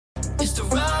It's the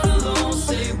ride along,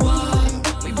 say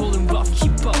what? We rollin' rough,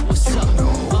 keep up, what's up?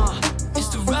 It's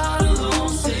the ride along,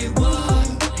 say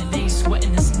what? And they ain't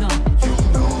sweating us none.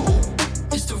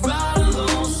 It's the ride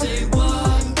along, say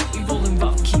what? We rollin'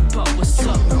 rough, keep up, what's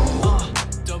up?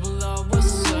 Double R,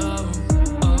 what's up?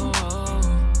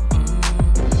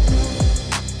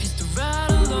 It's the ride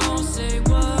along, say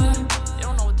what? They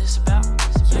don't know what this about.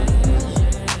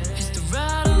 It's the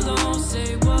ride along,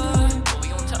 say what? What we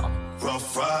gon' tell them?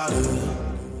 Rough Rider.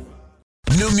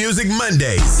 New Music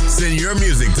Mondays. Send your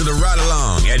music to the Ride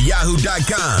Along at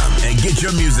yahoo.com and get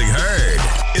your music heard.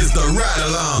 It's the Ride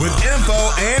Along with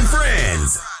Info and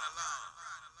Friends.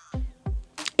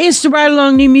 It's the Ride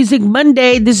Along New Music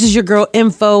Monday. This is your girl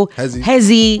Info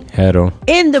Hezzy Hello.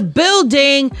 in the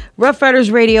building. Rough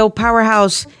Riders Radio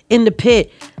Powerhouse in the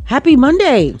pit. Happy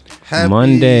Monday. Happy,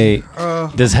 Monday.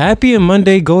 Does Happy and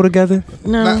Monday go together?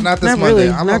 No, not this Monday. really.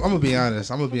 I'm gonna be honest.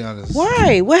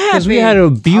 Why? What happened? Because we had a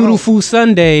beautiful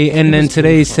Sunday and then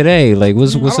today's today. Like,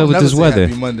 what's up with this weather?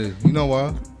 Happy Monday. You know why?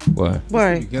 What?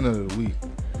 Why? Beginning of the week.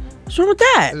 What's wrong with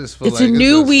that? I just feel It's like a it's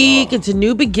new just, week. It's a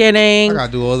new beginning. I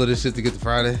gotta do all of this shit to get to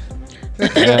Friday.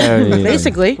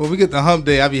 Basically. When we get the hump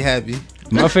day, I be happy.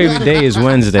 My favorite day is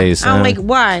Wednesday, son. I'm like,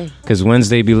 why? Because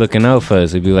Wednesday be looking out for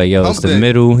us. It'd be like, yo, it's Hump the day.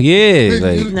 middle. Yeah. You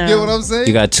Like, No. get what I'm saying?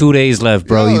 you got 2 days left,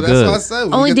 bro. Yo, You that's good. what I said. When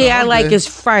we Only get the day I hump like day- is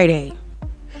Friday.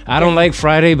 I don't like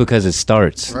Friday because it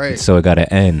starts. Right. So it got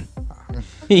to end.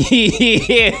 Yeah,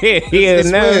 It's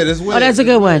no. weird. It's weird. Oh, that's a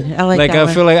good one. I like Like, that I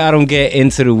one. feel like I don't get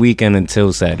into the weekend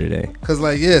until Saturday. Cause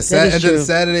like yeah, That is and then true.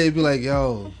 Saturday it'd be like,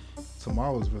 yo,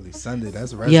 tomorrow's really Sunday.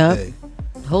 That's rest Yep. day.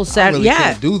 Whole I Saturday. really Yeah.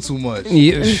 can't do too much.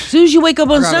 Yeah. As soon as you wake up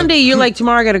on gotta- Sunday, you're like,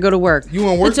 tomorrow I got to go to work. You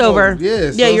in work It's over. mode. Yeah, so Yeah,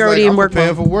 it's you're already like, in work I'm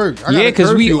preparing mode. for work. I got Yeah, a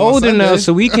because we curfew on older now, Sunday.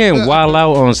 so we can't wild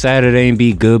out on Saturday and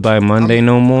be good by Monday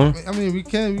no more. I mean, we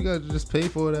can. We gotta just pay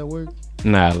for it at work.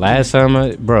 Nah, last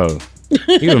time bro,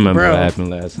 you remember Bro. what happened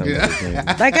last time.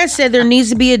 Yeah. Like I said, there needs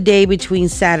to be a day between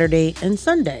Saturday and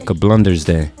Sunday. Kablunders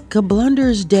Day.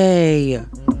 Kablunders Day.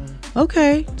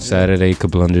 Okay. Saturday,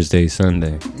 Kablunders Day,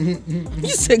 Sunday. You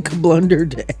said Kablunder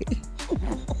Day.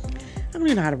 I don't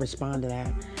even know how to respond to that.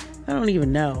 I don't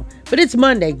even know. But it's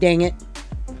Monday, dang it.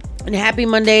 And happy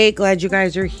Monday. Glad you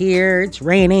guys are here. It's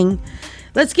raining.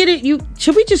 Let's get it.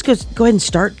 Should we just go ahead and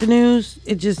start the news?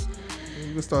 It just...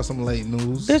 We can start some late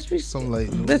news. Some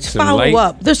late news. Let's Some follow light-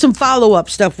 up. There's some follow-up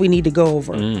stuff we need to go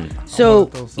over. So,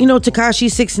 Tekashi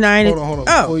 6ix9ine. Hold on.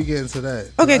 Oh, Before you get into that.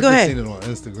 Okay, go ahead. I just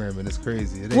seen it on Instagram and it's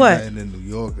crazy. It ain't What? nothing in New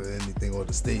York or anything or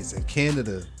the States. In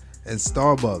Canada and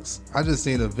Starbucks. I just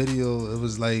seen a video. It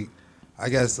was like, I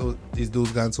guess these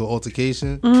dudes got into an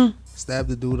altercation, stabbed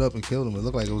the dude up and killed him. It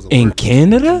looked like it was a In work.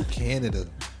 Canada? In Canada.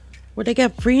 where they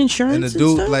got free insurance And and, the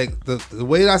dude, stuff? like the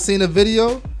way I seen the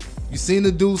video, you seen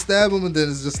the dude stab him, and then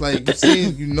it's just like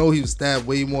you know he was stabbed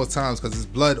way more times because there's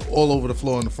blood all over the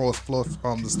floor on the fourth floor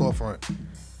from the storefront.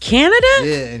 Canada?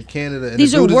 Yeah, in Canada. And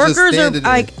These the are dude is just workers or standing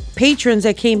there. like patrons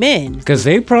that came in. Because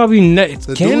they probably... The dude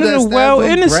that Canada stabbed well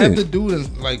him innocent. grabbed the dude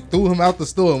and like threw him out the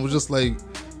store and was just like,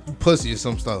 "You pussy" or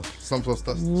some stuff, something like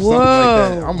that.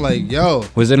 Whoa. I'm like, yo,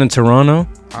 Was it in Toronto?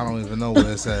 I don't even know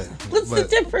where it's at. What's the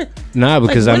difference? Nah,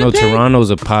 because I know Winnipeg? Toronto's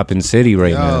a popping city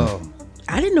right now. Yo,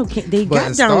 I didn't know they But got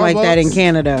in down like that in Starbucks?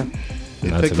 Canada. they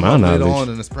Not picked to him my up later knowledge.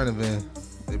 on in a Sprinter van.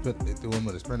 They threw him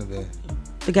in a Sprinter van.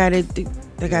 The guy that Yeah,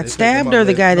 got they picked stabbed him or up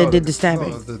the later. guy that No, did the stabbing?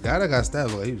 No, the guy that got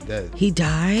stabbed, like, he was dead. He It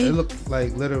died? looked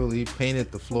like literally he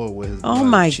painted the floor with his Oh blood.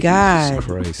 my Jesus God.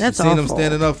 Christ. That's Seen him awful.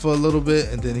 standing up for a little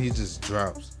bit and then he just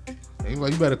drops. And he was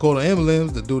like, you better call the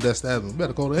ambulance. The dude that stabbed him, you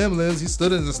better call the ambulance. He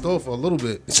stood in the store for a little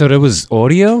bit. So there was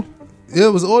audio? Yeah,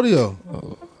 it was audio.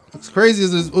 It's crazy.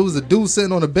 It was a dude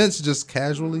sitting on a bench just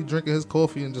casually drinking his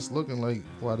coffee and just looking like,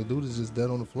 wow, the dude is just dead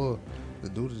on the floor. The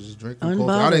dude is just drinking coffee. I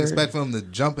Unbothered. didn't expect for him to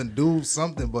jump and do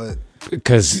something, but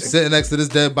Because sitting next to this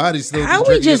dead body still How just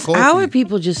we drinking just? your How coffee. are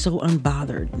people just so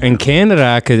unbothered? in Canada,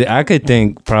 I could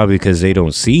think probably because they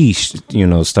don't see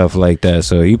stuff like that.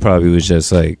 So he probably was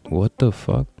just like, what the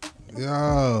fuck?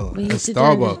 Yo, When you at sit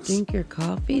down to Starbucks. drink your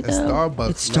coffee, though. At Starbucks,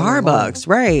 It's let alone- Starbucks,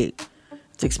 right?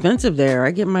 It's expensive there.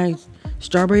 I get my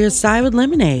strawberry acai with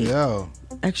lemonade, Yo,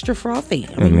 extra frothy.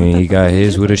 I mean, he got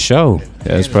his with a show.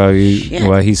 That's probably Shit.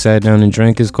 why he sat down and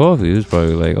drank his coffee. He was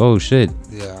probably like, oh shit,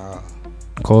 yeah,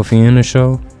 coffee in the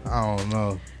show? I don't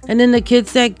know. And then the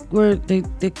kids that were the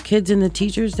kids and the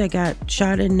teachers that got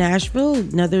shot in Nashville,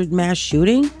 another mass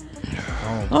shooting.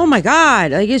 Oh my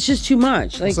God! Like it's just too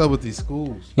much. Like What's up with these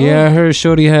schools? Yeah, I heard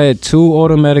Shorty had 2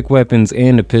 automatic weapons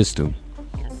and a pistol.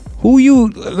 Who you,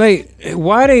 like,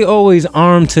 why they always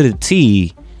armed to the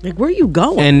T Like, where are you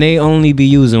going? And they only be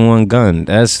using one gun.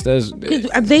 That's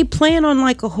they plan on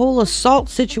like a whole assault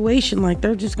situation. Like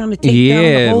they're just gonna take down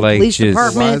the whole like police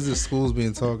department. Why is the schools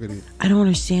being targeted? I don't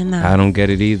understand that. I don't get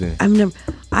it either.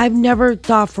 I've never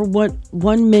thought for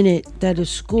 1 minute that a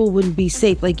school wouldn't be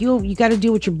safe. Like you got to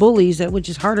deal with your bullies, which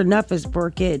is hard enough as for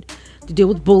a kid to deal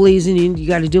with bullies, and you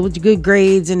got to deal with the good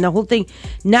grades and the whole thing.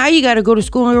 Now you got to go to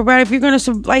school and everybody if you're gonna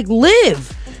like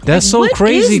live. That's so what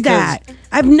crazy. Is that?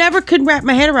 I've never could wrap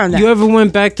my head around that. You ever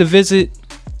went back to visit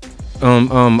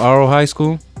our high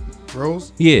school?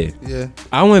 Rose? Yeah.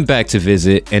 I went back to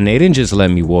visit, and they didn't just let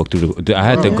me walk through I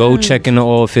had to go check in the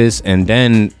office, and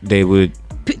then they would.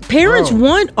 Parents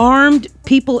want armed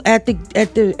people at the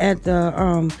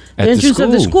entrance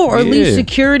of the school, or at least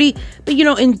security. But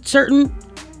in certain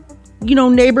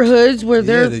neighborhoods where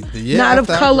they're not of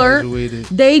color,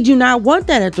 they do not want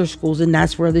that at their schools, and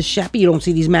that's where the you don't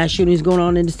see these mass shootings going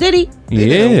on in the city. They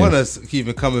didn't want us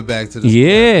even coming back to the school.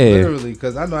 Literally,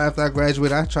 because I know after I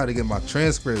graduated, I tried to get my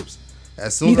transcripts.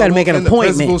 As soon you as got to I make an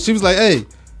appointment. Principal, she was like, "Hey,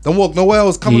 don't walk nowhere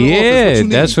else. Come in the office. What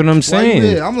you that's need? what I'm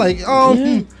saying. I'm like,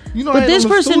 but this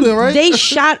person, student, right? they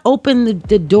shot open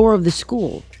the door of the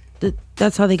school.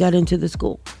 That's how they got into the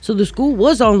school. So the school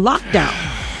was on lockdown.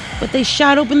 But they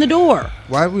shot open the door.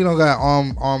 Why we don't got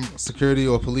armed security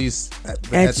or police at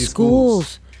these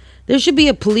schools? There should be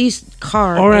a police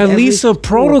car, or at least a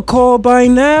protocol by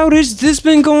now. This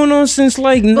been going on since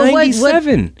like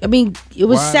 '97. I mean, it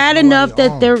was sad enough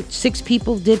that 6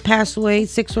 people did pass away,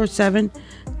 6 or 7.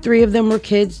 3 of them were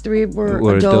kids, 3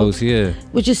 were adults.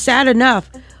 Which is sad enough,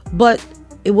 but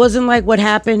it wasn't like what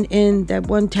happened in that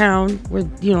one town where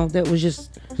that was just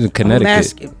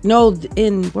Connecticut.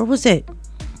 Where was it?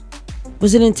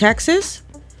 Was it in Texas?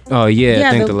 Oh yeah,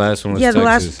 I think the last one was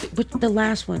Texas. The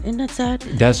last one. Isn't that sad?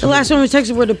 The last one was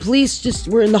Texas, where the police just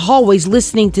were in the hallways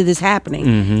listening to this happening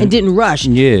and didn't rush.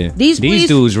 Yeah, these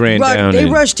dudes ran down. They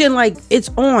rushed in like it's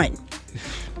on,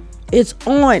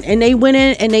 and they went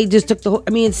in and they just took the whole.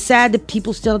 I mean, it's sad that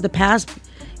people still have to pass.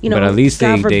 But at least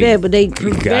God forbid, but they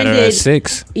got her at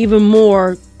 6. Even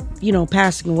more,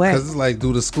 passing away. Because it's like,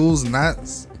 do the schools not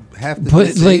have to but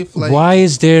be safe? Like, why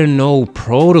is there no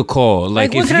protocol?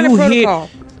 Like what if kind you of protocol?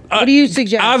 What do you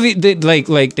suggest?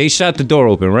 Like they shot the door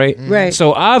open, right? Right.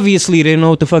 So obviously they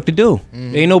know what the fuck to do.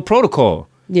 Ain't no protocol.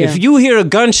 Yeah. If you hear a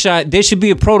gunshot, there should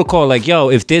be a protocol. Like, yo,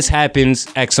 if this happens,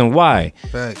 X and Y.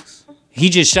 Facts. He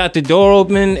just shot the door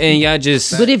open, and y'all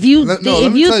just. But if you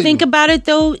think about it,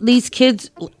 though, these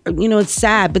kids, it's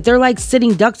sad, but they're like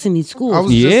sitting ducks in these schools.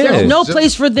 There's no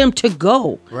place for them to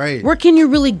go. Right. Where can you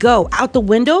really go? Out the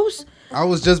windows? I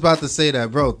was just about to say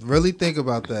that, bro. Really think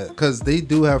about that, because they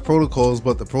do have protocols,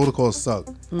 but the protocols suck.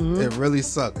 It really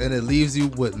suck, and it leaves you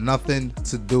with nothing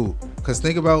to do. Because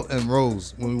think about in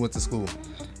Rose when we went to school,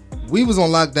 we was on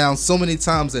lockdown so many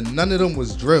times, and none of them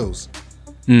was drills.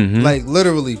 Like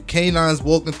literally, canines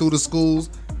walking through the schools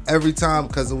every time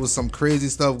because there was some crazy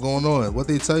stuff going on. What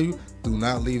they tell you: do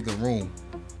not leave the room.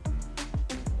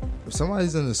 If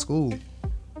somebody's in the school,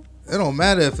 it don't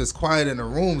matter if it's quiet in the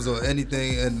rooms or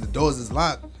anything and the doors is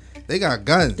locked. They got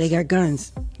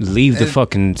guns. Leave the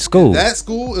fucking school. That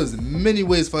school is many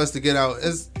ways for us to get out.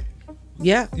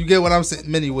 You get what I'm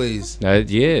saying? Many ways.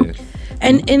 Yeah.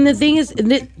 And the thing is,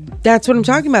 that's what I'm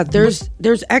talking about. There's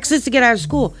exits to get out of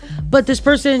school, but this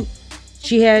person,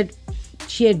 she had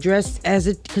dressed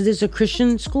as because it's a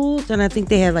Christian school, and I think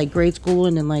they had like grade school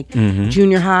and then like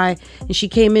junior high, and she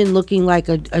came in looking like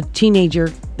a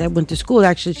teenager that went to school.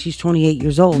 Actually, she's 28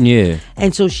 years old. Yeah.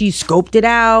 And so she scoped it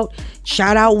out,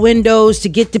 shot out windows to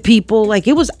get to people. Like,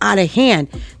 it was out of hand.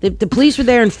 The police were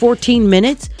there in 14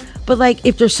 minutes, but like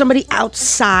if there's somebody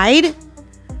outside.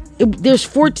 That's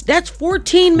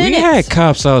 14 minutes. We had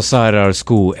cops outside our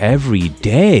school every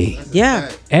day.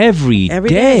 Yeah. Every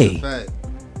day.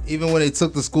 Even when they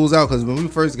took the schools out, because when we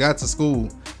first got to school,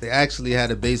 they actually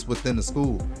had a base within the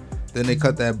school. Then they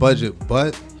cut that budget,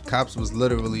 but cops was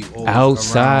literally always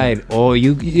outside.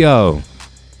 Around.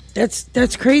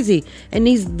 That's crazy. And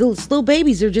these little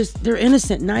babies, they're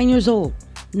innocent, 9 years old.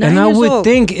 And I would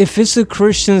think if it's a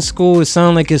Christian school, it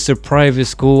sounds like it's a private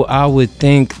school, I would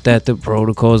think that the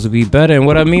protocols would be better. And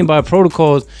what I mean by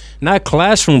protocols, not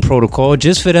classroom protocol,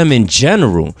 just for them in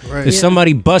general. Right. If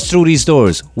somebody busts through these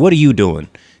doors, what are you doing?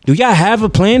 Do y'all have a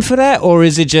plan for that? Or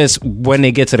is it just when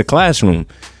they get to the classroom?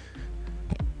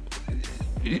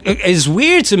 It's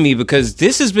weird to me because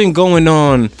this has been going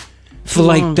on for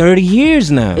like 30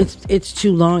 years now. It's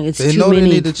too long. It's they too know many. They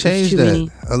need to change that. Many.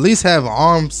 At least have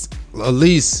arms. At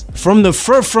least from the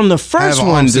first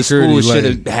one, the school should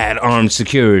have had armed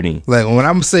security. Like when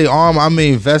I'm say arm, I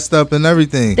mean vest up and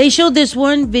everything. They showed this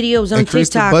one video on Increase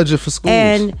TikTok. the budget for schools.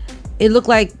 And it looked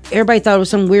like everybody thought it was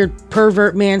some weird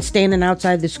pervert man standing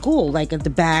outside the school, like at the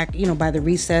back, by the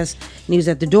recess, and he was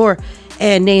at the door.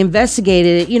 And they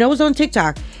investigated it. It was on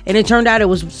TikTok, and it turned out it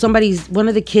was one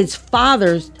of the kids'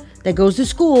 fathers that goes to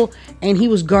school, and he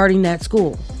was guarding that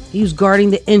school. He was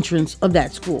guarding the entrance of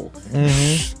that school.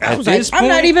 Mm-hmm. I was like, I'm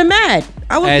not even mad.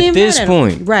 I wasn't even mad at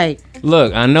him. Right.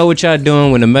 Look, I know what y'all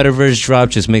doing when the metaverse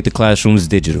drops. Just make the classrooms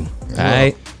digital. All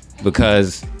right?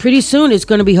 Because pretty soon it's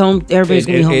going to be home. Everybody's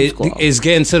going to be homeschooled. It's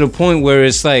getting to the point where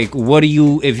it's like,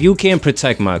 if you can't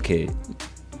protect my kid,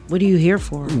 what are you here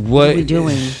for? What are we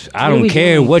doing? I don't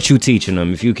care what you teaching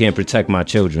them if you can't protect my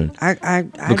children. I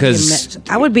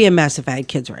would be a mess if I had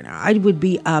kids right now. I would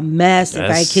be a mess if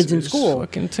I had kids in school.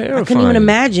 Fucking terrifying. I couldn't even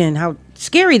imagine how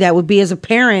scary that would be as a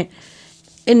parent.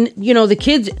 And the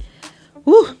kids,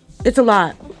 it's a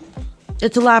lot.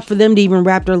 It's a lot for them to even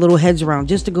wrap their little heads around,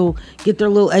 just to go get their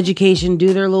little education,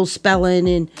 do their little spelling,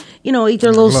 and eat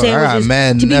their little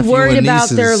sandwiches. To be worried about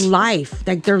their life,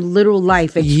 like their literal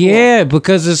life. Yeah,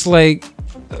 because it's like,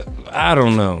 I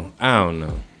don't know.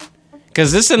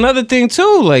 Because it's another thing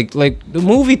too. Like the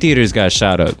movie theaters got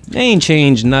shot up. They ain't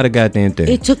changed not a goddamn thing.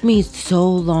 It took me so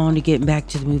long to get back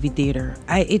to the movie theater.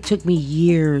 It took me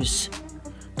years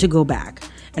to go back,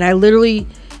 and I literally.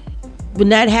 When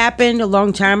that happened a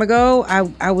long time ago,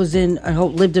 I lived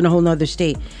in a whole nother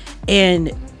state,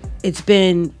 and it's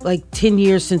been like 10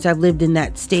 years since I've lived in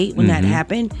that state when that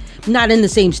happened. Not in the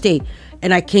same state,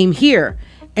 and I came here,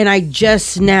 and I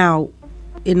just now,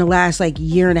 in the last like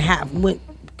year and a half, went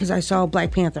because I saw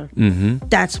Black Panther.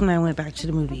 That's when I went back to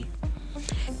the movie,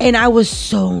 and I was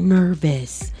so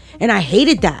nervous, and I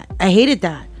hated that.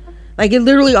 Like, it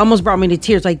literally almost brought me to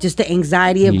tears, like just the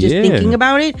anxiety of just thinking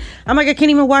about it. I'm like, I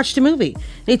can't even watch the movie.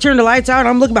 They turn the lights out.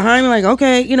 I'm looking behind me like,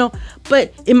 okay,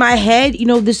 But in my head,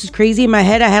 this is crazy. In my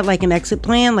head, I had like an exit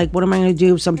plan. Like, what am I going to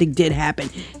do if something did happen?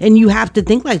 And you have to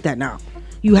think like that now.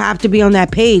 You have to be on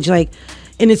that page. Like,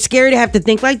 and it's scary to have to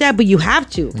think like that, but you have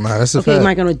to. Nah, that's a fact. Am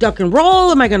I going to duck and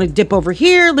roll? Am I going to dip over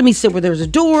here? Let me sit where there's a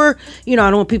door. I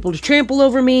don't want people to trample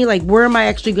over me. Like, where am I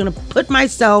actually going to put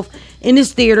myself in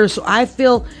this theater so I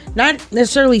feel not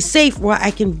necessarily safe where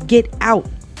I can get out?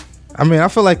 I mean, I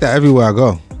feel like that everywhere I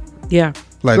go. Yeah.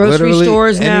 Like, grocery literally,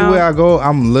 stores now. Anywhere I go,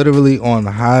 I'm literally on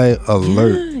high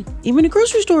alert. Yeah, even the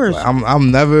grocery stores.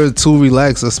 I'm never too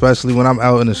relaxed, especially when I'm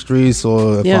out in the streets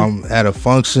or if I'm at a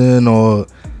function or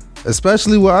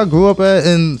especially where I grew up at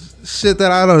and shit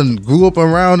that I done grew up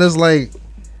around. Is like,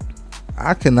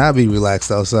 I cannot be relaxed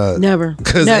outside. Never.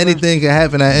 Because anything can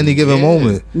happen at any given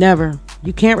moment. Never.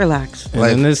 You can't relax.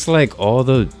 And it's like all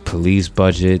the police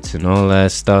budgets and all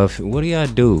that stuff. What do y'all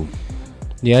do?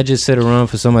 Y'all just sit around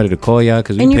for somebody to call y'all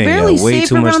because we paying y'all way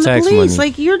too much tax money.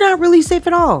 Like, you're not really safe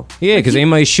at all. Yeah, because they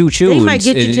might shoot you. They might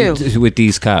get you too with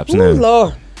these cops now. Ooh,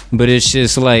 Lord. But it's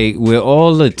just like with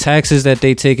all the taxes that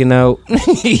they taking out,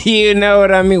 you know what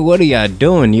I mean? What are y'all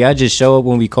doing? Y'all just show up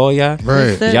when we call y'all?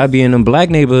 Right. Y'all be in them black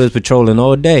neighborhoods patrolling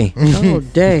all day. All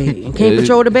day. And can't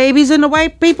patrol the babies in the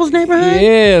white people's neighborhood?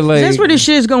 Yeah, like that's where this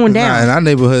shit is going down. Nah, in our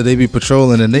neighborhood, they be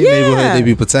patrolling. In their neighborhood, they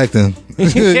be protecting.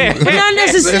 But not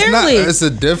necessarily. It's a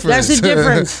difference. That's a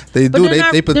difference. They do.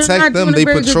 They protect them. They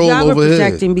patrol over here.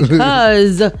 Protecting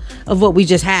because of what we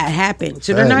just had happen.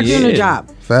 So they're not doing a job.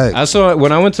 Fact. I saw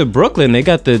when I went to Brooklyn, they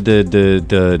got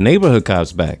the neighborhood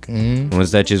cops back.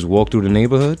 Ones that just walk through the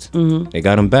neighborhoods, they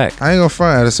got them back. I ain't gonna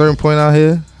front. At a certain point out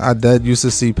here, our dad used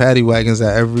to see paddy wagons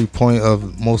at every point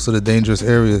of most of the dangerous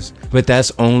areas. But that's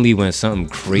only when something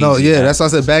crazy. No, yeah, happens. that's what I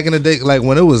said. Back in the day, like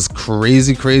when it was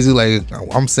crazy, like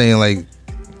I'm saying, like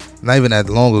not even that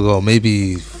long ago,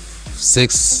 maybe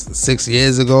six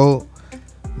years ago,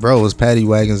 bro, it was paddy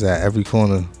wagons at every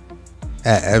corner.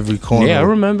 At every corner. Yeah, I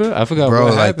remember. I forgot bro,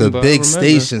 what like happened, the big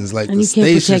stations, like and the you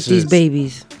can't protect these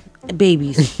babies.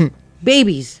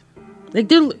 Like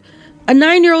they're a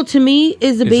 9-year-old to me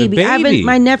is a baby.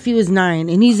 My nephew is 9,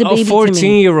 and he's a baby.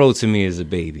 14-year-old to me is a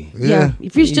baby. Yeah,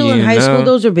 if you're still in high school,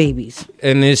 those are babies.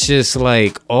 And it's just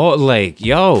like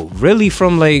really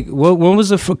from like when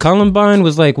was it for Columbine?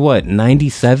 Was like what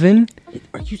 97?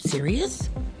 Are you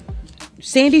serious?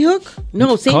 Sandy Hook?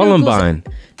 No, Columbine.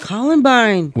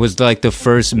 Columbine was like the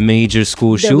first major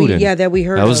school shooting. That we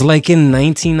heard. That was like in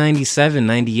 1997,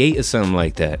 98 or something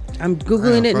like that. I'm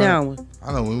Googling it now.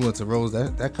 I know when we went to Rose,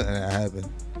 that couldn't have happened.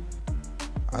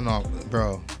 I know,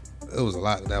 bro. It was a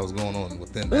lot that was going on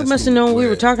within that. We must have known we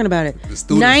were talking about it.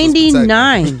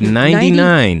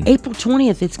 99. April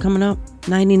 20th, it's coming up.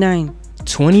 99.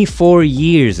 24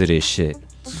 years of this shit.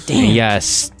 Damn. And y'all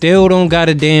still don't got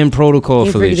a damn protocol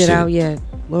for this shit. Ain't figured it out yet.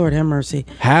 Lord have mercy.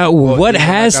 What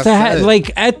has to happen?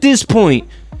 Like at this point,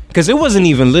 Because it wasn't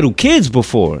even little kids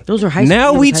before. Those are high school.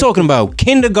 Now we talking about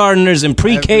kindergartners and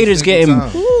pre-K'ers getting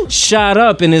shot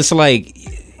up, and it's like,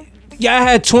 y'all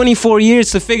had 24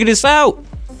 years to figure this out.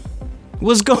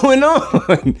 What's going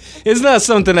on? It's not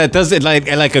something that doesn't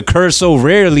like occur so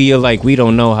rarely. You're like, we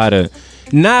don't know how to.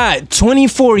 Nah,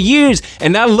 24 years.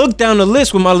 And I looked down the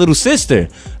list with my little sister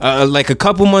like a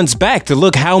couple months back to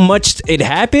look how much it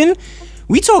happened.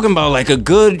 We talking about like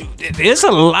there's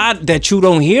a lot that you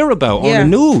don't hear about on the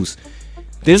news.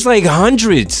 There's like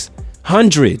hundreds.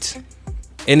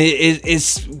 And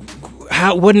it's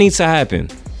what needs to happen?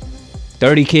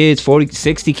 30 kids, 40,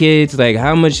 60 kids? Like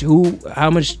how much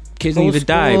kids need to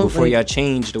die before y'all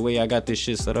change the way y'all got this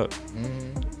shit set up?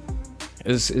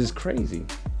 It's crazy.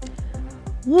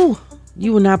 Woo.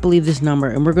 You will not believe this number,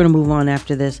 and we're going to move on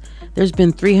after this. There's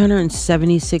been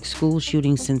 376 school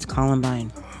shootings since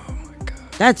Columbine.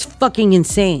 That's fucking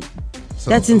insane.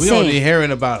 So that's insane. We only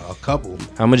hearing about a couple.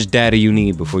 How much data you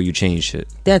need before you change shit?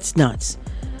 That's nuts.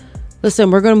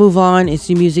 Listen, we're going to move on. It's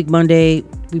New Music Monday.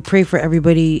 We pray for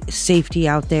everybody's safety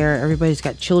out there. Everybody's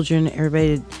got children.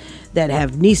 Everybody that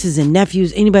have nieces and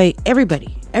nephews.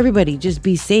 Everybody just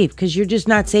be safe, because you're just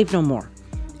not safe no more.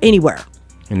 Anywhere.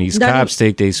 And these cops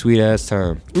take their sweet ass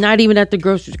time. Not even at the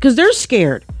grocery, because they're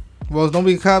scared. Well, don't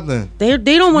be a cop then. They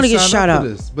don't want to get shot up.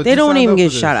 They don't even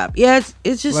get shot up. Yeah,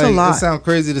 it's just a lot. It sounds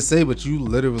crazy to say, but you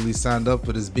literally signed up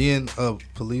for this. Being a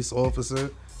police officer,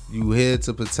 you here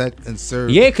to protect and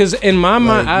serve. Yeah, because in my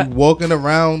mind, you walking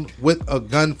around with a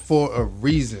gun for a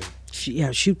reason.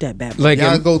 Yeah, shoot that bad boy. Like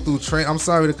y'all go through train. I'm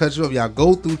sorry to cut you off. Y'all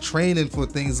go through training for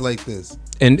things like this.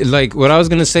 And like what I was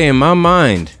gonna say in my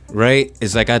mind, right,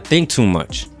 is like I think too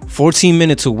much. 14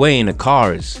 minutes away in the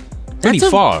car is pretty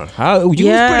far. You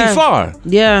was pretty far.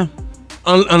 Yeah.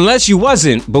 Unless you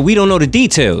wasn't, but we don't know the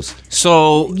details.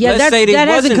 So let's say that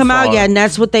hasn't come out yet, and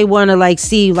that's what they want to like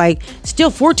see. Like,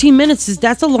 still 14 minutes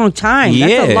that's a long time. Yeah,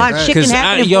 that's a lot of shit can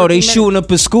happen. They minutes. Shooting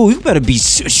up a school. You better be.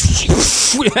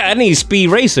 I need a speed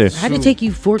racer. How did it take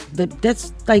you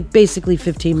that's like basically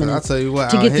 15 minutes. I'll tell you what,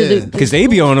 to get to because they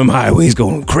be on them highways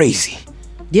going crazy.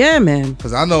 Yeah, man.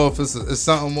 Because I know if it's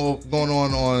something more going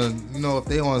on, if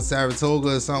they on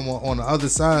Saratoga or something on the other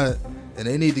side, and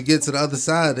they need to get to the other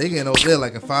side, they getting over there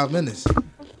like in 5 minutes.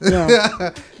 Yeah.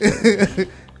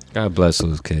 God bless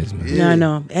those kids, man. Yeah, I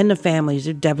know. And the families,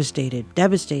 they're devastated.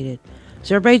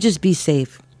 So everybody just be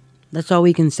safe. That's all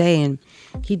we can say, and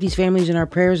keep these families in our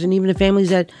prayers, and even the families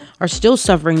that are still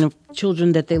suffering, the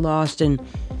children that they lost, and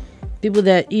people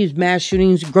that use mass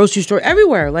shootings, grocery store,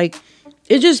 everywhere. Like,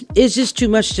 it's just too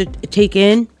much to take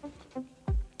in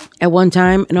at one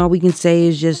time, and all we can say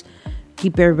is just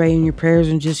keep everybody in your prayers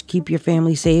and just keep your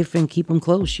family safe and keep them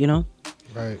close,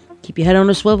 Right. Keep your head on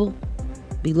a swivel.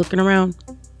 Be looking around.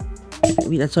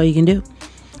 That's all you can do.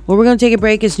 Well, we're going to take a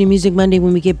break. It's New Music Monday.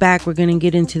 When we get back, we're going to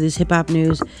get into this hip-hop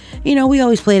news. We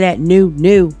always play that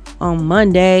new on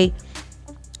Monday.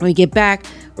 When we get back,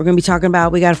 we're going to be talking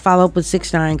about, we got to follow up with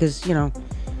 6ix9ine because,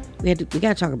 we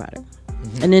got to talk about it.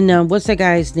 Mm-hmm. And then what's that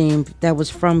guy's name that was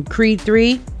from Creed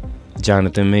 3?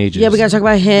 Jonathan Majors. Yeah, we got to talk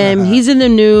about him. He's in the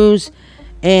news.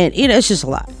 And, it's just a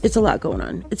lot. It's a lot going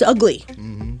on. It's ugly.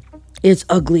 Mm-hmm. It's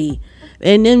ugly.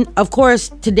 And then, of course,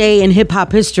 today in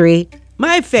hip-hop history,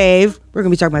 my fave, we're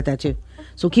going to be talking about that too.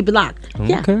 So keep it locked. Okay.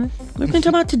 Yeah, we're going to talk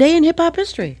about today in hip-hop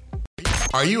history.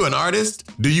 Are you an artist?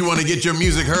 Do you want to get your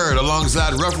music heard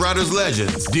alongside Rough Riders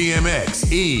legends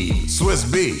DMX, E, Swiss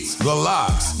Beats, The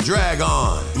Locks, Drag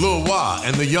On, Lil Wah,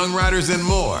 and the Young Riders and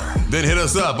more? Then hit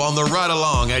us up on the Ride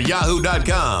Along at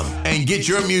yahoo.com and get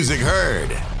your music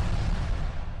heard.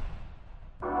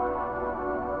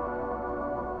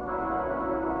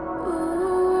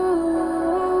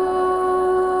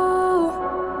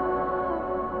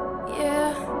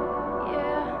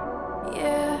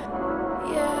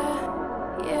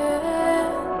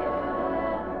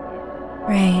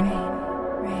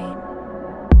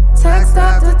 Text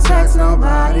after text,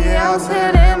 nobody else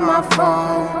hitting my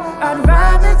phone. I'd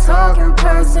rather talk in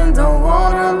person, don't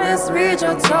wanna misread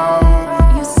your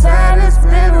tone. You said it's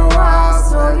been a while,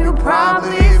 so you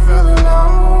probably feel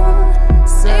alone.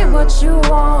 Say what you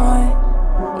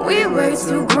want, we way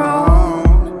too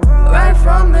grown. Right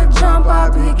from the jump, I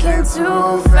became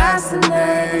too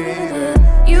fascinated.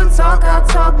 You talk, I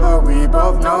talk, but we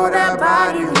both know that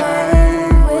body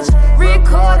language.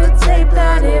 Record a tape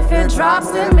that if it drops,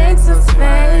 it makes us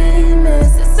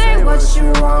famous. Say what you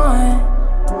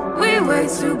want, we way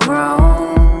too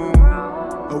grown.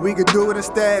 Or we could do it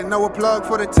instead. No a plug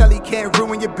for the telly, can't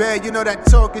ruin your bed. You know that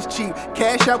talk is cheap.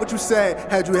 Cash out what you said.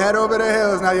 Had you head over the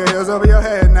hills, now your hills over your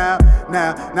head. Now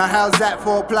how's that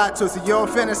for a plot twist? So you don't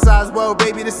fantasize, well,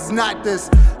 baby, this is not this.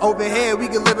 Over here, we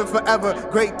can live it forever.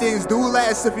 Great things do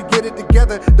last if you get it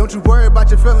together. Don't you worry about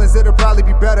your feelings, it'll probably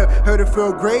be better. Heard it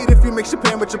feel great if you mix your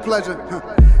pain with your pleasure.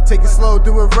 Take it slow,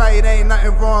 do it right, ain't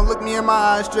nothing wrong. Look me in my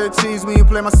eyes, straight cheese when you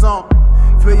play my song.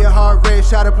 Feel your heart race,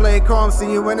 try to play it calm.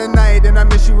 See you in the night, and I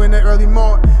miss you in the early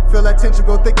morning. Feel that tension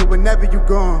go thicker whenever you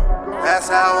gone. That's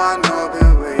how I know I've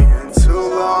been waiting too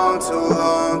long, too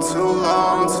long, too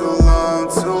long, too long,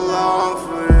 too long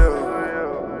for you.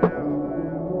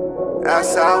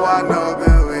 That's how I know I've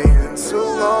been waiting too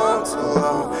long, too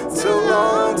long, too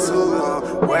long, too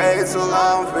long, way too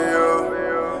long for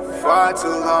you. Far too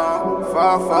long,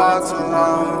 far, far too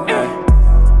long.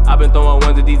 I've been throwing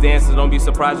ones of these answers. Don't be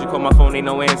surprised you call my phone, ain't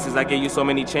no answers. I gave you so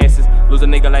many chances. Lose a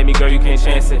nigga like me, girl, you can't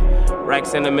chance it.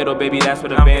 Racks in the middle, baby, that's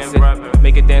what advance it.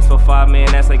 Make it dance for 5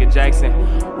 man, that's like a Jackson.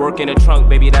 Work in the trunk,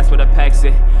 baby, that's what a packs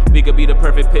it. We could be the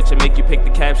perfect picture, make you pick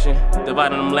the caption.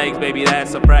 Dividing them legs, baby,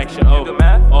 that's a fraction.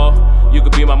 Oh, you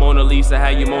could be my Mona Lisa, how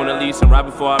you Mona Lisa. And right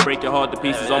before I break your heart to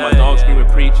pieces, all my dogs screaming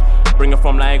preach. Bring her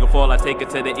from Niagara Fall, I take her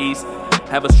to the east.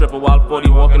 Have a stripper while 40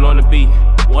 walking on the beat.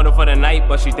 Want her for the night,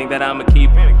 but she think that I'ma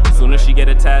keep her. Soon as she get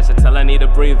attached, I tell her I need a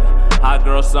breather. Hot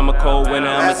girl, summer, cold winter,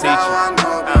 I'ma teach her. That's how I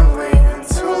know I've been waiting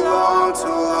too long, too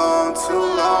long, too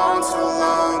long, too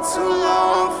long, too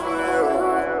long for you.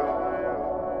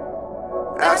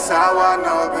 That's how I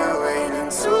know I've been waiting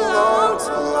too long,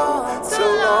 too long,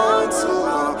 too long, too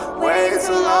long, way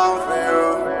too long for you.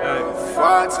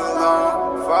 Far too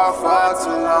long, far, far too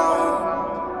long.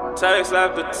 Text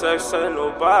after text, and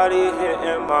nobody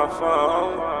hitting my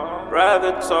phone.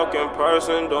 Rather talk in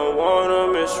person, don't wanna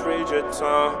misread your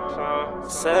tone.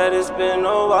 Said it's been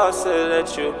a while, said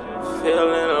that you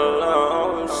feeling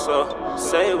alone. So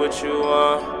say what you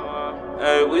want,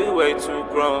 hey, we way too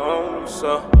grown.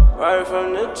 So right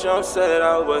from the jump, said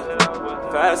I was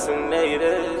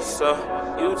fascinated. So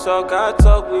you talk, I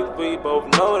talk, we both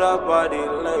know that body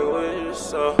language.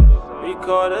 So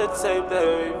record a tape that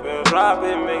we've been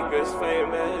robbing, make us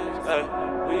famous. Ay,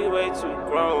 we way too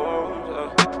grown.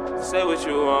 Say what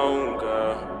you want,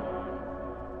 girl.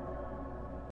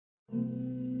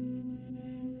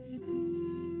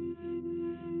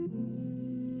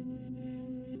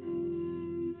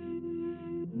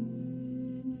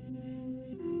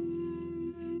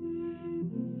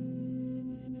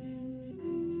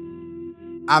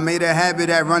 I made a habit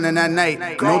at running at night.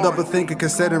 No double thinking,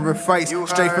 considering fights.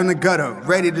 Straight from the gutter,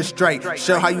 ready to strike.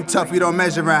 Show how you tough, you don't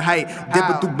measure in height.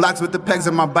 Dipping through blocks with the pegs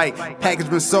on my bike. Package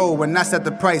been sold and that's at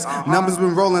the price. Numbers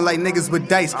been rolling like niggas with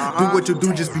dice. Do what you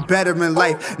do, just be better in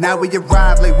life. Now we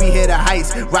arrive like we hit the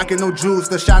heights. Rocking no jewels,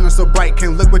 still shining so bright.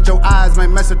 Can't look with your eyes, might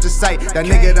mess with your sight. That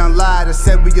nigga done lied and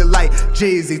said we your light.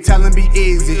 Geezzy, tell him be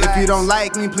easy. If you don't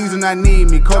like me, please do not need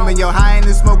me. Call me your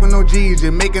highness, smoking no Geezzy.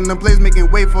 Making them plays,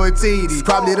 making way for a TD.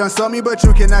 Probably done saw me, but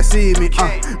you cannot see me.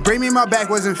 Bring me my back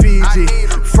wasn't Fiji.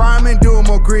 Farm and do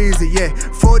more greasy, yeah.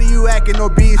 40 you acting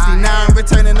obesity. Now I'm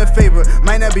returning the favor.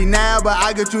 Might not be now, but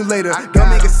I'll get you later. Don't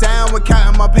make a sound with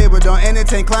counting my paper. Don't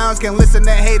entertain clowns, can't listen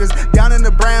to haters. Down in the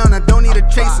brown, I don't need a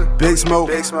chaser. Big smoke,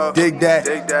 dig that,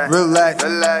 relax,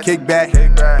 kick back,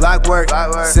 block work,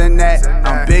 send that.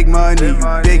 I'm big money,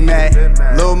 you big mad.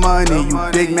 Little money,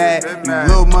 you big mad. You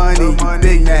little money, you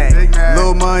big mad.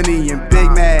 Little money and big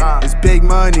mad. It's big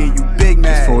money, you big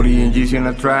mad. It's 40 and Geezzy on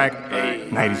the track.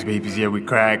 90s babies, yeah, we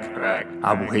crack.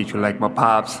 I will hate you like my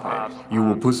pops.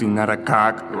 You a pussy, not a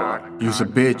cock. You's a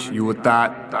bitch, you a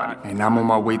thought. And I'm on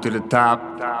my way to the top.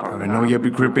 I know you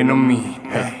be creeping on me.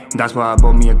 Hey, that's why I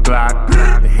bought me a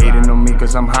Glock. They hating on me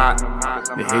cause I'm hot.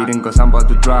 They hating cause I'm about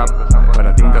to drop. But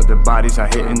I think that the bodies are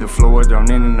hitting the floor.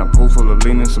 Drowning in a pool full of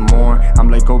lean and some more. I'm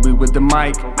like Kobe with the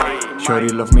mic. Shorty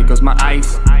love me cause my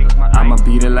ice. I'ma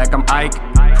beat it like I'm Ike.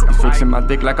 He's fixing my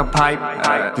dick like a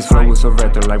pipe. This flow is so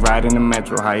retro, like riding a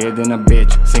metro. Higher than a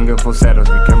bitch, single falsettos.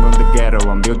 We came from the ghetto,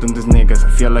 I'm building these niggas. I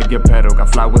feel like your pedal,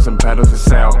 got flowers and petals to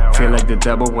sell. Feel like the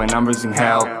devil when I'm raising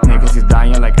hell. Niggas is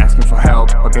dying like asking for help.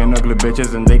 Fucking ugly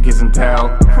bitches and they kiss and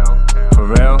tell. For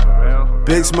real?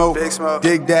 Big smoke,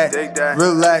 dig that,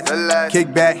 relax,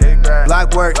 kick back,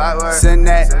 block work, send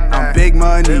that. I'm big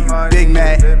money, you big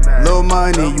mad. Little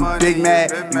money, you big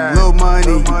mad. You little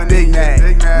money, you big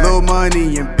mad. Little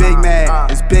money and big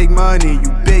mad. It's big money,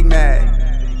 you big mad.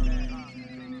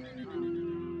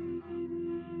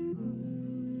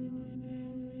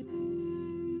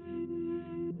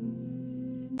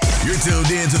 You're tuned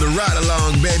in to the Ride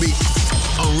Along, baby,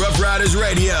 on Rough Riders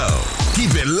Radio.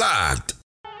 Keep it locked.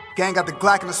 Gang got the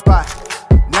Glock in the spot.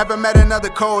 Never met another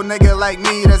cold nigga like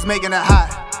me that's making it hot.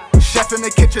 Chef in the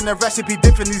kitchen, the recipe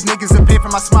different. These niggas are paying for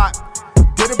my smart.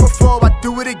 Did it before, I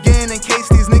do it again in case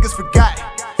these niggas forgot.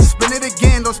 Spin it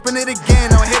again, don't spin it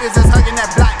again. No hitters that's hugging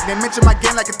that block. They mention my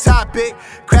game like a topic.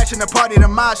 Crashing the party, the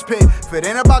mosh pit. If it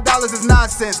ain't about dollars, it's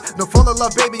nonsense. No full of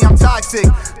love, baby, I'm toxic.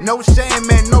 No shame,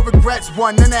 man, no regrets.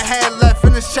 1 and a half left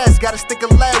in his chest. Got a stick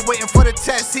of lead waiting for the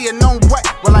test. He a known wet,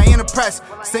 well, I ain't impressed.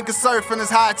 Sink or surf in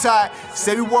this high tide.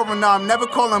 Say we warring now, I'm never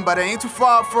calling, but it ain't too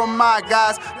far from my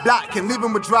guys. Block can leave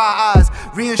him with dry eyes.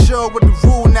 Reinsured with the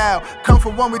rule now. Come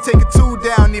for one, we take it 2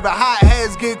 down. Even hot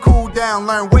heads get cooled down.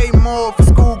 Learn way more for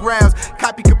school grounds.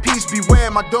 Copy capiche,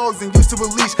 beware my dogs and used to a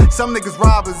leash. Some niggas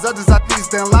robbers, others I thieves.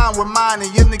 They in line with mine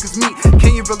and your niggas meet.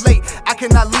 Can you relate? I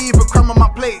cannot leave a crumb on my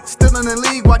plate. Still in the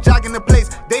league while jogging the place.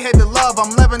 They had the love,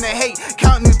 I'm loving the hate.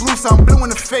 Counting these blues, so I'm blue in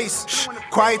the face. Shh.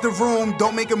 Quiet the room,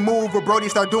 don't make a move, or Brody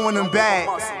start doing them bad.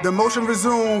 The motion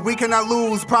resume, we cannot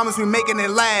lose. Promise we making it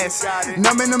last.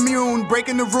 Numb and immune,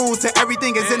 breaking the rules till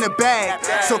everything is in the bag.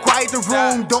 So quiet the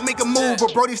room, don't make a move, or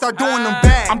Brody start doing them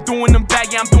bad. I'm doing them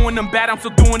bad, yeah, I'm doing them bad, I'm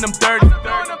still doing them dirty.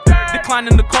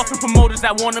 Declining the call from promoters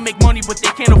that wanna make money but they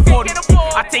can't afford it.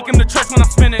 I take them to church when I'm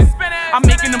spinning. I'm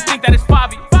making them think that it's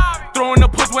Favi. Throwing the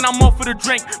push when I'm off for the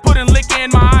drink. Putting liquor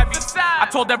in my ivy. I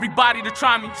told everybody to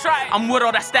try me. I'm with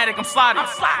all that static, I'm sliding.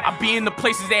 I be in the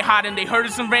places they hiding. They heard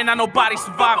us and ran, now nobody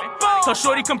surviving. So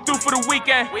shorty come through for the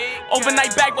weekend.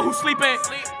 Overnight bag, but who's sleeping?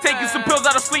 Taking some pills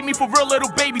out of sleep, me for real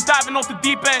little baby. Diving off the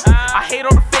deep end. I hate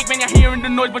all the fake, man, y'all hearing the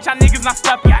noise, but y'all niggas not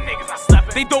stepping.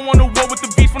 They don't want to war with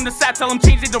the beast from the sap, tell them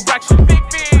change their direction.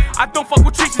 I don't fuck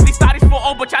with treaches, these studies for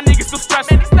all, but y'all niggas still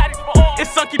stressing. His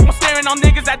son keep on staring on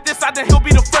niggas at this side, then he'll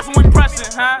be the first one we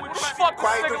pressing, huh? Fuck this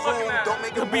nigga looking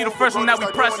at. He'll be the first one that we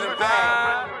pressing.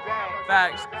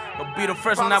 Facts. He'll be the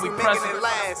first one that we pressing.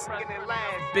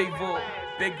 Big bull,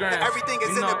 big grand. Everything is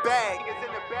in the bag.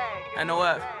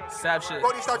 NOF, sap shit.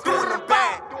 Brody start doing them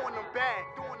bad.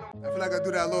 I feel like I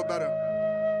do that a little better.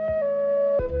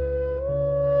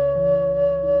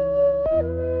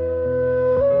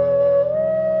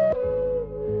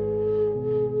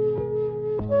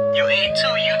 Yo, A2,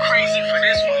 you crazy for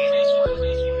this one.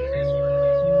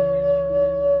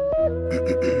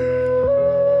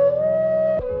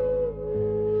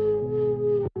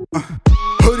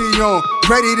 Hoodie on,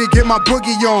 ready to get my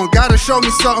boogie on. Gotta show me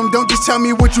something, don't just tell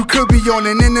me what you could be on.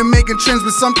 And into making trends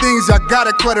with some things I got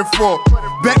a credit for.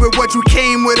 Bet with what you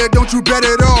came with it, don't you bet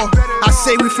it all. I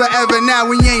say we forever now,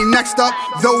 we ain't next up.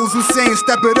 Those who saying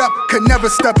step it up, could never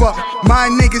step up. My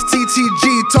niggas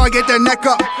TTG, target their neck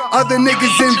up. Other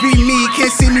niggas envy me,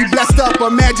 can't see me blessed up.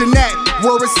 Imagine that,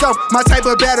 war itself, my type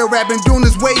of battle rap. Been doing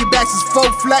this way back since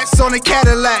 4 flats on a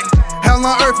Cadillac. Hell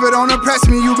on earth, but don't impress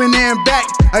me, you been there and back.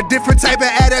 A different type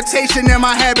of adaptation in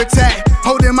my habitat.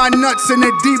 Holding my nuts in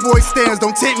the D-boy stands,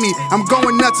 don't tempt me. I'm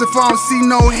going nuts if I don't see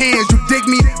no hands, you dig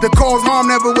me? The cause harm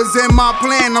never was in my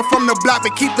plan. I'm from the block,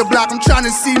 but keep the block, I'm trying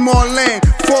to see more land.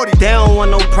 40. They don't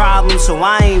want no problems, so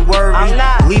I ain't worried.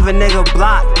 Leave a nigga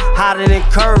blocked, hotter than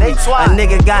Curry. A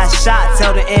nigga got shot,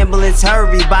 tell the ambulance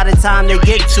hurry. By the time they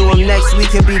get to him, next week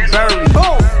he'll be buried.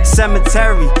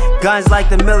 Cemetery, guns like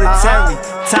the military.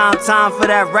 Time for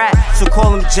that rap, so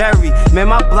call him Jerry. Man,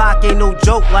 my block ain't no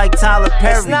joke like Tyler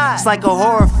Perry. It's like a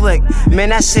horror flick, man,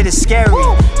 that shit is scary.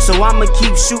 So I'ma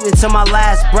keep shooting to my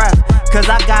last breath, cause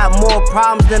I got more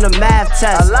problems than a math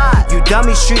test. You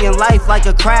dummies treating life like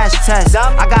a crash test.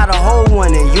 I got a whole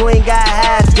one and you ain't got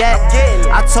half yet.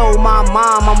 I told my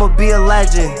mom I'ma be a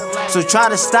legend, so try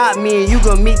to stop me and you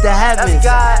gon' meet the heavens.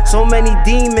 So many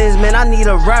demons, man, I need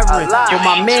a reverend. But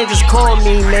my man just called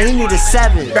me, man, he need a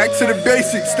 7. Back to the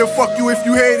basics, still fuck you if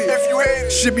you hate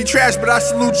it. Shit be trash, but I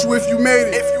salute you if you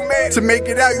made it. To make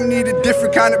it out, you need a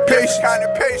different kind of patience.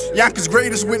 Yonkers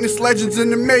greatest, witness legends in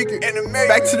the making.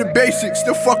 Back to the basics,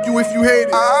 still fuck you if you hate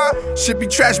it. Shit be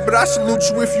trash, but I salute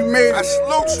you if you made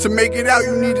it. To make it out,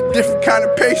 you need a different kind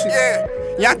of patience.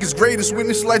 Yonkers greatest,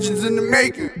 witness legends in the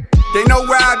making. They know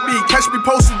where I be, catch me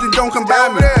posted and don't come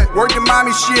by me. Working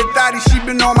mommy, she a thotty, she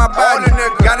been on my body.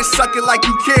 Gotta suck it like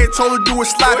you can, told her do it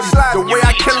sloppy. The way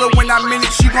I kill her when I'm in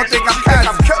it, she gon' think I'm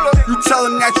casual. You tell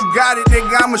them that you got it,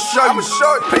 nigga, I'ma show you.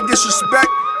 Pay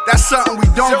disrespect, that's something we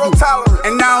don't do.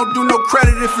 And I don't do no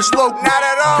credit if it's local. Not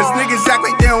at all. Cause niggas act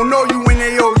like they don't know you when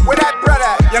they owe you. Where that bread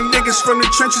at? Young niggas from the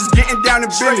trenches getting down to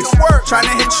business. Trying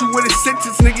to hit you with a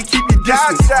sentence, nigga, keep your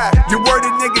distance. You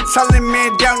worded nigga telling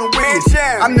man down the witness.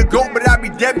 I'm the GOAT, but I be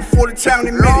dead before the town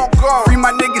admitted. Free my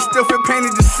niggas, still feel pain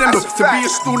in December. To be a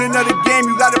student of the game,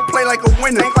 you gotta play like a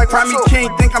winner. Prime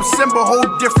King, think I'm Simba, whole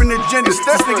different agendas.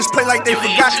 These niggas play like they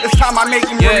forgot, it's time I make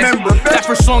them remember. That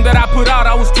first song that I put out,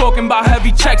 I was talking about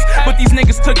heavy checks. flex. But these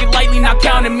niggas took it lightly, not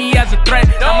counting me as a threat.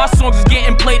 Now my songs is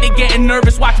getting played, they getting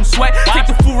nervous, watch them sweat. Take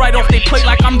the food right off they plate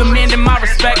like I'm demanding my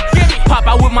respect. Pop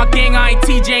out with my gang, I ain't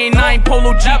TJ and I ain't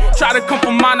Polo G. Try to come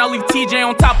for mine, I'll leave TJ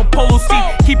on top of Polo C.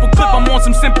 Keep a clip, I'm on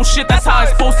some simple shit, that's how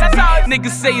it's supposed to be.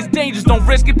 Niggas say it's dangerous, don't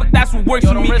risk it, but that's what works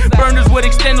for me. Burners with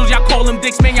extendals, y'all call them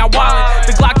dicks, man, y'all wildin'.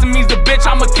 The Glock to me's the bitch,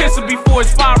 I'ma kiss her before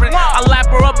it's firing. I lap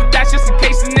her up if that's just in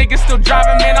case the nigga still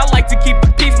driving. Man, I like to keep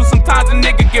the peace, but sometimes a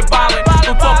nigga get violent.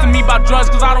 Don't talk to me about drugs,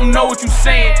 cause I don't know what you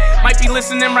saying. Might be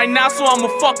listening right now, so I'ma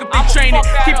fuck up they training.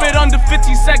 Keep it under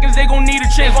 15 seconds, they gon' need a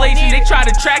translation. They try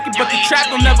to track it, but the track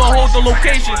will never hold the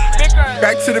location.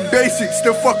 Back to the basics,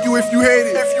 still fuck you if you hate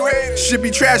it. Shit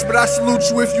be trash, but I salute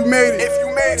you if you made it.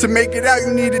 To make it out,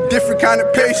 you need a different kind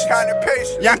of patience.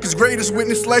 Yonkers greatest,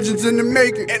 witness legends in the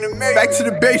making. Back to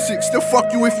the basics, still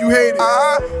fuck you if you hate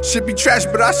it. Shit be trash,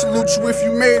 but I salute you if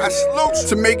you made it.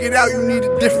 To make it out, you need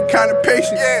a different kind of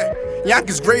patience.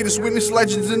 Yonkers greatest, witness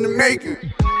legends in the making.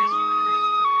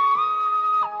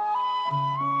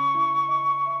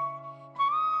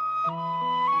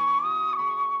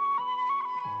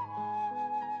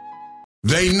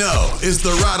 They know it's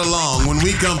the ride along when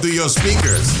we come through your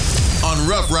speakers on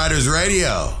Rough Riders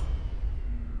Radio.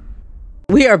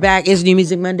 We are back. It's New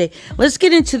Music Monday. Let's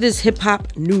get into this hip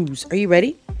hop news. Are you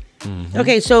ready? Mm-hmm.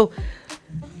 Okay, so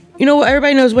you know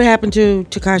everybody knows what happened to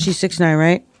Tekashi 6ix9ine,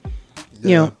 right? Yeah.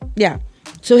 You know, yeah.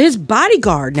 So his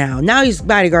bodyguard now his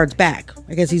bodyguard's back.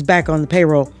 I guess he's back on the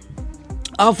payroll.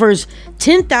 Offers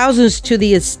 $10,000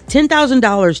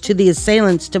 to the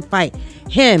assailants to fight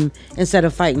him instead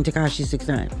of fighting Tekashi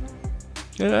 6ix9ine.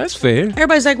 Yeah, that's fair.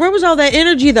 Everybody's like, where was all that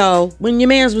energy though when your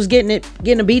man's was getting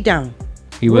a beat down?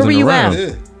 He wasn't around.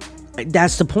 Yeah.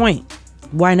 That's the point.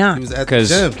 Why not? Because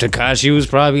Tekashi was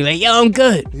probably like, yo, I'm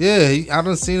good. Yeah, I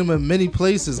done seen him in many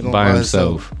places going by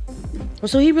himself. Well,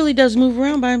 so he really does move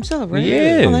around by himself, right?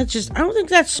 Yeah. Well, that's just, I don't think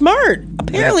that's smart.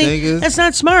 Apparently, that's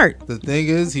not smart. The thing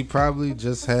is, he probably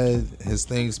just had his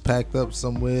things packed up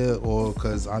somewhere, or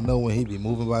because I know when he be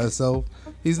moving by himself,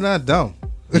 he's not dumb.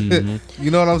 Mm-hmm. You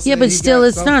know what I'm saying? Yeah, but still,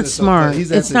 it's not smart.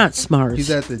 It's not smart.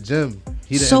 He's at the gym.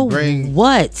 He didn't so bring.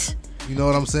 What? You know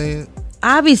what I'm saying?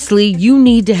 Obviously, you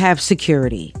need to have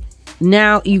security.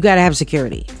 Now, you got to have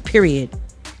security, period.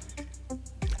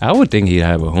 I would think he'd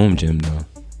have a home gym, though.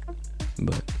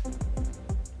 But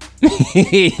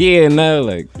yeah, no,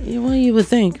 like well, you would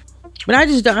think, but I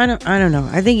don't know.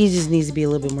 I think he just needs to be a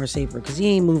little bit more safer because he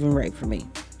ain't moving right for me.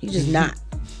 He's just not.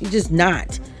 He's just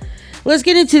not. Let's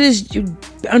get into this.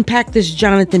 Unpack this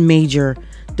Jonathan Major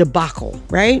debacle,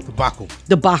 right?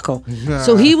 Debacle.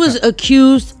 So he was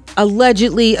accused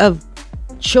allegedly of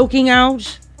choking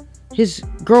out his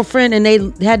girlfriend, and they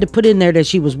had to put in there that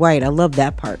she was white. I love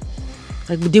that part.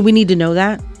 Like, did we need to know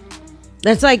that?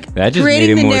 That's like that just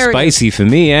made it more spicy for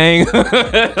me. They're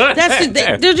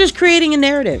just creating a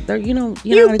narrative. They're, you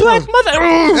black mother.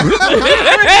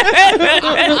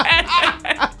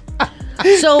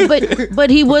 So, but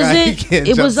he wasn't.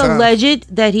 It was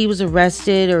alleged that he was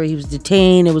arrested or he was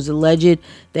detained. It was alleged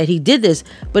that he did this.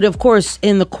 But of course,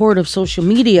 in the court of social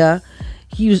media,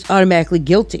 he was automatically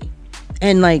guilty.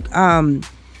 And like,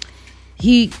 the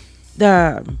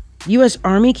U.S.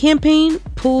 Army campaign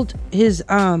pulled his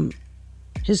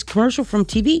commercial from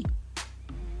TV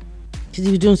because he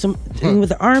was doing something with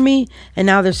the Army, and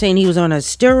now they're saying he was on a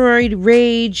steroid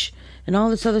rage and all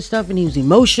this other stuff, and he was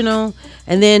emotional.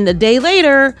 And then a day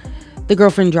later, the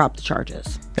girlfriend dropped the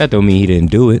charges. That don't mean he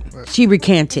didn't do it. She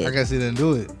recanted. I guess he didn't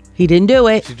do it. He didn't do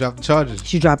it. She dropped the charges.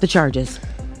 She dropped the charges.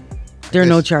 There are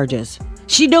no charges.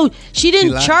 She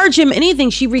didn't charge him anything.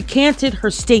 She recanted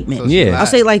her statement. So I'll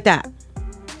say it like that.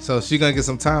 So she gonna get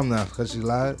some time now because she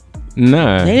lied?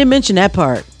 Nah. They didn't mention that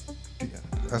part.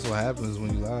 That's what happens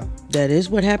when you lie. That is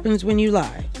what happens when you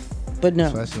lie. But no.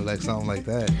 Especially like something like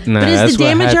that. Nah, but is the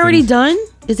damage already done?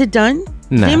 Is it done?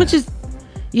 Nah. Damage is,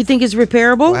 you think it's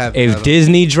repairable? If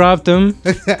Disney dropped them,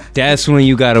 that's when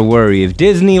you gotta worry. If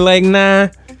Disney like, nah,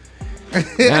 I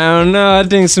don't know. I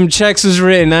think some checks was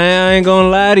written. I ain't gonna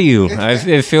lie to you.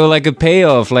 It feel like a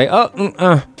payoff. Like,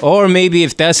 or maybe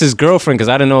if that's his girlfriend, because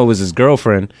I didn't know it was his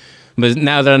girlfriend. But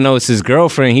now that I know it's his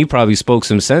girlfriend, he probably spoke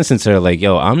some sense into her. Like,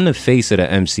 yo, I'm the face of the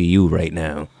MCU right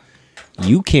now.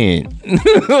 You can't.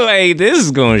 Like, this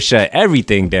is going to shut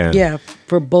everything down. Yeah,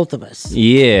 for both of us.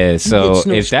 Yeah, so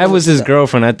if that was his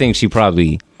girlfriend, I think she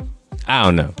probably, I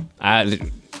don't know.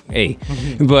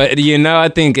 But, I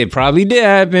think it probably did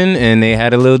happen, and they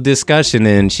had a little discussion,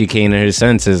 and she came to her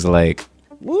senses, like,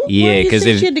 why because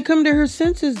she had to come to her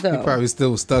senses, though? He probably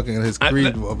still stuck in his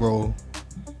creed role.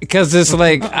 Because it's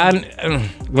like,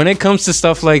 when it comes to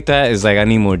stuff like that, it's like I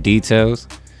need more details.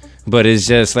 But it's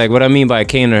just like, what I mean by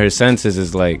came to her senses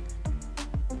is like,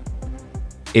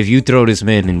 if you throw this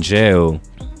man in jail,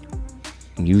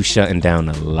 you shutting down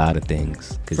a lot of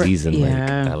things because he's in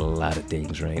like a lot of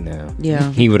things right now.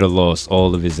 Yeah, he would have lost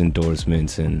all of his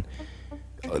endorsements and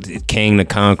King the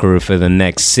Conqueror for the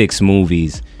next 6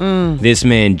 movies. This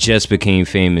man just became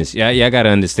famous. Y'all gotta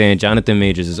understand, Jonathan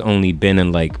Majors has only been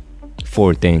in like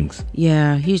 4 things.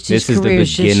 Yeah, he's just. This is the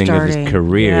beginning of his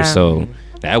career, so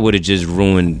that would have just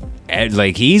ruined.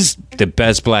 Like, he's the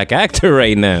best black actor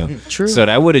right now. True. So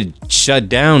that would have shut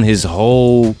down his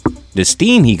whole the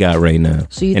steam he got right now.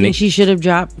 So you think she should have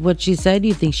dropped what she said?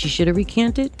 You think she should have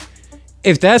recanted?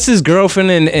 If that's his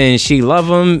girlfriend and she love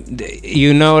him,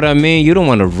 you know what I mean? You don't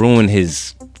want to ruin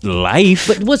his life.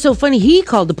 But what's so funny, he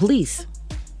called the police.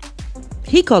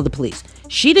 He called the police.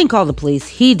 She didn't call the police.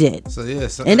 He did. So yeah,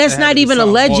 and that's not even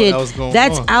alleged.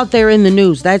 That's out there in the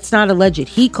news. That's not alleged.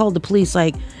 He called the police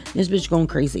like, this bitch going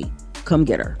crazy. Come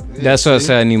get her. That's why I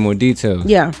said I need more details.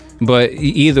 Yeah. But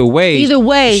either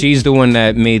way, she's the one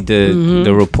that made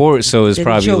the report. So it's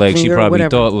probably like she probably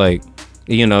thought like,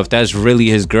 you know, if that's really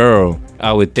his girl,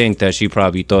 I would think that she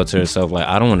probably thought to herself like,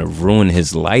 I don't want to ruin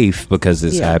his life because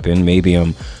this happened. Maybe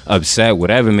I'm upset,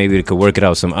 whatever. Maybe they could work it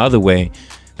out some other way.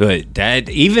 But that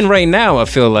even right now, I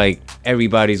feel like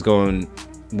everybody's going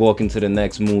walk into the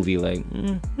next movie like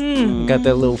got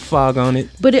that little fog on it.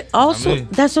 But it also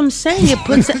that's what I'm saying.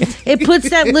 It puts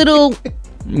that little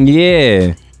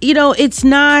you know, it's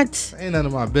not ain't none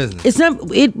of my business. It's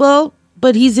not it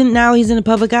but he's in the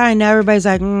public eye and now everybody's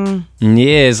like yeah,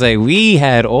 it's like we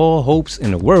had all hopes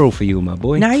in the world for you, my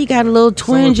boy. Now you got a little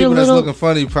twinge. Some people that's looking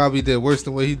funny probably did worse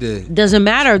than what he did. Doesn't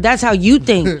matter. That's how you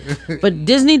think. But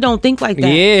Disney don't think like that.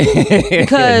 Yeah.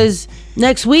 Because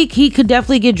next week he could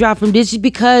definitely get dropped from Disney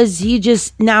because he's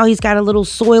got a little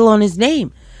soil on his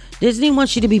name. Disney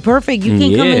wants you to be perfect. You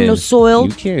can't come in no soil.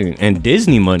 You can't. And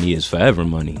Disney money is forever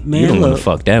money. Man, you don't want to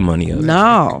fuck that money up.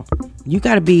 No. You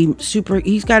got to be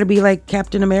he's got to be like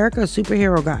Captain America, a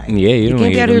superhero guy. Yeah, you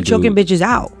can't be out here choking bitches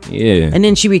out. Yeah. And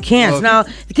then she recants.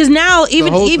 Because now,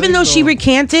 even though she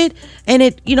recanted and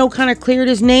it, you know, kind of cleared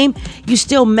his name, you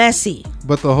still messy.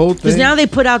 But the whole thing. Because now they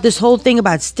put out this whole thing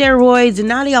about steroids and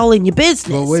now they all in your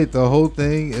business. But wait, the whole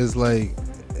thing is like,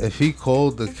 if he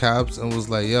called the cops and was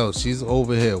like, yo, she's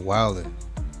over here wilding.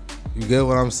 You get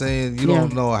what I'm saying? You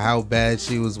don't know how bad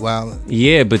she was wilding.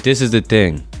 Yeah, but this is the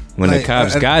thing. When the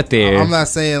cops got there. I'm not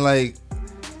saying like,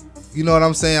 you know what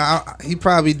I'm saying? He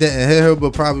probably didn't hit her,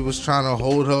 but probably was trying to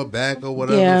hold her back or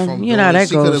whatever. Yeah, from you know how that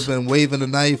she goes. could have been waving a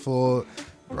knife or,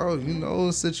 bro, you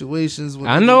know, situations. When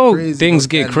I know things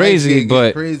get crazy,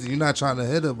 but. You're not trying to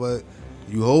hit her, but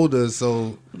you hold her,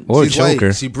 so. Or she's choke her.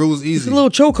 White. She bruised easy. It's a little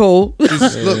chokehold.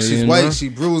 She's white. She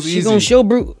bruised easy. She's going to show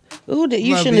bruise. Ooh,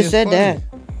 you shouldn't have said that.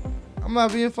 I'm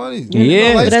not being funny.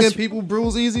 Yeah. Light-skinned people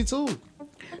bruise easy too.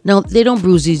 No, they don't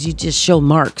bruise these. You just show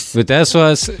marks. But that's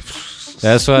why I said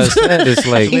it's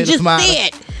like you just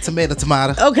did.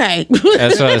 Tomato. Okay.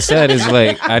 That's what I said. It's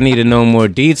like I need to know more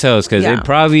details because it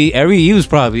probably he was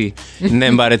probably, and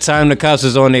then by the time the cops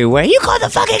was on their way, you call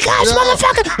the fucking cops,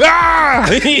 motherfucker! Ah!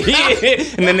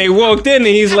 And then they walked in and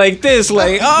he's like this,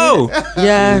 like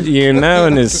you know,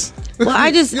 and it's. Well,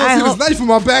 I see this knife in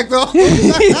my back though.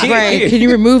 Right? Can you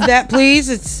remove that, please?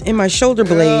 It's in my shoulder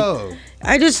blade.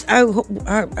 I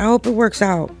hope it works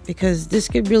out because this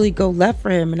could really go left for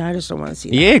him, and I just don't want to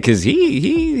see that. Yeah, because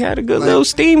he had a good little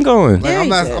steam going. Like,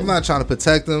 I'm not trying to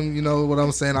protect him. You know what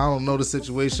I'm saying? I don't know the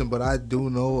situation, but I do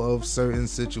know of certain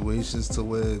situations to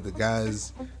where the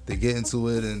guys they get into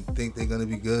it and think they're gonna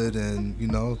be good, and you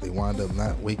know they wind up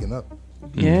not waking up.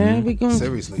 Yeah, we going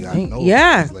seriously. I know.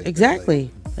 Yeah, like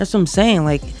exactly. That's what I'm saying.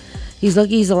 like. He's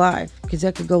lucky he's alive because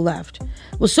that could go left.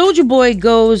 Well, Soulja Boy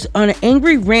goes on an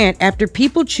angry rant after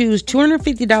people choose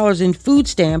 $250 in food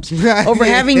stamps over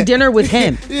having dinner with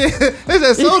him. Yeah, that's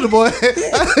that Soulja Boy.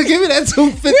 Give me that $250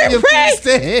 in food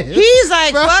stamps. He's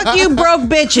like, fuck you broke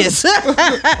bitches.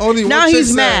 Only now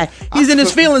he's mad. He's in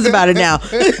his feelings about it now.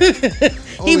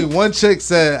 Only one chick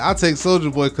said, I'll take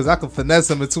Soulja Boy because I can finesse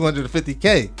him at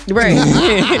 $250K.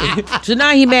 Right. So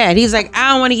now he mad. He's like,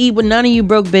 I don't want to eat with none of you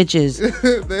broke bitches.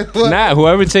 Nah,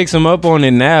 whoever takes him up on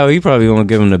it now, he probably gonna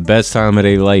give him the best time of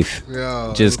their life.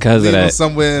 Yo, just because of that.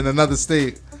 Somewhere in another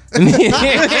state.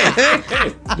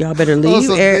 Y'all better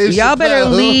leave. Y'all better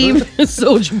leave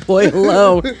Soulja Boy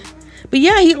alone. But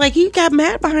yeah, he got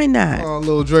mad behind that. Oh,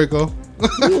 little Draco.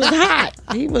 He was hot.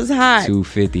 He was hot.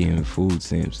 $2.50 in food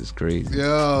stamps is crazy.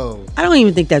 Yo. I don't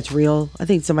even think that's real. I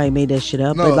think somebody made that shit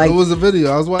up. No, but like, it was a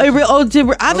video. I was watching.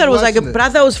 I thought it was like, but I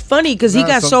thought it was funny because he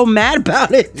got so mad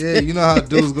about it. Yeah, you know how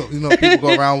dudes go. You know, people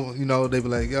go around. You know, they be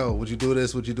like, "Yo, would you do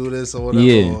this? Would you do this?" Or whatever.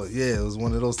 Yeah. Or, yeah, it was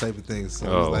one of those type of things. So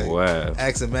it Oh, was like wow.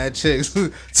 asking mad chicks,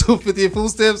 $2.50 in food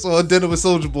stamps or a dinner with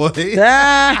Soulja Boy. They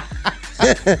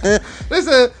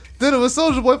said dinner with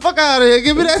Soulja Boy. Fuck out of here.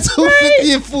 Give me that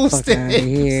 $2.50 in food Fuck stamps. outta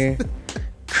here.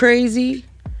 Crazy.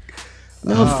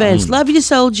 No offense. Love you,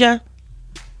 Soulja.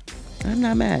 I'm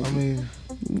not mad. I mean,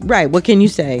 right. What can you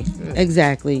say?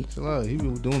 Exactly. he be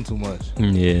doing too much.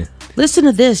 Yeah. Listen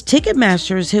to this.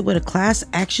 Ticketmaster is hit with a class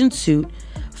action suit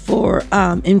for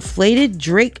inflated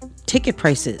Drake ticket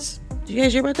prices. Did you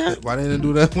guys hear about that? Why didn't they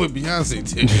do that with Beyonce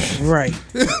tickets? Right.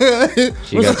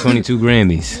 She got 22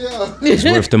 Grammys. It's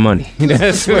worth the money.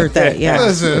 That's Worth that, yeah.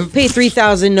 Listen. Pay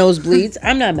 3,000 nosebleeds.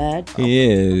 I'm not mad.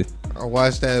 Yeah. I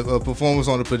watched that performance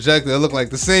on the projector. It looked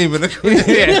like the same in the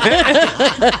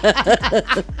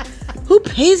Who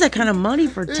pays that kind of money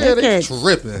for tickets? They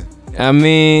tripping. I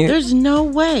mean, There's no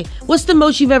way. What's the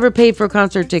most you've ever paid for a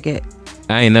concert ticket?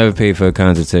 I ain't never paid for a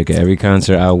concert ticket. Every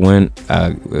concert I went,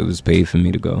 it was paid for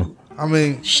me to go. I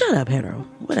mean, shut up, hetero.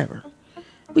 Whatever.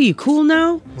 Well, you cool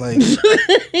now? Like,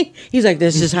 he's like,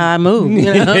 this is how I move.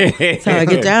 You know, that's how I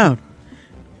get down.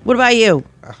 What about you?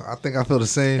 I think I feel the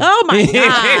same. Oh my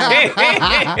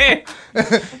god!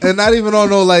 And not even on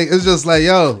no like. It's just like,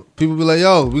 yo, people be like,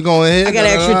 yo, we going here. I got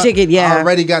an extra ticket. Yeah, I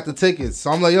already got the tickets.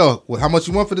 So I'm like, yo, well, how much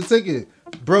you want for the ticket,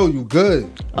 bro? You good?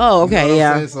 Oh, okay, you know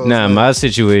yeah. So Nah, like, my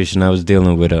situation, I was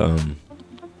dealing with a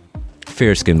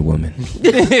fair-skinned woman.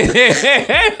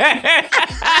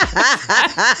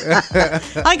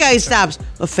 Like how he stops.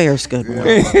 A fair-skinned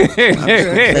woman. Play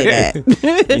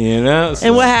that. You know. So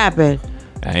And what happened?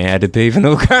 I ain't had to pay for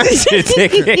no concert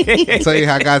ticket. tell you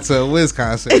how I got to a Wiz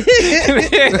concert. Aha.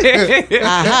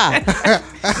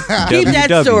 Keep that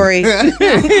WW. story.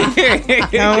 I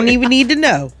don't even need to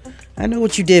know. I know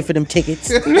what you did for them tickets.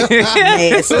 Nasty.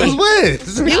 It was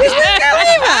Wiz. It was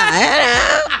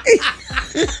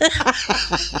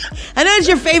I know it's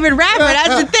your favorite rapper.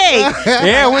 That's the thing.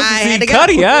 Yeah, I went to see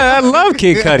Cudi. I love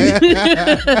Kid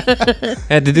Cudi.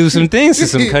 Had to do some things to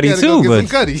some Cudi too, but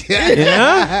Cudi.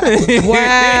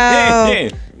 Wow. I'm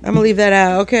gonna leave that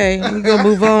out. Okay, I'm gonna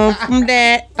move on from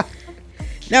that.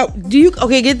 Now,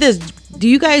 get this? Do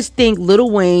you guys think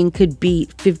Lil Wayne could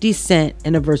beat 50 Cent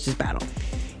in a versus battle?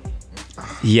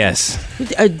 Yes.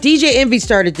 DJ Envy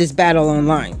started this battle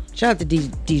online. Shout out to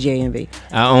DJ Envy.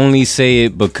 I only say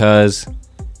it because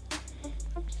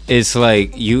it's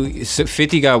like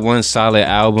 50 got one solid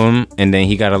album and then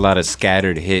he got a lot of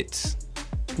scattered hits.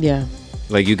 Yeah.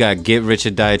 Like you got Get Rich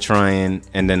or Die Trying,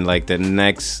 and then like the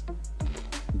next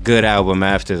good album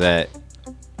after that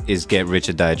is Get Rich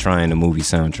or Die Trying, the movie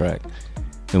soundtrack.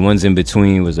 The ones in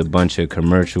between was a bunch of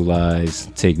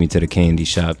commercialized, take me to the candy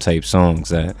shop type songs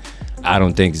that I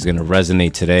don't think is gonna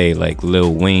resonate today like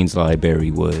Lil Wayne's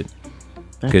library would.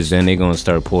 Because then they're gonna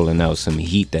start pulling out some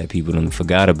heat that people done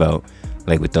forgot about,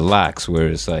 like with the Locks, where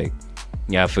it's like,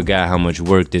 yeah, I forgot how much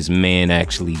work this man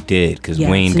actually did. Because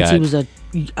Wayne since got he was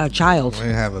a child. Wayne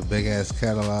have a big ass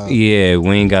catalog. Yeah,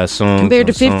 Wayne got songs Compared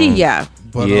to on 50, songs. yeah.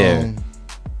 But, yeah.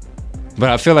 But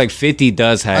I feel like 50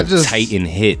 does have Titan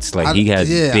hits. Like he has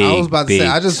big, I was about to say,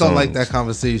 I just don't like songs. that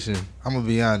conversation. I'm gonna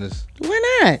be honest.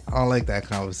 Why not? I don't like that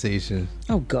conversation.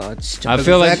 Oh God, stop. I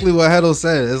feel exactly what Hedo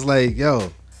said. It's like, yo.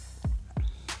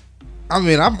 I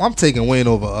mean, I'm taking Wayne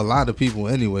over a lot of people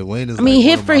anyway. Wayne is. I mean, like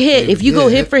hit one of for my hit. favorites. If you go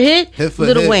hit for hit,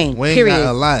 Lil Wayne. Wayne period.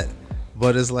 got a lot,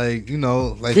 but it's like, you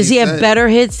know, like Does he have better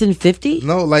hits than 50?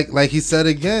 No, like he said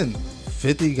again.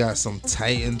 50 got some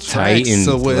Titan tracks, Titan,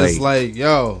 so where it's like,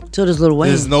 yo, so does Lil Wayne.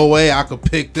 There's no way I could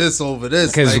pick this over this.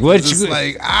 Because like, what it's you,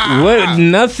 like,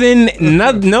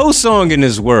 no song in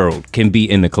this world can be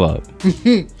in the club.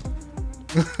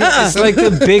 It's like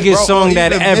the biggest song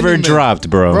that ever dropped,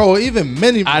 bro. Bro, even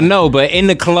many. I know, but in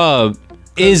the club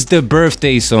is the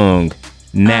birthday song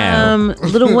now.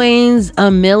 Lil Wayne's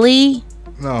Millie.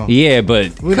 No. Yeah,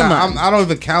 but I don't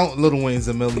even count Lil Wayne's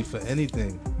and Millie for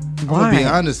anything. I'm gonna be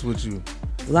honest with you.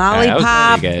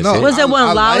 Lollipop. Was that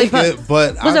one Lollipop? Like it,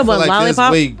 but was that one like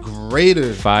Lollipop? Way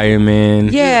greater. Fireman.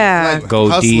 Yeah. Like Go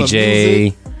Hustler DJ.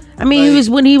 Music. I mean, he was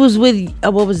when he was with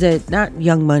what was it? Not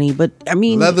Young Money, but I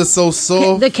mean, Leather So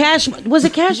Soft. The Cash was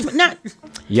it Cash? Not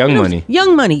Young Money.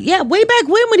 Young Money. Yeah, way back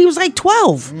when he was like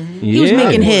 12, he was Yeah.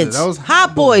 making hits. That was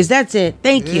Hot Boys. That's it.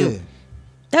 Thank you.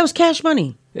 That was Cash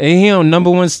Money. Ain't he on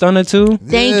number one stunner too?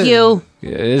 Thank you.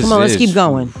 Yeah, Come on, let's keep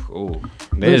going.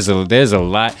 There's a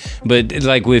lot, but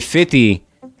like with 50,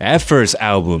 That first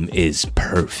album is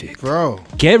perfect. Bro.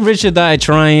 Get Rich or Die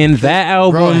Trying. That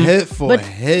album. Bro, hit for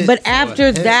hit. But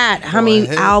after that, how many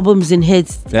albums and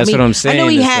hits? That's what I'm saying. I know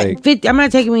he It's had like- 50. I'm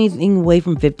not taking anything away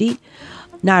from 50.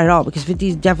 Not at all, because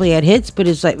 50 definitely had hits. But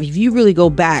it's like, if you really go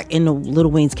back into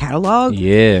Lil Wayne's catalog.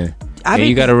 Yeah. And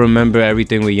you got to remember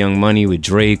everything with Young Money, with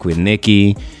Drake, with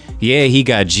Nicki. Yeah, he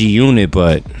got G-Unit,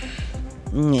 but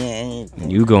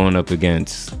you going up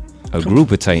against a group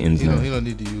of Titans now. You don't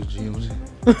need to use G-Unit.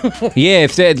 Yeah,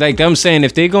 if they like I'm saying,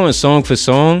 if they're going song for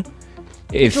song,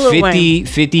 if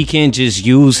 50 can just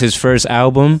use his first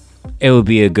album, it would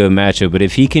be a good matchup. But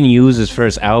if he can use his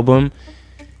first album,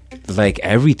 like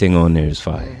everything on there is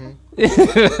fire.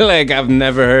 Like I've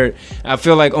never heard. I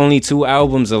feel like only 2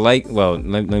 albums are like. Well,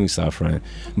 let me stop fronting.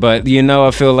 But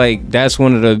I feel like that's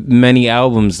one of the many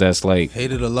albums that's like.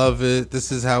 Hate It or Love It.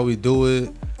 This Is How We Do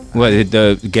It. What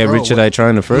the Get Rich or Die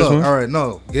Trying, the first one? All right,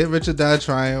 no, Get Rich or Die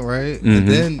Trying, right? Mm-hmm. And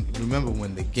then remember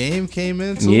when The Game came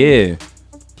in too? Yeah.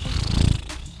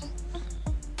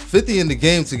 50 and The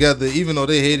Game together, even though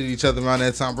they hated each other around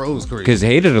that time, bro, it was crazy. Because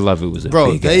Hate It or Love It was a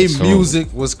big ass song.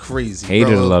 Music was crazy. Hate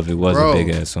It or Love It was bro. a big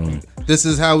ass song. This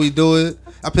Is How We Do It.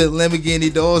 I put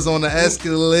Lamborghini doors on the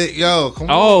escalator. Yo, come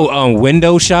on.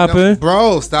 Window Shopper. No,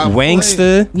 bro, stop.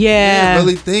 Wankster. Yeah.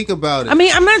 Really think about it. I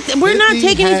mean, we're not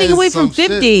taking anything away from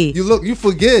 50. Shit. You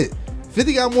forget.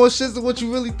 50 got more shit than what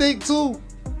you really think too.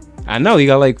 I know, he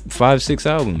got like 5-6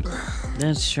 albums.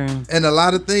 That's true. And a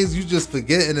lot of things you just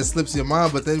forget and it slips your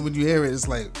mind, but then when you hear it, it's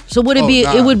like. So would it be?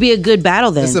 Nah. It would be a good battle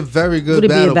then. It's a very good Would it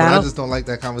be a battle, but battle? I just don't like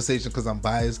that conversation because I'm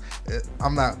biased.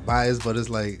 I'm not biased, but it's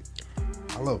like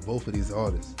I love both of these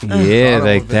artists. Yeah,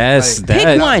 like that's like,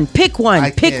 that. Pick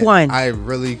one. Pick one. I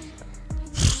really.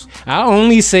 I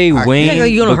only say Wayne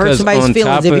you're gonna hurt because somebody's on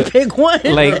feelings top if you of, pick one.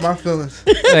 like my feelings.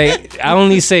 like I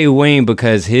only say Wayne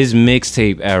because his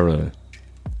mixtape era,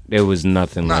 there was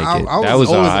nothing like it. That was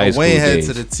our high school Wayne head days.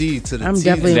 to the T to the I'm T.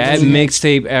 definitely That Wayne.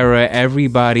 mixtape era,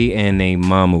 everybody and their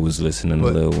mama was listening to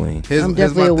Lil Wayne. Here's my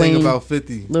definitely a thing Wayne. about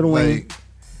 50. Lil Wayne.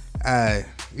 Like,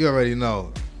 you already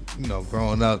know,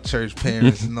 growing up, church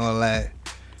parents and all that.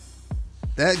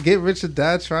 That Get Rich or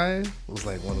Die Trying was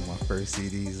like one of my first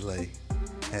CDs. Like,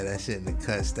 had that shit in the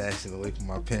cut, stashing away from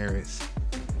my parents.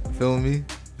 Feel me?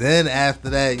 Then after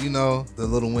that, the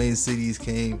Lil Wayne CDs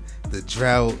came, the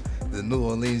Drought, the New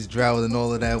Orleans Drought, and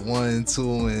all of that 1 and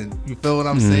 2, and you feel what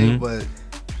I'm saying? But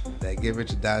that Get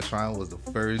Rich or Die Trying was the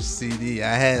first CD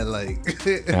I had. Like,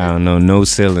 I don't know. No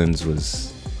Ceilings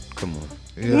was. Come on.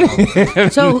 Yeah.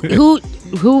 So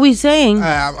who we saying? All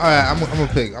right, I'm gonna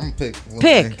pick.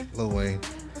 Lil Wayne.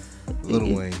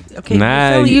 Lil Wayne. Okay.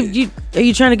 Nah, so you are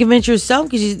you trying to convince yourself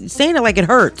because you're saying it like it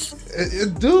hurts?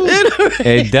 Dude,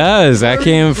 it does. I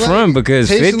can't front because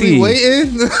 50.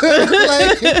 Waiting.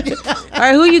 All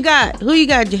right, who you got? Who you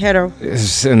got, Hetero?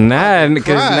 Nah,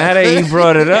 because now that he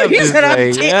brought it up, He it's said,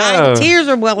 like, yo. tears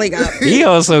are welling up. He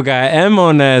also got M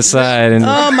on that side and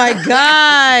Oh my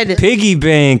God! piggy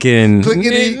banking.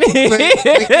 Clickety,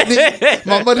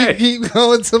 my money keep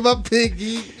going to my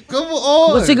piggy. Come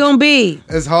on. What's it gonna be?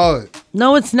 It's hard.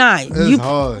 No, it's not. It's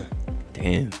hard.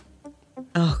 Damn.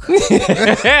 Oh,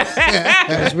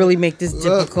 let's really make this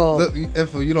difficult. Look,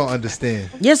 Info, you don't understand.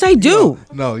 Yes, I do.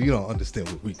 No, you don't understand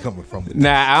where we coming from.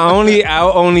 Nah,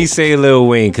 I'll only say Lil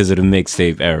Wayne because of the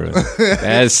mixtape era.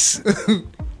 That's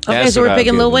Okay, so we're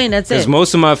picking Lil Wayne. That's it. Because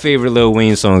most of my favorite Lil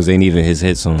Wayne songs ain't even his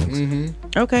hit songs.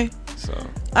 Mm-hmm. Okay. So.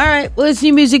 All right. Well, it's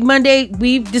New Music Monday.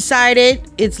 We've decided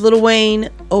it's Lil Wayne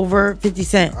over 50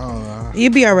 Cent.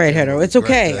 You'll be all right, Hetero. It's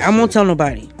okay. I won't tell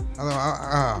nobody.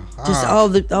 Just all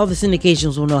the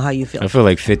syndications will know how you feel. I feel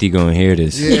like 50 gonna hear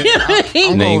this. Yeah,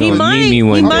 And they ain't gonna need me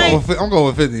one day. I'm going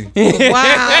with 50.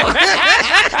 Wow.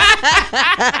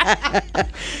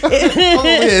 I'm over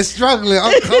here struggling.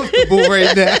 I'm comfortable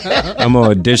right now. I'm gonna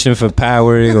audition for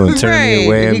Power. They're gonna turn me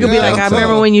away. You could be like, I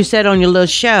remember when you said on your little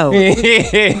show what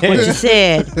you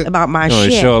said about my gonna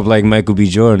shit. show up like Michael B.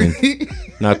 Jordan.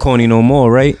 Not corny no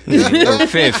more, right? Yo,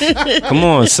 Fifth. Come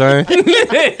on, sir.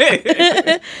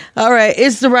 All right,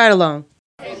 it's the ride along.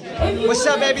 What's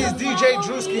up, baby? It's DJ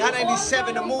Drewski, Hot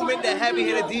 97, the movement, the heavy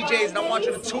hitter DJs, and I want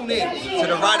you to tune in to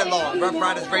the Ride Along, Rough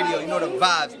Riders Radio. You know the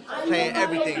vibes, playing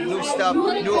everything, new stuff,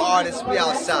 new artists. We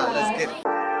outside. Let's get it.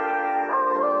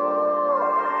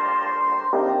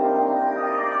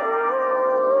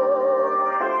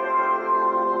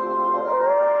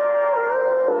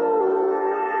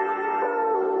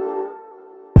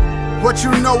 What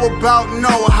you know about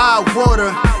no high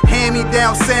water?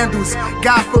 hand-me-down sandals.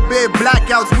 God forbid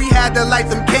blackouts, we had to light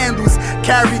them candles.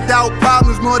 Carried out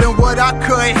problems more than what I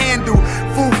could handle.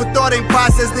 Food for thought ain't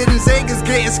processed, didn't Zagans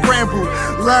getting scrambled.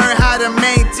 Learn how to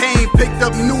maintain, picked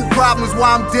up new problems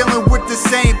while I'm dealing with the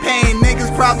same pain.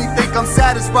 Niggas probably think I'm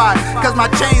satisfied, cause my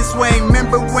chain swing.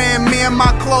 Remember when me and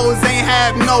my clothes ain't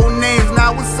have no names,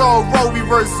 now it's all role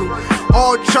reversal.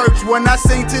 All church, when I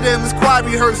sing to them, it's choir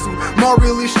rehearsal. More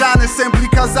really shining simply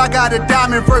cause I got a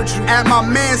diamond virtue. At my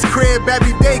man's crib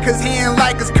every day cause he ain't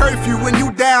like his curfew. When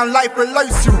you down, life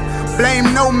alerts you.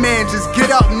 Blame no man, just get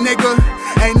up, nigga.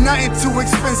 Ain't nothing too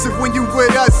expensive when you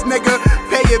with us, nigga.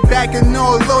 Pay it back in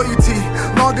all loyalty.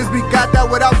 Long as we got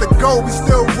that without the gold, we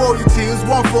still royalty. It's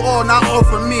one for all, not all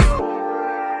for me.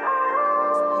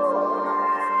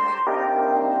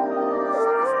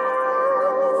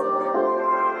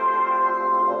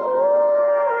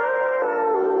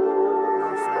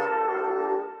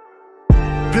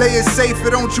 Play it safe,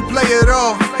 or don't you play it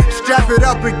all. Strap it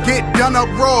up and get done up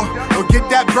raw, or get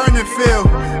that burning feel.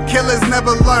 Killers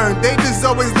never learn, they just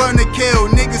always learn to kill.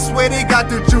 Niggas swear they got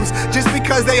the juice, just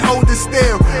because they hold it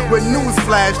still. With news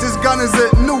flash, this gun is a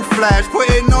new flash.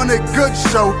 Putting on a good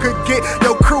show, could get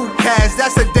your crew cast.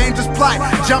 That's a dangerous plot,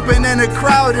 jumping in the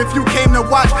crowd if you came to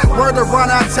watch. Word around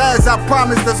our ties, I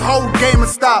promise this whole game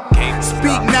will stop.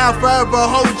 Speak now, forever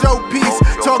hold your peace.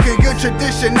 Talking good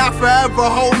tradition, not forever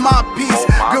hold my peace.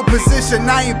 Good position,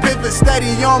 I ain't pivot,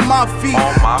 steady on my feet.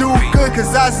 Do good,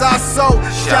 cause as I sow,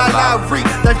 shall I reap.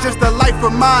 That's just the life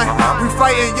of mine. We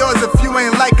fighting yours if you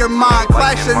ain't liking mine.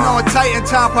 Clashing on Titan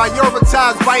time,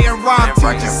 prioritize writing rhyme.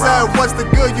 Teacher said, what's the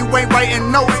good, you ain't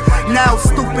writing notes. Now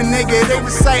stupid nigga, they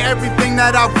recite everything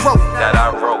that I wrote.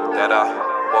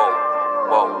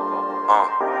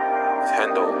 It's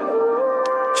Hendo.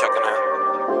 Checking in.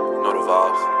 Know the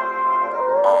vibes.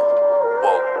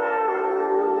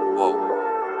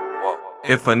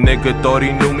 If a nigga thought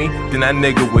he knew me, then that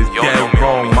nigga was dead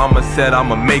wrong. Mama said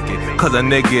I'ma make it, cause a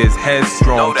nigga is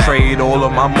headstrong. Trade all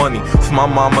of my money so my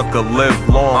mama could live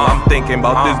long. I'm thinking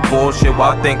about this bullshit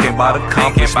while thinking about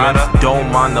accomplishments.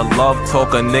 Don't mind the love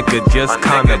talk, a nigga just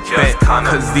kinda bent.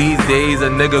 Cause these days a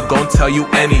nigga gon' tell you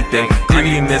anything.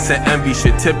 Greediness and envy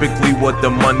shit typically what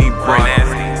the money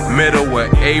brings. Middle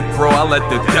of April, I let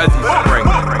the desert spring.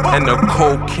 And the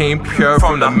cocaine pure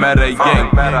from the Meta Yang.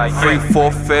 Free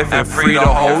 4/5 and free the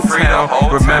whole town.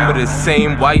 Remember the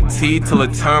same white tee till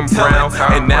it turned brown.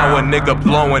 And now a nigga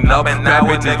blowing up. Bad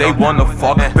bitches, they wanna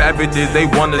fuck. Bad bitches, they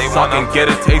wanna suck and get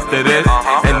a taste of this.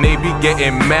 And they be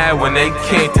getting mad when they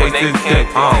can't taste this dick.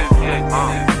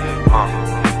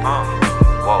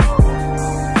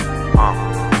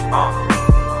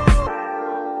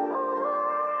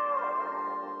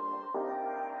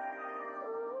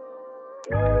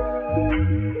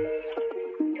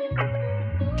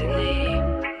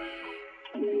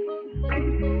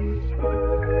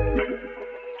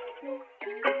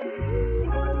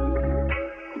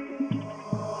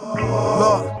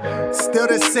 Still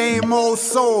the same old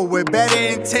soul with better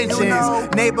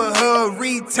intentions. Neighborhood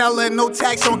retailer, no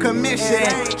tax on commission.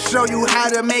 Show you how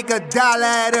to make $1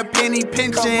 at a penny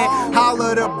pension.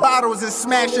 Holler the bottles and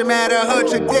smash them at a hood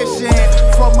tradition.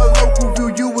 From a local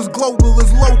view, you was global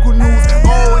as local news.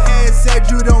 Old head said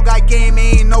you don't got game,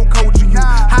 ain't no culture. You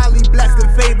highly blessed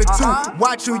and favored too.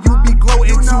 Watch who you be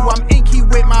gloating to. I'm inky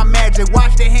with my magic.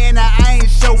 Watch the hand that I ain't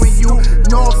showing you.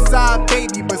 Northside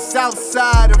baby, but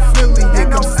Southside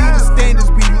affiliate. Come see the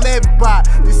standards we live by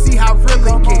to see how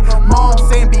really get. Mom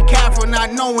saying be careful,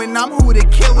 not knowing I'm who the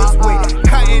killers with.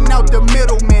 Cutting out the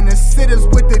middlemen and sitters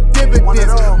with the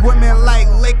dividends. Women like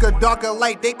liquor, darker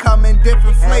light, they come in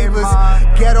different flavors.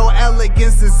 Ghetto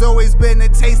elegance has always been a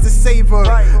taste of savor.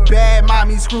 Bad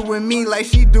mommy screwing me like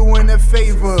she doing a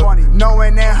favor.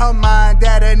 Knowing in her mind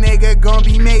that a nigga gon'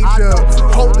 be major.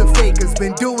 Hold the fakers,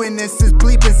 been doing this since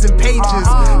bleepers and pages.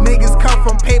 Niggas come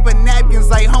from paper napkins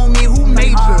like homie, who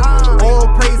major? All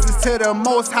praises to the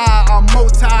most high. I'm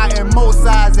multi and most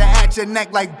eyes are at your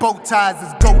neck like bow ties.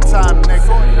 It's go time, nigga.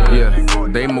 Yeah,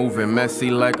 they moving messy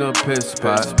like a piss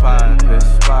pot.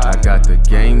 I got the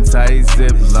game tight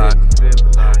ziplock.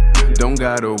 Don't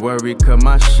gotta worry, cause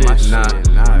my shit not.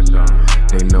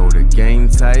 They know the game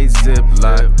tight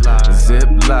ziplock.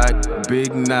 Ziplock,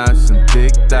 big knots and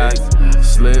thick dots.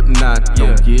 Slip knot,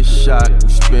 don't get shot, we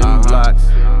spin blocks.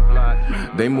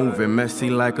 They moving messy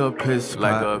like a piss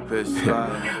pot.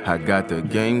 I got the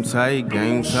game tight,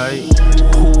 game tight.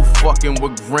 Who fucking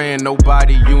with Grand?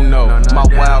 Nobody you know. My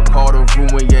wild card will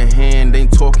ruin your hand,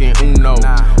 ain't talking Uno.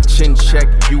 Chin check,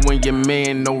 you and your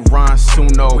man, no Ron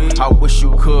Suno. I wish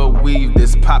you could weave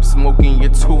this, pop smoking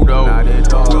your tudo.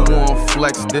 Who want flex?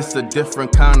 lights, this a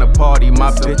different kind of party.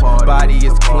 My bitch body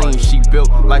is clean, she built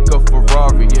like a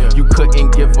Ferrari. You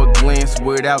couldn't give a glance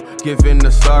without giving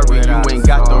a sorry. You ain't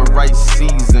got the right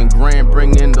season, Grand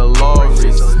bringing the Lawrence.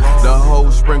 The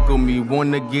hoes sprinkle me,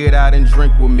 wanna get out and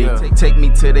drink with me. Take me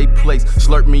to they place,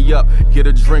 slurp me up, get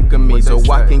a drink of me. So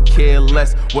I can care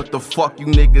less what the fuck you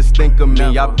niggas think of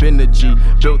me. I been a G,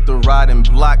 built the riding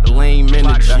block, lame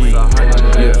energy.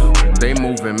 Yeah, they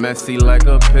moving messy like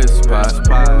a piss pot.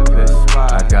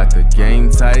 I got the game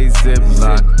tight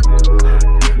ziplock.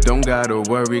 Don't gotta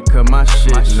worry cause my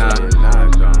shit not.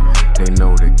 They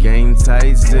know the game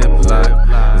tight ziplock.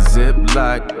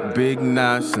 Ziplock, big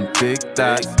knots and thick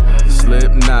dots.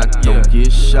 Slip knot, don't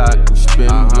get shot, we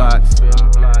spin blocks.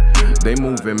 They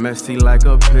moving messy like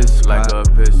a piss pot.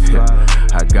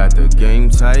 I got the game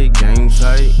tight, game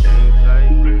tight.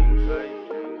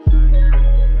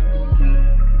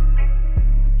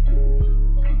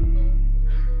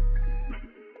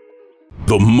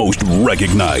 The most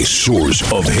recognized source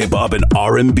of hip-hop and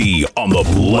R&B on the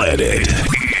planet.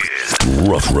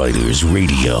 Rough Riders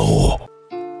Radio.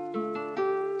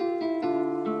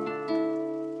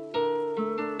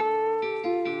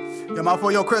 Yo, my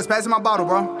for yo, Chris, pass me my bottle,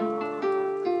 bro.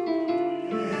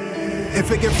 If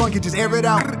it get funky, just air it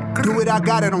out. Do it, I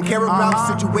got it, don't care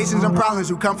about situations and problems.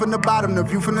 You come from the bottom, the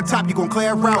view from the top, you gon'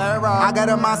 clear it out. I got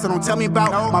a monster, don't tell me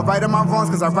about my right or my wrongs,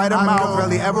 cause I write them out.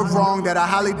 Really ever wrong, that I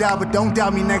highly doubt, but don't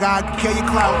doubt me, nigga, I can kill your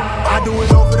clout. I do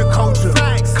it all for the culture,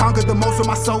 conquered the most of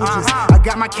my soldiers. I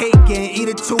got my cake and eat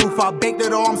it too, if I baked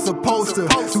it all, I'm supposed to.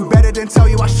 Do better than tell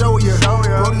you, I show you.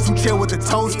 Brodies who chill with the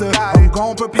toaster. I'm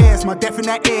gon' prepare, it's my death in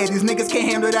that air. These niggas can't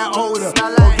handle that odor.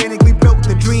 Organically built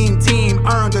the dream team,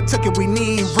 earned or took it, we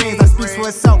need rings. That speaks for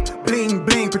itself, bling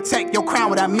bling, protect your crown,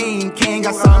 what I mean, king.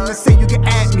 Got something to say, you can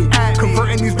add me.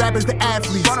 Converting these rappers to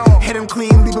athletes, hit them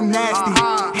clean, leave them nasty.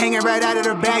 Hanging right out of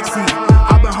their backseat.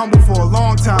 I've been humble for a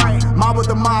long time. Mom with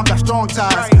the mom, got strong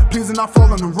ties. Please do not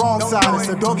fall on the wrong side. It's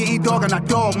a dog and eat dog and I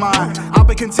dog mine. I've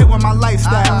been content with my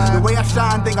lifestyle. The way I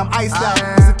shine, think I'm iced out.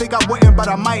 Used to think I wouldn't, but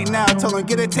I might now. Tell them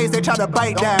get a taste, they try to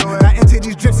bite down. Now into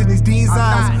these drips and these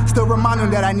designs. Still remind them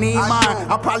that I need mine.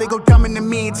 I'll probably go dumb in the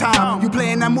meantime. You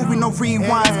playing that movie, no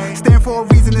rewinds. Stand for a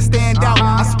reason to stand out.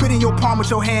 I spit in your palm with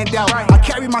your hand out. I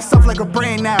carry myself like a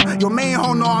brand now. Your main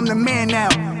hoe know I'm the man now,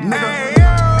 nigga.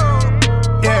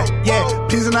 Yeah,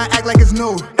 please do not act like it's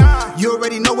new. You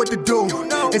already know what to do.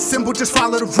 It's simple, just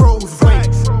follow the rules. Wait,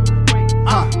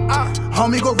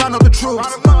 homie, go round up the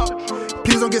troops.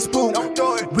 Please don't get spooked.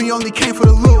 We only came for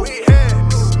the loot.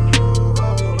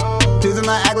 Please do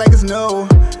not act like it's new.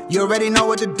 You already know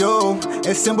what to do.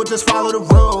 It's simple, just follow the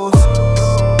rules.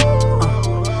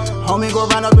 Homie, go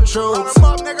round up the troops.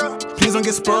 Please don't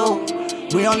get spooked.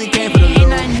 We only came for the loot. Ain't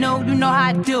nothing new, you know how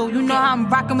I do. You know how I'm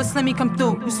rockin' when Slimmy come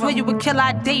through. You swear you would kill,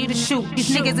 I dare you to shoot. These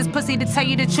niggas is pussy to tell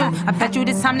you the truth. I bet you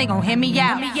this time they gon' hear me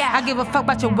out. I give a fuck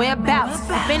about your whereabouts.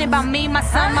 If ain't about me, my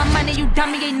son, my money, you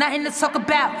dummy, ain't nothing to talk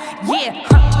about. Yeah,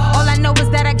 all I know is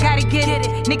that I gotta get it.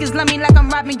 Niggas love me like I'm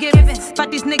robbing Givens.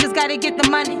 But these niggas gotta get the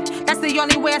money. That's the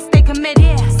only way I stay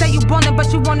committed. Say you ballin',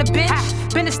 but you want a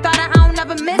bitch. Been a starter, I don't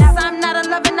ever miss. I'm not a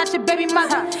lover, not your baby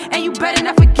mother. And you better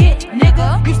not forget,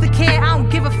 nigga. Used to care, I don't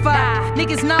give a fuck.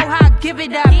 Niggas know how I give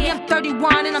it up. Yeah, I'm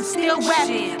 31 and I'm still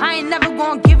rapping. I ain't never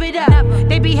gonna give it up.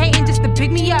 They be hating just to pick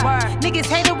me up. Niggas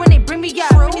hate it when they bring me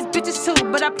up. And these bitches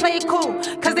too, but I play it cool.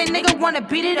 Cause they nigga wanna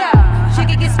beat it up. Shit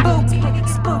can get spooky.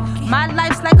 My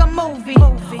life's like a movie.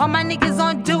 All my niggas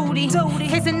on duty.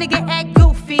 Case a nigga act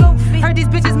goofy. Heard these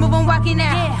bitches moving walking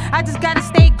out. I just gotta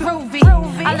stay groovy.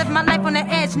 I live my life on the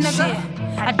edge, nigga.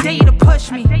 I dare you to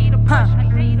push me.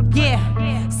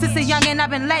 Yeah. Since a youngin' I've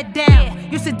been let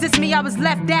down. Used to diss me, I was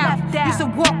left out. Used to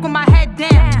walk with my head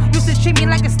down. Used to treat me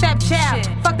like a stepchild.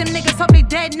 Fuck them niggas, hope they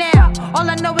dead now. All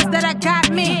I know is that I got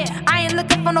me. I ain't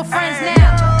looking for no friends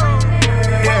now.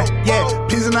 Yeah,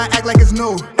 please do not act like it's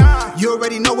new. You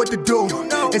already know what to do.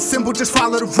 It's simple, just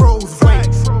follow the rules. Wait,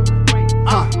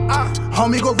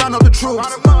 homie, go round up the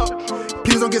troops.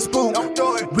 Please don't get spooked.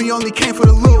 We only came for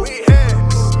the loot.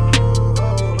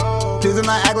 Please do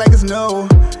not act like it's new.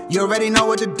 You already know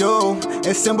what to do.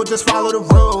 It's simple, just follow the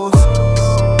rules.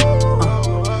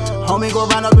 Homie, go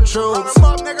round up the troops.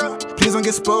 Please don't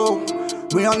get spooked.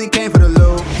 We only came for the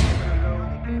loot.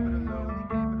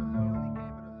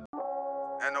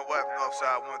 And the west,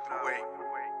 Northside, 1 through 8.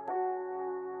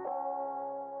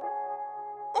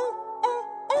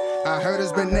 I Heard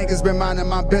it's been niggas been minding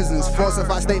my business.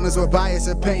 Falsified statements with biased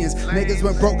opinions. Niggas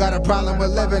when broke got a problem with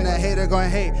living. A hater gon'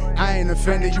 hate. I ain't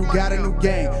offended, you got a new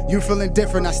game. You feeling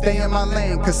different, I stay in my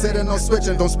lane. Consider no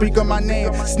switching, don't speak on my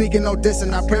name. Sneaking no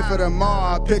dissing, I pray for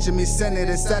tomorrow. I picture me sending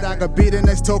it. Said I could be the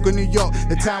next token New York.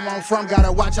 The town where I'm from,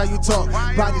 gotta watch how you talk.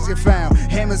 Bodies get found,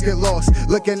 hammers get lost.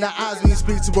 Look in the eyes when you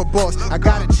speak to a boss. I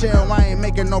gotta chill, I ain't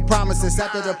making no promises.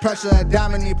 After the pressure of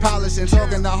diamond need polishing.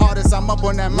 Talking the hardest, I'm up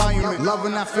on that monument. Love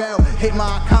when I fail, hate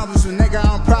my accomplishment. Nigga,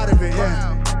 I'm proud of it,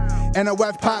 yeah. And the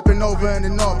web popping over in the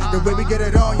north. The way we get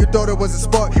it on, you thought it was a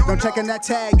sport. Don't checking that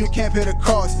tag, you can't pay the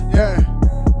cost, yeah.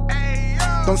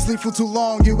 Don't sleep for too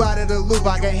long, you out of the loop.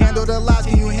 I can handle the lies,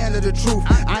 can you handle the truth?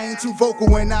 I ain't too vocal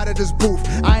when out of this booth.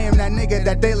 I am that nigga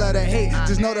that they love to hate.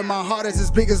 Just know that my heart is as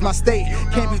big as my state.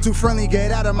 Can't be too friendly, get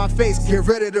out of my face. Get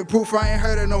rid of the proof, I ain't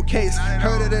heard of no case.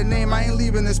 Heard of the name, I ain't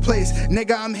leaving this place.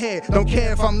 Nigga, I'm here, don't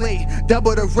care if I'm late.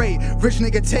 Double the rate, rich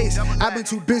nigga taste. I've been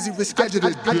too busy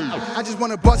rescheduling. I just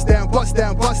wanna bust down, bust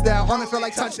down, bust down. Only feel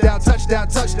like touchdown, touchdown,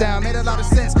 touchdown. Made a lot of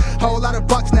sense, whole lot of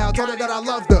bucks now. Told her that I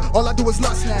loved her, all I do is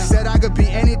lust now. Said I could be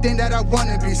anything that I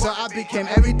wanna be, so I became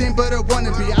everything but a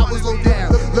wannabe. I was low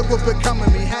down, look what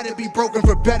becoming me. Had to be broken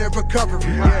for better recovery.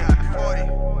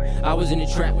 Yeah. I was in the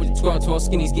trap with the 12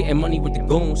 skinnies, getting money with the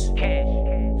goons.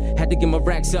 Had to get my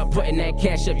racks up, putting that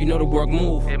cash up. You know the work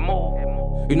move.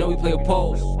 You know we play a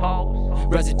pose.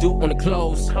 Residue on the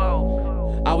clothes.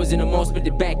 I was in the mall, split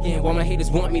the back end while my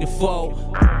haters want me to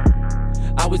fold.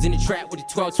 I was in the trap with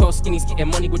the 12 skinnies, getting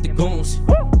money with the goons.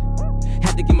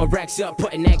 Had to get my racks up,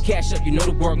 putting that cash up. You know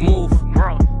the work move.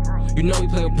 You know we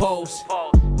play a pose.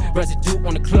 Residue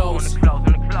on the clothes.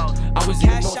 I was in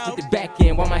the most with the back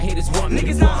end while my haters want me.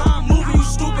 Niggas know how I'm moving, you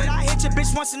stupid. I hit your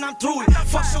bitch once and I'm through it.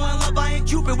 Fuck showing love, I ain't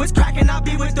Cupid. What's cracking? I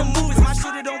be with the movies. My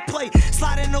shooter don't play.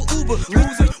 Slide in the Uber.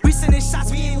 Loser. We sending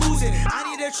shots, we ain't losing. I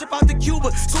need a trip out to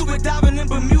Cuba. Scuba diving in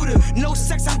Bermuda. No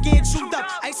sex, I'm getting chewed up.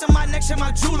 Ice on my neck, shit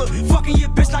my jeweler. Fucking your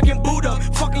bitch like in Buddha.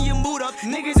 Fucking your mood up.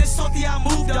 Niggas is salty, I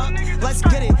moved up. Let's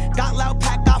get it. Got loud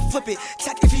pack, got flip it.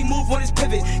 Tech if he move on his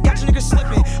pivot. Got your niggas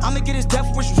slipping. I'ma get his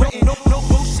death wish written. No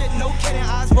bullshit, no kidding.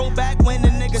 Eyes roll back when the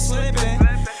nigga slipping.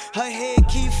 Her head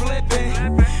keep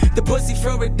flipping. The pussy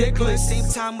feel ridiculous. Same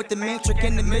time with the main trick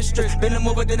and the mistress. Bend him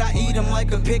over that I eat him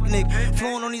like a picnic.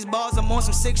 Flowing on these bars, I'm on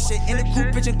some sick shit. In the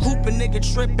coupe, pitching coupe, a nigga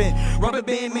tripping. Rubber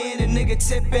band man, a nigga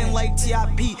tipping like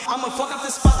TIP. I'ma fuck up the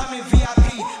spot, I'm in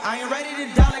VIP. I ain't ready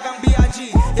to die like I'm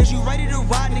B.I.G. Is you ready to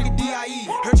ride, nigga D.I.E.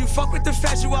 Heard you fuck with the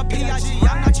feds, you are P.I.G.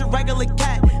 I'm not your regular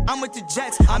cat, I'm with the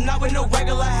Jets. I'm not with no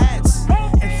regular hats.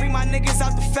 And free my niggas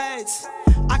out the feds.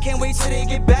 I can't wait till they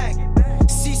get back.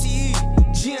 CCE,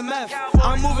 GMF,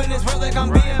 I'm moving this world like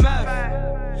I'm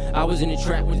BMF. I was in the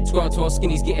trap with the 12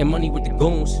 skinnies, getting money with the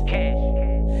goons.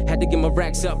 Had to get my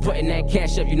racks up, putting that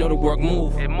cash up. You know the work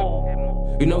move.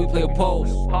 You know we play a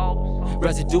pose.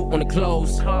 Residue on the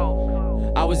clothes.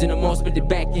 I was in the mall, split the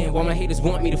back end while my haters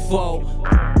want me to fold.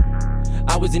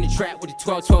 I was in the trap with the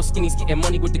 12 skinnies, getting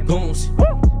money with the goons.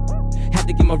 Had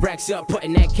to get my racks up,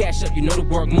 putting that cash up. You know the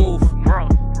work move.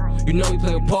 You know we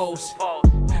play a pose.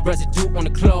 Residue on the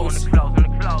clothes.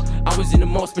 I was in the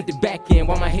mall, split the back end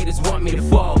while my haters want me to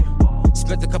fall.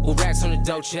 Spent a couple racks on the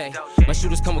Dolce. My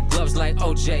shooters come with gloves like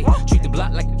OJ. Treat the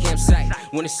block like a campsite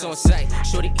when it's on site.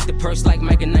 Shorty eat the purse like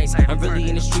Mike and Nice. I'm really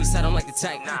in the streets, I don't like the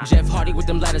type. Jeff Hardy with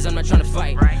them ladders, I'm not trying to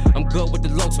fight. I'm good with the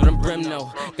looks, but I'm brim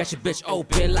no. Got your bitch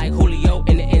open like Julio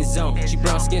in the end zone. She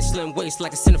brown skin, slim waist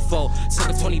like a centerfold.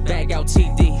 Took a 20 bag out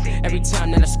TD. Every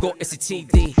time that I score, it's a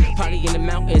TD. Party in the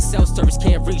mountains, cell service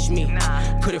can't reach me.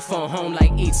 Put it phone home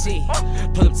like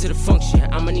ET. Pull up to the function,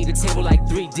 I'ma need a table like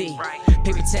 3D.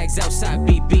 Paper tags outside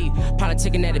BB,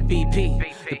 politicking at a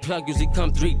BP. The plug usually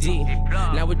come 3D.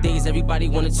 Nowadays everybody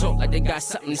wanna talk like they got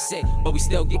something to say, but we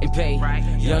still getting paid.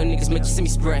 Young niggas make you see me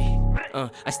spray.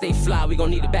 I stay fly, we gon'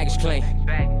 need a baggage claim.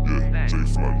 Yeah, stay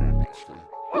fly.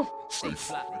 Stay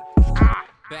fly.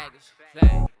 Baggage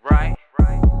claim. Right.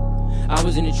 I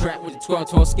was in the trap with the 12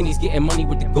 skinnies, getting money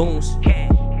with the goons.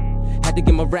 Had to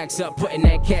get my racks up, putting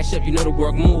that cash up. You know the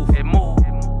work move.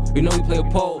 You know we play a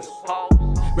pose.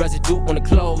 Residue on the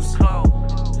clothes.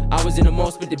 I was in the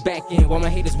mall, split the back end while my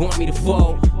haters want me to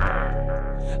fold.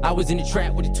 I was in the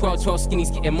trap with the 12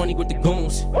 skinnies, getting money with the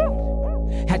goons.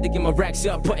 Had to get my racks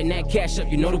up, putting that cash up.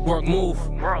 You know the work move.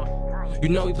 You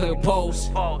know we play a pose.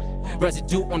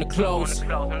 Residue on the clothes.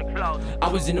 I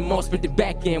was in the mall, split the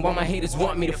back end while my haters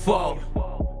want me to fold.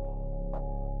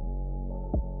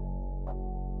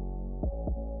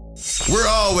 We're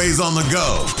always on the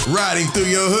go, riding through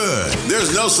your hood.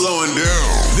 There's no slowing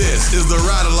down. This is the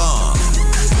Ride Along.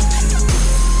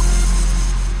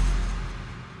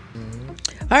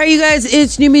 All right, you guys,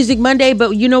 it's New Music Monday,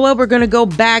 but you know what? We're going to go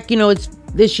back. You know, it's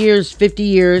this year's 50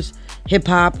 years hip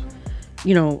hop,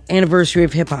 you know, anniversary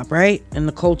of hip hop, right? And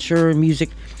the culture and music.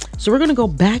 So we're going to go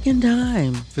back in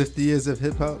time. 50 years of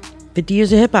hip hop? 50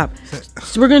 years of hip hop.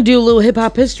 So we're going to do a little hip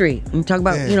hop history and talk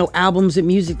about, you know, albums and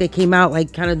music that came out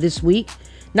like kind of this week.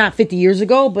 Not 50 years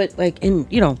ago, but like in,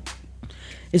 you know,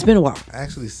 it's been a while.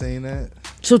 Actually saying that.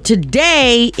 So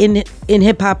today in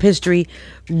hip hop history,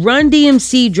 Run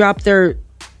DMC dropped their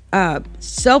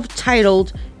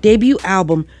self-titled debut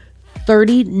album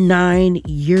 39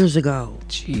 years ago.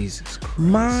 Jesus Christ.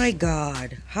 My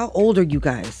God. How old are you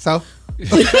guys? So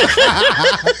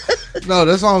no,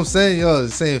 that's what I'm saying, yo.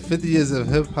 Saying 50 years of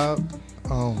hip hop.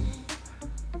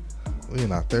 We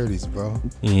in our 30s, bro.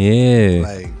 Yeah.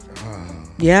 Like,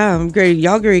 yeah, I'm great.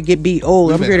 Y'all great to get beat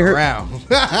old. I'm great to hurt.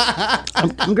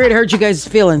 I'm great to hurt you guys'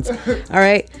 feelings. All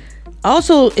right.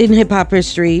 Also in hip hop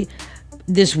history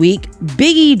this week,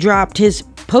 Biggie dropped his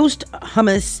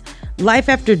posthumous Life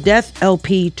After Death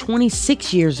LP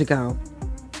 26 years ago.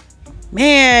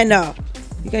 Man, no.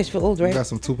 You guys feel old, right? You got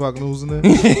some Tupac news in there?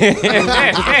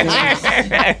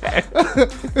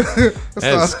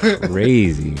 That's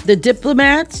crazy. The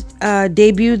Diplomats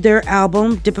debuted their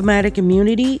album Diplomatic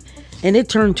Immunity, and it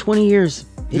turned 20 years.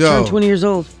 It turned 20 years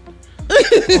old.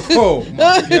 Oh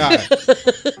my God.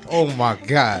 Oh my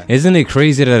God. Isn't it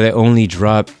crazy that it only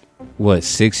dropped, what,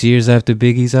 6 years after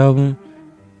Biggie's album?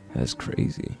 That's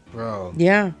crazy. Bro.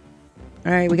 Yeah.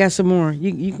 All right, we got some more.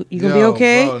 You gonna be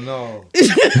okay? Bro, no.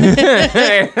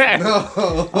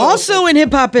 No. Also in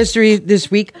hip hop history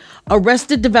this week,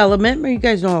 Arrested Development. You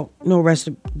guys know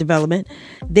Arrested Development.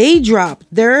 They dropped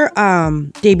their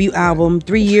debut album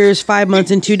 3 years, 5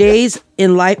 months, and 2 days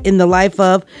in the life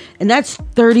of, and that's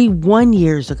 31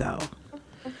 years ago.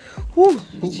 Who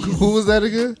was that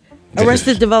again?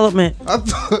 Arrested Development.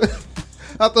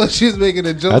 I thought she was making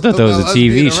a joke. I thought that was a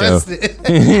TV show.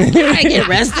 I get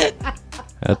arrested.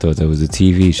 I thought that was a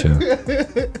TV show.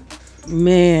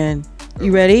 Man,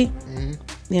 you ready? Mm-hmm.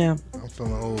 Yeah. I'm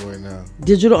feeling old right now.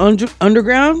 Digital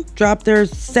Underground dropped their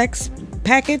Sex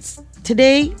Packets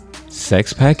today.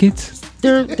 Sex Packets?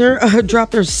 They're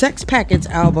dropped their Sex Packets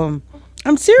album.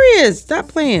 I'm serious. Stop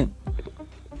playing.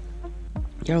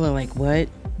 Y'all are like, what?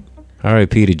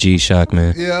 R.I.P. to G-Shock,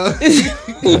 man. Yeah.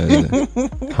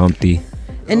 Humpty.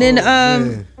 And then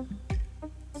Man.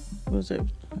 what was it?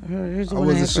 I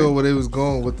wasn't sure where they was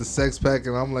going with the sex pack,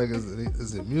 and I'm like,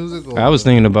 is it music? Or I was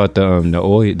thinking about the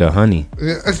oil, the honey.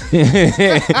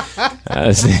 I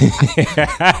was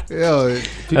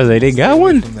like, they got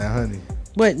one. From that honey.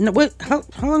 What? How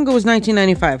long ago was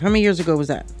 1995? How many years ago was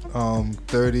that?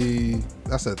 30.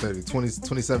 I said 30.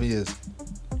 27 years.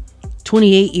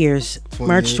 28 years. 28.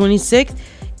 March 26th,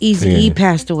 Eazy-E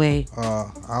passed away.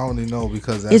 I only know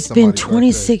because that's it's been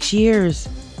somebody's 26 birthday. years.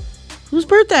 Whose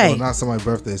birthday? No, not somebody's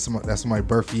birthday. That's my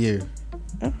birth year.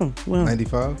 Oh, well.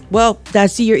 95. Well,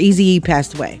 that's the year Eazy-E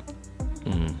passed away.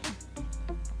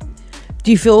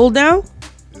 Do you feel old now?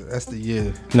 That's the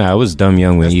year. Nah, I was dumb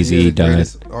young when Eazy-E died.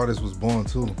 Artist was born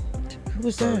too. Who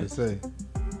was Sorry that? to say.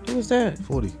 Who was that?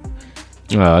 40.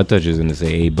 Oh, I thought you was gonna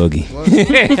say A Boogie.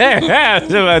 I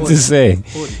was about to say.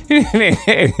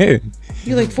 40.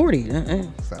 You're like 40.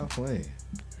 Stop playing.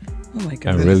 Oh my I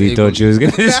God. really thought you was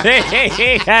gonna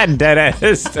say dead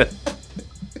ass.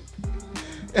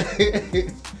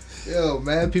 Yo,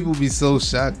 man, people be so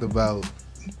shocked about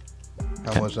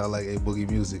how much I like A Boogie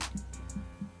music.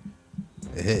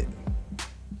 It hit.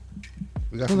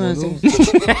 We got some more news?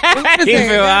 You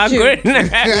feel awkward?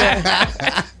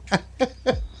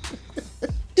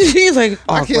 He's like,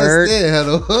 I awkward. can't stand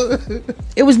her.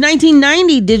 It was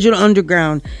 1990, Digital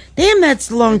Underground. Damn, that's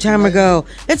a long time ago.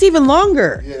 That's even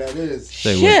longer. Yeah, that is.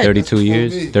 Say Shit. what, 32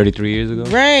 years? 33 years ago?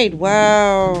 Right,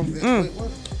 wow.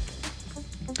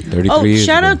 33 years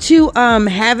shout ago. out to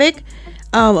Havoc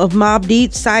of Mobb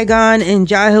Deep, Saigon, and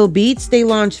Jahil Beats. They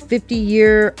launched 50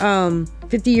 years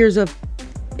of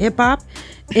hip hop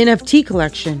NFT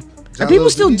collection. Are people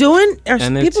still doing? Are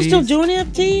people still doing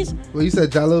NFTs? Well, you said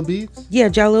Jalil Beats? Yeah,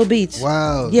 Jalil Beats.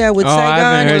 Wow. Yeah, with I Saigon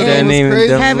haven't heard that and name in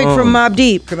Havoc long. from Mobb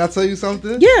Deep. Can I tell you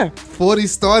something? Yeah. 40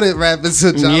 started rapping to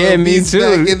Jalil Yeah, me Beats too.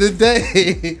 back in the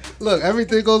day. Look,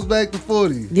 everything goes back to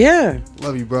 40. Yeah.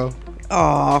 Love you, bro.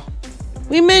 Aw.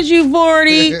 We miss you,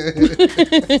 40.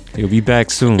 He'll be back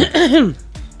soon.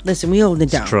 Listen, we holding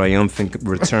it down. Triumphant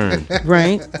return.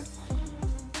 Right?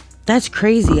 That's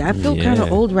crazy. I feel kind Yeah.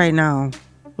 of old right now.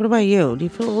 What about you? Do you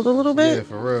feel old a little bit? Yeah,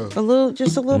 for real. A little,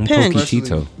 just a little I'm pinch.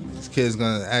 Poquito. This kid's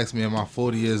gonna ask me, am I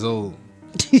 40 years old?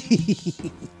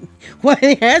 Why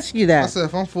did they ask you I that? said,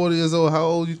 if I'm 40 years old, how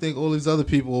old you think all these other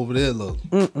people over there look?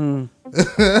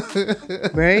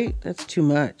 Right? That's too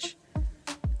much.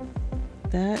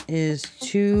 That is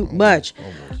too much.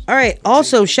 All right.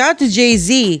 Also, shout out to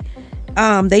Jay-Z.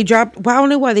 They dropped. Well, I don't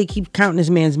know why they keep counting this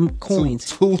man's coins.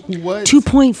 Two what?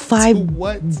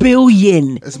 2.5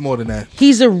 billion. It's more than that.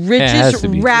 He's the richest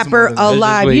rapper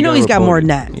alive. You know he's got more than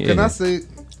that. Can I say?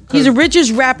 He's the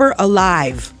richest rapper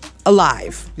alive.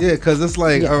 Yeah, because it's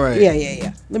like, all right.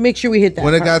 Yeah. Let's make sure we hit that.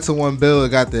 When it part. got to 1 bill, it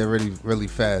got there really, really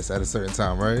fast at a certain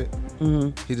time, right?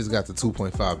 Mm-hmm. He just got to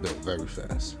 2.5 bill very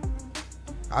fast.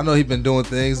 I know he's been doing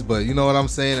things, but you know what I'm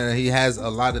saying? And he has a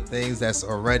lot of things that's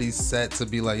already set to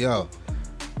be like, yo,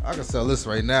 I can sell this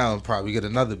right now and probably get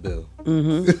another bill.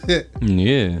 Mm-hmm.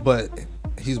 Yeah. But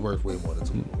he's worth way more than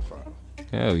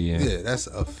 2.5. Hell yeah. Yeah, that's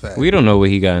a fact. We don't know what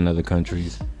he got in other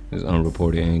countries. His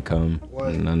unreported income.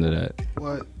 None of that.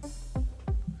 What?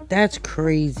 That's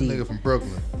crazy. Nigga from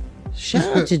Brooklyn.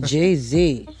 Shout out to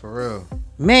Jay-Z. For real.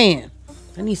 Man,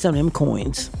 I need some of them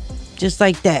coins. Just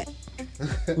like that.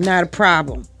 Not a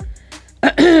problem.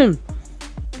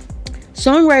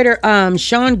 Songwriter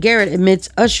Sean Garrett admits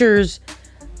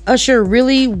Usher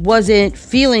really wasn't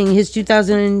feeling his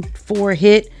 2004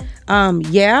 hit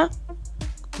Yeah.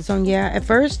 The song Yeah at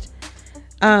first.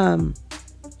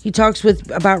 He talks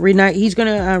about reunite. He's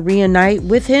gonna reunite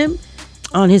with him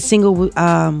on his single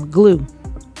Glue.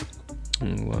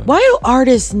 Wow. Why do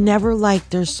artists never like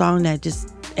their song that just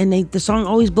the song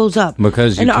always blows up?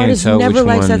 Because you and the can't artist tell never which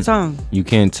likes one. that song. You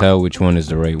can't tell which one is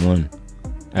the right one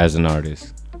as an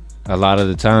artist. A lot of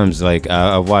the times, like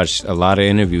I've watched a lot of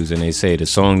interviews, and they say the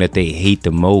song that they hate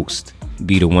the most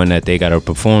be the one that they gotta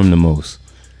perform the most.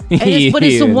 But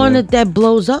it's the one that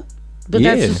blows up. But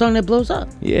that's the song that blows up.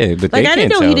 Yeah, but Like they I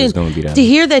didn't can't know tell he it's didn't. gonna be that. To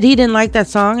hear that he didn't like that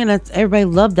song, and everybody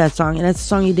loved that song, and that's the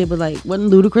song he did with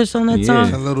wasn't Ludacris on that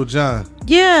song? And Little John.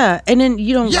 Yeah, and then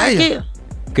you don't like it.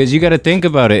 Because you got to think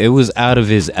about it. It was out of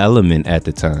his element at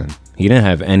the time. He didn't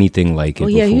have anything like it. Well,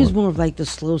 yeah, before. he was more of like the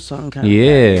slow song kind of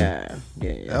Yeah.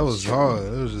 Yeah. That was hard.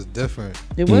 It was just different.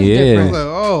 It was Yeah. I different. was like,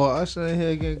 oh, Usher in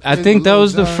here getting I crazy think with that Lil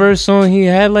was the Jon. first song he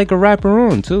had like a rapper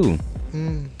on too.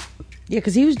 Yeah,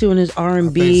 because he was doing his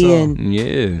R&B and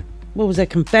Yeah. what was that,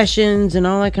 Confessions and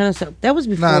all that kind of stuff. That was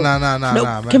before. Nah, man. He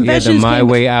had the Confessions My came-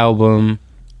 Way album,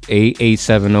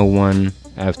 8701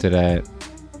 after that.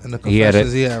 And the He had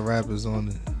Confessions, he had rappers on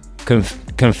it.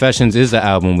 Confessions is the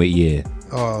album with Yeah.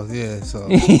 Oh, yeah, so.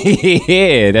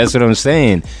 Yeah, that's what I'm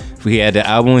saying. We had the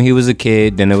album when he was a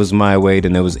kid, then it was My Way,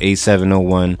 then it was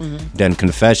 8701, then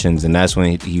Confessions, and that's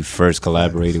when he first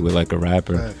collaborated with like a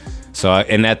rapper. So,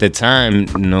 and at the time,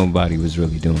 nobody was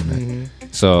really doing that.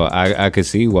 So I could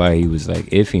see why he was like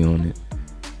iffy on it.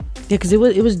 Yeah, because it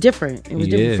was different. It was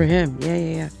different Yeah. for him.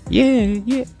 Yeah.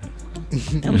 Yeah.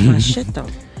 That was my shit though.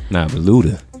 Nah, but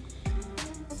Luda.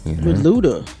 You know? With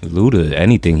Luda,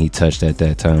 anything he touched at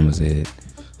that time was a hit.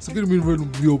 So get me ready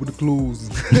to be open the clothes.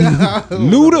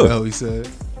 Luda. Hell, he said.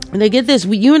 And they get this.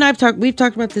 You and we've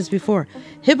talked about this before.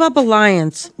 Hip Hop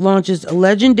Alliance launches a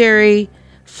legendary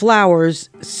flowers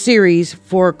series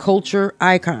for culture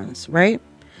icons, right?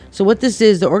 So what this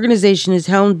is, the organization is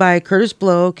helmed by Curtis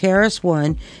Blow,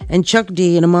 KRS-One, and Chuck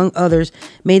D, and among others,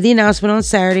 made the announcement on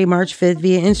Saturday, March 5th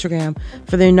via Instagram.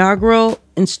 For the inaugural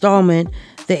installment,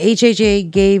 the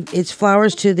HHA gave its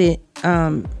flowers to the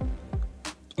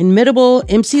inimitable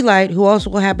MC Light, who also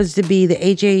happens to be the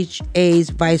HHA's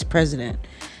vice president.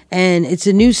 And it's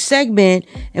a new segment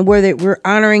and where we're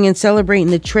honoring and celebrating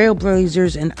the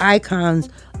trailblazers and icons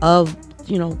of,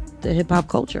 the hip hop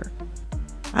culture.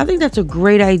 I think that's a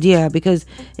great idea because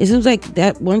it seems like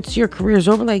that once your career is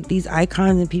over, like these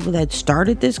icons and people that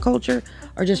started this culture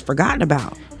are just forgotten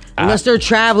about. Unless they're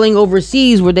traveling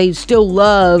overseas where they still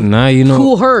love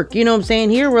Cool Herc. You know what I'm saying?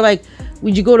 Here we're like,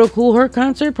 would you go to a Cool Herc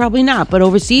concert? Probably not. But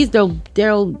overseas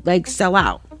they'll like sell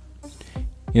out.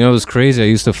 You know, it was crazy. I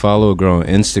used to follow a girl on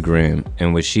Instagram,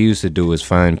 and what she used to do was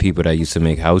find people that used to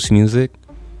make house music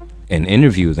and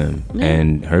interview them. Yeah.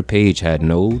 And her page had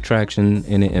no traction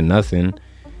in it and nothing.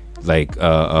 Like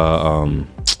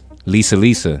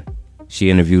Lisa. She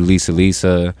interviewed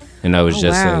Lisa, and I was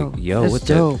like, yo, that's what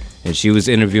dope. And she was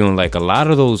interviewing like a lot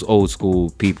of those old school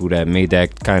people that made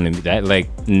that like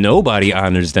nobody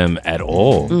honors them at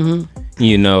all.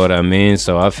 You know what I mean?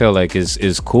 So I feel like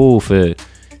it's cool for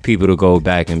people to go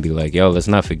back and be like, yo, let's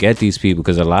not forget these people,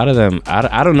 because a lot of them,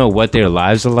 I don't know what their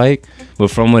lives are like, but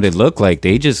from what it looked like,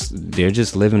 they're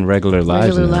just living regular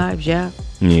lives. Yeah.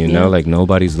 You know, like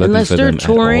nobody's looking unless for them they're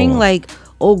touring at all. like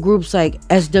old groups like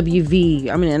SWV.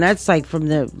 I mean, and that's like from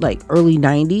the like early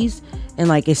 90s, and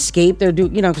like Escape, they're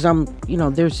doing,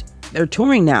 because they're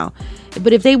touring now.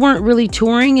 But if they weren't really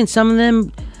touring, and some of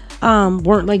them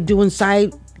weren't like doing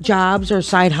side jobs or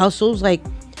side hustles, like,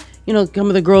 you know, some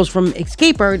of the girls from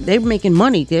Escaper, they're making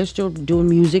money. They're still doing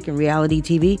music and reality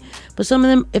TV. But some of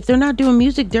them, if they're not doing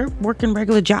music, they're working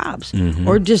regular jobs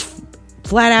or just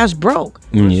flat ass broke.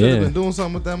 Should have been doing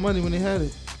something with that money when they had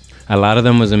it. A lot of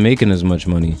them wasn't making as much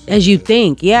money as you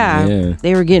think. Yeah.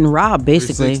 They were getting robbed,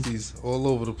 basically. 360s all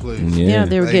over the place. Yeah,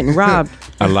 they were getting robbed.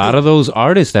 A lot of those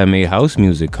artists that made house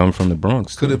music come from the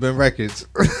Bronx. Could have been records.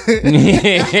 But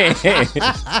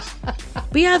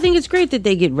yeah, I think it's great that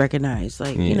they get recognized.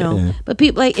 Like, you know, but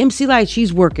people like MC Light,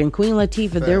 she's working. Queen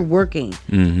Latifah, they're working.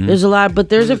 There's a lot, but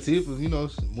there's Latifah, you know,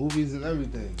 movies and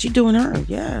everything. She's doing her.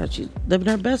 Yeah, she's living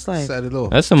her best life. Set it off.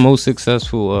 That's the most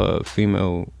successful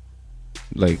female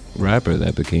like rapper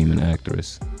that became an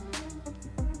actress.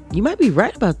 You might be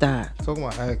right about that. Talking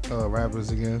about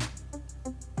rappers again.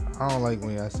 I don't like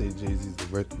when I say Jay-Z's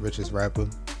the richest rapper.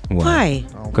 Why?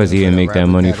 Because he didn't make that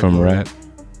money from rap.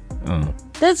 Oh.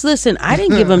 Listen, I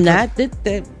didn't give him that.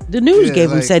 The news gave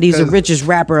him, said he's the richest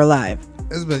rapper alive.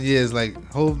 It's been years. Like,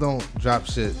 Hov don't drop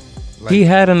shit. Like, He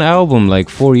had an album like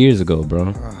 4 years ago,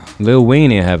 bro. Lil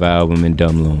Wayne didn't have an album in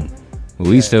Dumb Loan.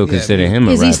 We still consider him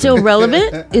a rapper. Is he still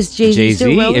relevant? Is Jay-Z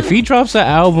still relevant? If he drops an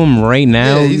album right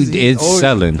now, it's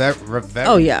selling. Very,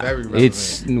 very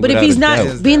relevant. But if he's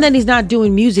not, being that he's not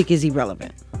doing music, is he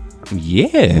relevant?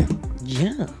 Yeah.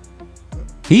 Yeah.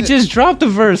 He just dropped a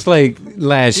verse like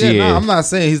last year. No, I'm not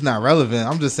saying he's not relevant.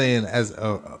 I'm just saying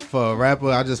for a rapper,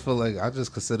 I just feel like I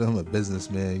just consider him a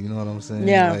businessman. You know what I'm saying?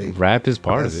 Yeah. Like, rap is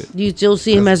part of it. Do you still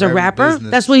see him as a rapper?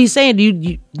 business. That's what he's saying.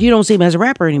 You don't see him as a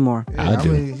rapper anymore. Yeah, I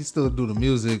mean, he still do the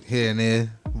music here and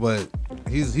there, but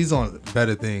he's on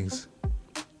better things.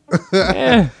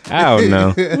 I don't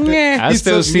know. I He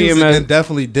still took see him music as and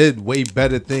definitely did way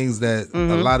better things that a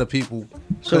lot of people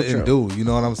couldn't do. You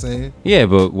know what I'm saying? Yeah,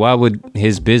 but why would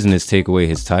his business take away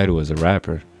his title as a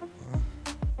rapper?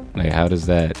 Like, how does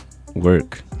that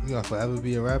work? You gonna forever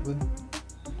be a rapper?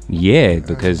 Yeah,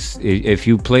 because if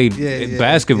you played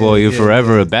basketball, you're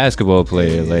forever a basketball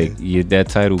player. Like, that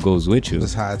title goes with you.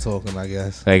 Just high talking, I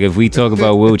guess. Like, if we talk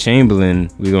about Will Chamberlain,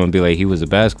 we're gonna be like, he was a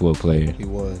basketball player. He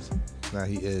was. Now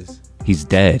he is. He's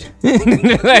dead.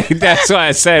 Like, that's why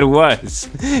I said was.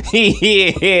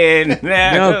 You're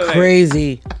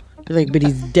crazy. You're like, but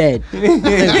he's dead. Like,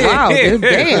 wow, dude,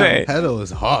 damn. Pedo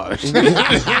is harsh.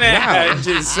 Wow.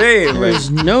 Just saying. There's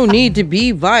no need to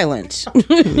be violent.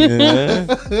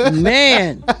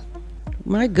 Man.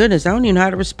 My goodness, I don't even know how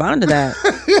to respond to that.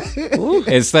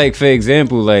 It's like, for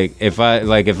example, like if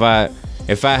I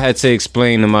had to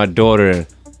explain to my daughter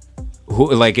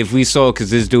who, like, if we saw, because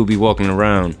this dude be walking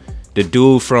around, the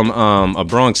dude from A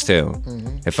Bronx Tale.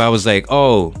 If I was like,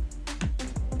 oh,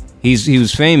 he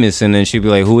was famous, and then she'd be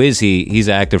like, who is he? He's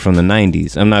an actor from the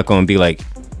 90s. I'm not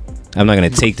gonna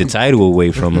take the title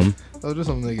away from him. Oh, just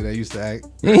some nigga that used to act.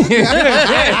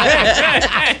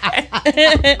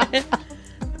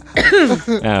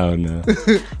 I don't know.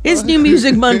 It's New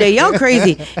Music Monday. Y'all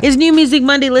crazy. It's New Music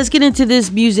Monday. Let's get into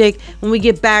this music. When we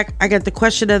get back, I got the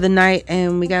question of the night,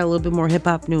 and we got a little bit more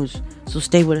hip-hop news. So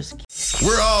stay with us.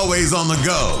 We're always on the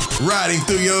go, riding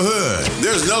through your hood.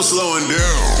 There's no slowing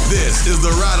down. This is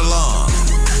the Ride Along.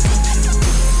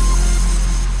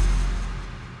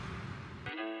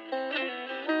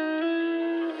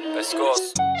 Let's go.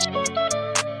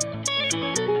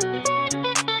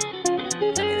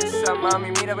 Esa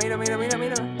mami, mira.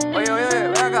 Oye,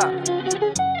 ven acá.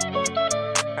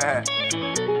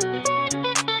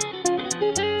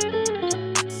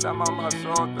 Esa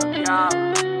mamazota,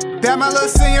 diablo. Dámelo,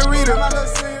 señorita.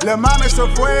 La mami es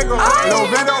fuego. Lo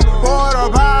vendo por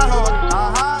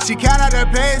abajo. She count out the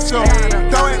peso.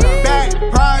 Throw it back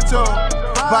pronto.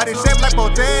 Body shaped like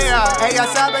botella. Ella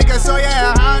sabe que soy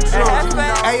el ancho.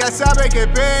 Ella sabe que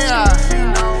pega.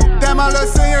 Dámelo,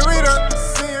 señorita.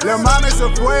 La mami es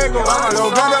fuego. Lo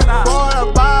vendo por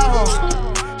abajo.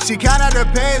 She count out the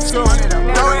peso.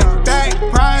 Throw it back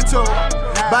pronto.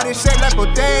 Body shaped like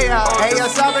botella. Ella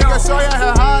sabe que soy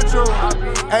el ancho.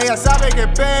 Ella sabe que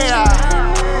pega.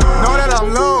 Know that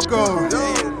I'm loco.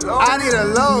 I need a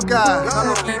loca.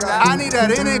 I need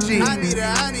that energy.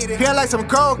 Feel like some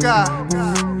coca.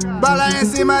 Bala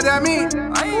encima de mí.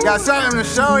 Got something to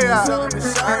show ya.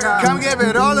 Come give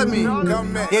it all to me.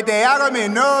 Y te hago mi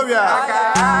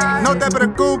novia. No te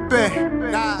preocupes.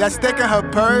 That's stick in her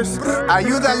purse.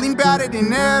 Ayuda a limpiar el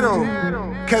dinero.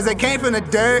 Cause it came from the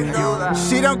dirt.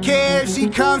 She don't care if she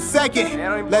comes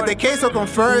second. Let the queso come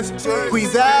first.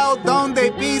 Cuidado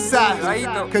donde pisa.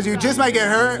 Cause you just might get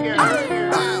hurt.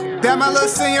 Dámelo,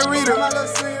 señorita.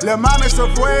 La mami es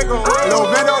fuego. Lo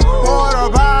vendo por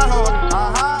abajo.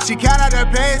 She count out the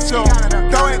peso.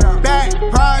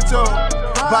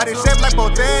 Body shaped like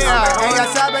botella. Ella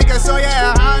sabe que soy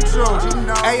el antro.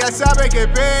 Ella sabe que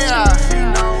pega.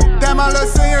 Tema la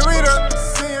señorita.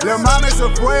 Lil' mami es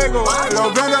el fuego.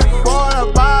 Lo vendo por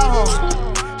abajo.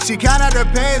 She kinda de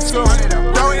peso.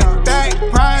 Throw it back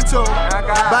pronto.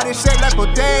 Body shaped like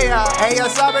botella. Ella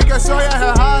sabe que soy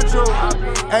el antro.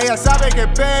 Ella sabe que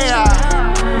pega.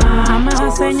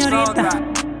 Amada señorita,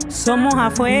 somos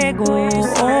a fuego.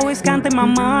 Always counting my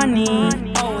money.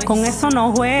 Con eso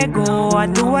no juego. I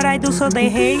do what I do so they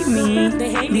hate me.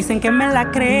 Dicen que me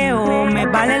la creo. Me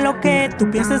vale lo que tú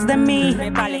pienses de mí.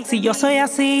 Si yo soy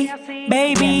así,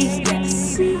 baby,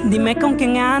 dime con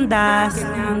quién andas.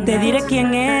 Te diré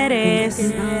quién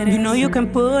eres. You know you can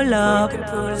pull up.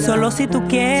 Solo si tú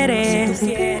quieres.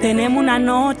 Tenemos una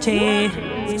noche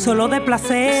solo de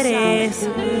placeres.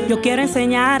 Yo quiero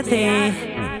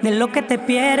enseñarte de lo que te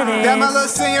pierdes. Llama la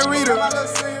señorita,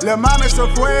 la mami es el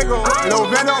fuego. Lo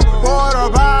vendo por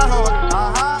abajo.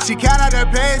 She kinda de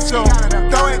peso.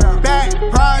 Throw it back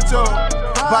pronto.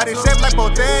 Body shaped like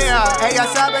botella. Ella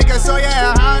sabe que soy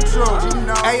el antro.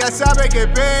 Ella sabe que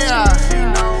pega.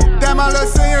 Llama la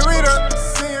señorita,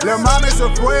 la mami es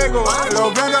el fuego.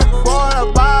 Lo vendo por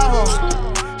abajo.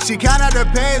 She kinda de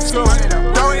peso.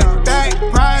 Throw it back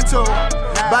pronto.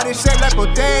 Body shaped like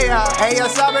botella. Ella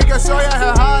sabe que soy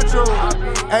el antro.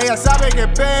 Ella sabe que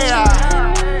pega.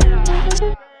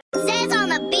 Says on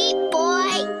the beat,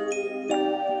 boy.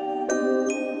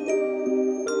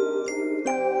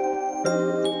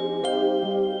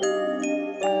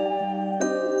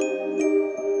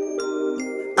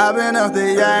 I've been off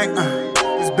the yak.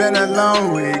 It's been a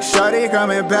long week. Shorty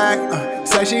coming back.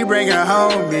 Say she bringing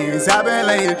homies. I've been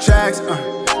laying tracks.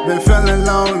 Been feeling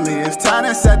lonely, it's time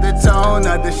to set the tone.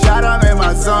 Not the shot, I'm in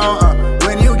my zone.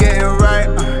 When you getting right,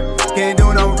 can't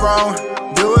do no wrong.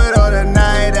 Do it all the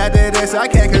night. After this, I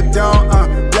can't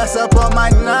condone. Bless up on my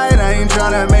night, I ain't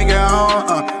tryna make it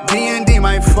home. D&D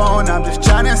my phone, I'm just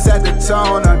tryna set the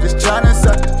tone. I'm just tryna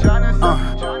set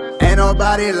the ain't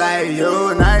nobody like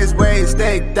you. Nice waist,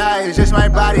 thick thighs, just my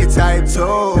body type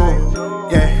too.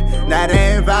 Yeah. Now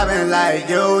they ain't vibing like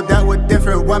you. Dealt with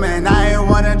different women, I ain't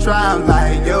wanna try them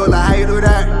like you. Like how you do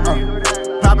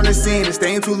that? Popping the scene and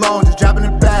staying too long, just dropping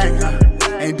it back.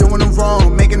 Ain't doing them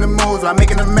wrong, making the moves while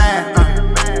making them mad.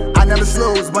 I never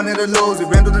snooze, wanted to lose, we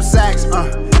ran through the sacks.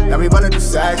 Now we running through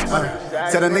sacks.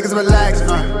 Tell the niggas relax.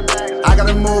 I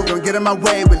gotta move, don't get in my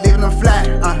way, we leaving them flat.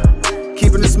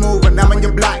 Keeping it smooth, when I'm on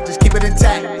your block, just keep it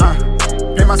intact.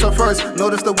 Pay myself first,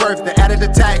 notice the worth, they added the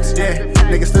tax, yeah.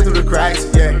 Niggas slid through the cracks,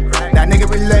 yeah. That nigga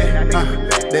be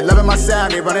lit, they loving my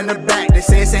sound, they running the back, they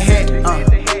say it's a hit,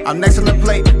 I'm next on the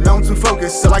plate, known to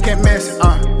focus, so I can't miss,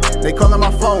 they calling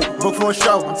my phone, book for a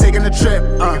show, I'm taking a trip,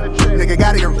 nigga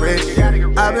gotta get rich.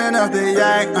 I've been off the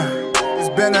yak, it's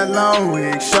been a long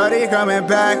week. Shorty coming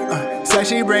back, say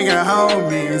she bringing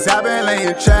homies. I've been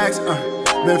laying tracks,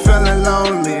 been feeling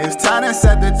lonely. It's time to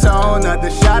set the tone. Not the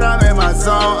shot, I'm in my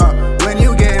zone. When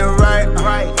you getting right,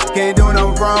 can't do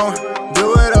no wrong.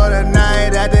 Do it all the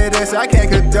night. After this, I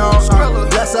can't condone.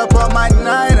 Bless up on my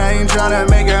night, I ain't tryna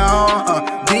make it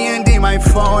home. D&D my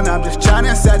phone, I'm just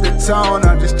tryna set the tone.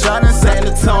 I'm just tryna set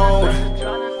the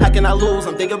tone. How can I lose?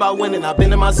 I'm thinking about winning, I've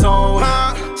been in my zone.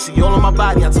 She all on my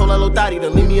body, I told her little daddy to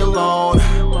leave me alone.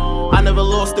 I never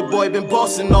lost it, boy, been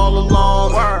bossing all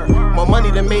along. More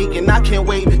money to make and I can't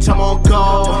wait, bitch, I'm on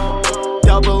go.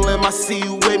 Double M, I see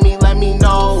you with me, let me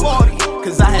know.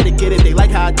 Cause I had to get it, they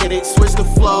like how I did it. Switch the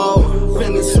flow,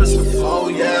 finish, switch the flow,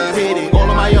 yeah. Hit it all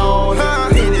on my own,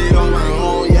 did it on my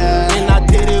own, yeah. And I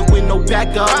did it with no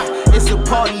backup. It's a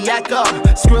party, act up.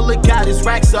 Scrilla got his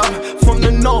racks up. From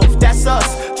the north, that's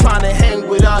us. Tryna hang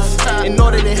with us. In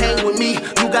order to hang with me,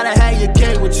 you gotta have your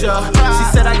gang with ya. She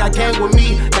said I got gang with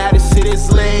me. Now this shit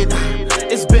is lit.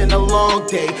 It's been a long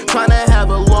day. Tryna have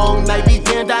a long night. Be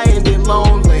damned, I ended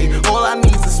lonely. All I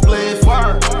need's a split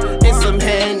and some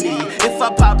handy. If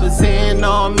I pop a Zan,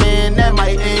 oh man, that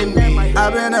might end me.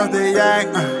 I've been off the yak.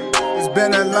 It's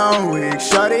been a long week.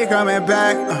 Shorty coming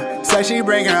back. Say she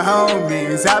bringing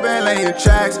homies. I've been laying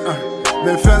tracks.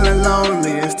 Been feeling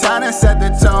lonely. It's time to set the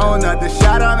tone. Not the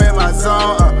shot, I'm in my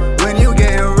zone. When you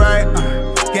getting right,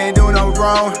 can't do no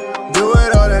wrong. Do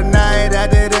it all the night.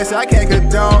 After this, I can't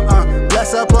condone.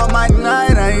 Bless up on my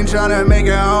night. I ain't tryna make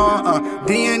it home.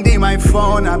 D&D my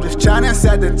phone. I'm just tryna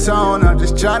set the tone. I'm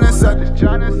just tryna set the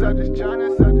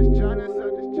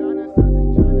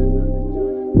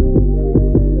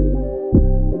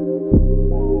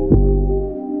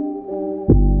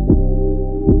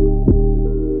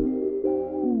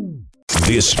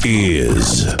This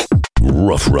is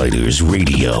Rough Riders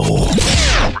Radio.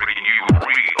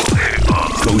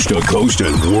 Coast to coast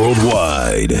and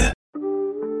worldwide.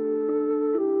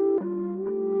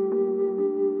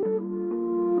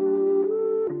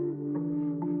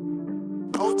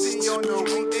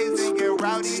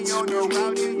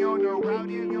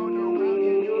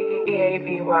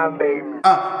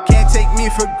 Can't take me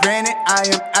for granted. I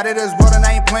am out of this world and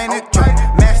I ain't playing it.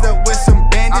 Matched up with some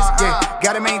bandits, yeah.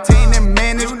 Gotta maintain and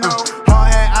manage.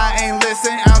 Hard hat, I ain't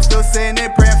listen. I'm still sitting there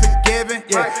praying forgiving,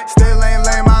 yeah. Still ain't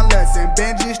learn my lesson.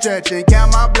 Benji stretching,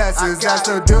 count my blessings. I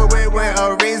still do it with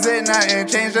a reason. Nothing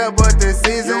changed up but the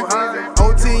season.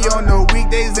 OT on the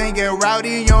weekdays and get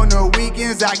rowdy on the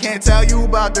weekends. I can't tell you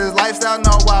about this lifestyle.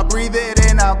 No, I breathe it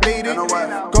and I bleed it.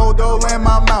 Gold dole in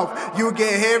my mouth. You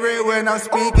can hear it when I'm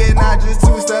speaking. I just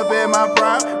two-step in my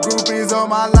prime. Groupies on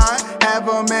my line. Have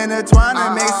them intertwined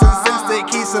and make some sense. They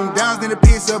keep some downs in a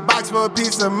piece of box for a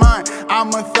peace of mind. I'm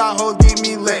a thought hole, get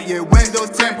me lit. Yeah,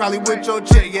 Windows 10, probably with your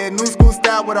chick. Yeah, new school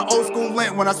style with an old school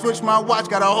link. When I switch my watch,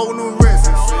 got a whole new wrist.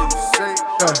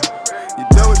 You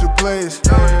do what you please.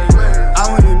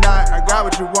 I'm when you not. I got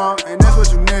what you want, and that's what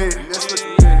you need.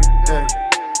 Yeah.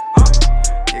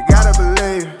 You gotta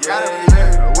believe.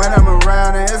 When I'm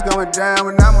around and it's going down,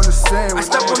 when I'm on the scene. I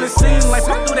step on the scene like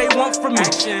what do they want from me?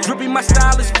 Drippy, my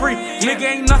style is free. Nigga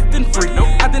ain't nothing free.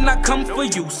 I did not come for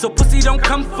you, so pussy don't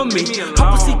come for me.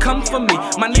 Her pussy come for me.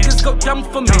 My niggas go dumb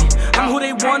for me. I'm who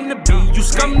they wanna be. You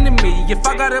scum to me. If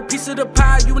I got a piece of the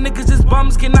pie, you niggas is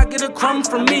bums. Can I get a crumb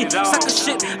from me? Sucker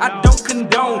shit, I don't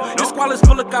condone. Your squalor's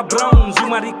full of cabrones. You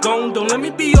mighty gone. Don't let me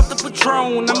be off the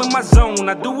Patron. I'm in my zone.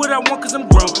 I do what I want cause I'm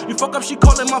grown. You fuck up, she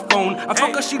calling my phone. I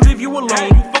fuck her, she leave you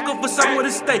alone. You fuck up for somewhere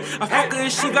to stay. I fuck her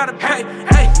and she gotta pay.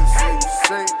 Hey.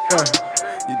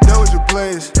 You do what you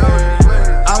please.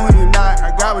 I'm when you not.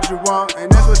 I got what you want,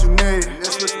 and that's what you need.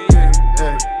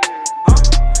 Yeah.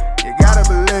 You gotta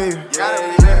believe.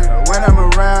 When I'm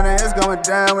around and it's going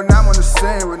down, when I'm on the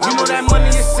scene. You know that money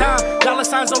is time. Dollar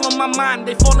signs all on my mind.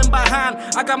 They falling behind.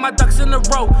 I got my ducks in a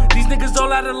row. These niggas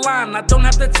all out of line. I don't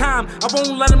have the time. I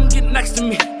won't let them get next to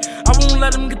me. I won't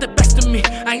let them get the best of me.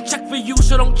 I ain't check for you,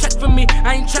 so don't check for me.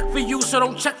 I ain't check for you, so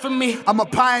don't check for me. I'm a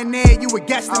pioneer, you a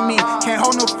guest to me. Can't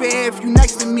hold no fear if you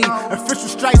next to me. Official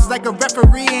strikes like a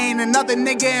referee. Ain't another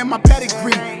nigga in my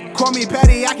pedigree. Call me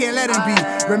petty, I can't let him be.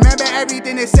 Remember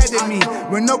everything they said to me.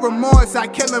 With no remorse, I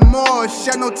kill him more.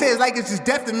 Shed no tears like it's just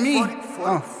death to me. You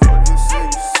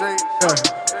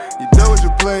do what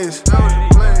you please.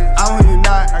 I'm when you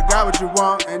not. I got what you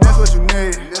want, and that's what you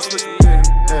need.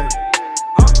 Yeah.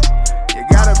 You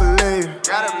gotta believe.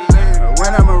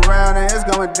 When I'm around and it's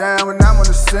going down, when I'm on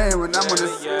the scene, when I'm on the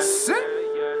scene.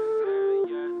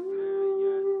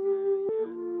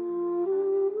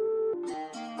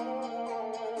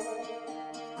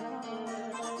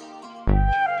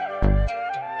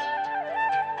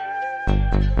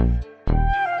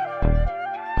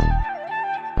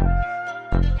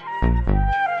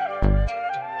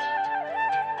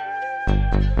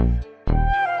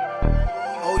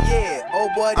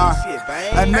 Boy, this shit,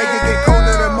 bang. A nigga get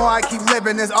colder the more I keep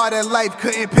living. This art of life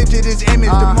couldn't picture this image.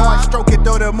 The more I stroke it,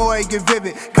 though, the more it get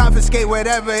vivid. Confiscate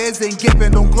whatever isn't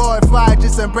given. Don't glorify,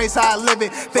 just embrace how I live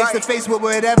it. Face to face with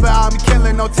whatever I'm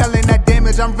killing. No telling that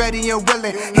damage, I'm ready and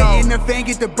willing. Hitting the fan,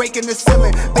 get the break in the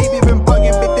ceiling. Baby been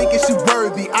bugging, been thinking she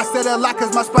worthy. I said a lot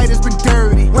cause my spider's been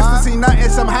dirty. Wants to see nothing,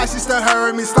 somehow she still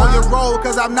heard me. Slow your roll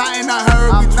cause I'm not in a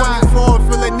hurry. 24,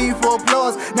 feel a need for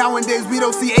applause. Nowadays we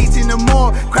don't see 18 or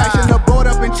more. Crashing the board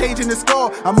up and changing the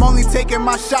score. I'm only taking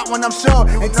my shot when I'm sure.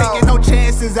 And taking no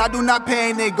chances, I do not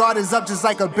pay. Their guard is up just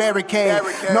like a barricade.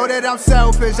 Know that I'm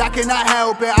selfish, I cannot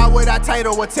help it. I would I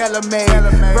title or tailor-made.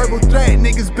 Verbal threat,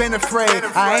 niggas been afraid.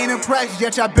 I ain't impressed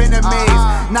yet, y'all been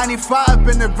amazed. 95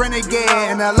 been a renegade.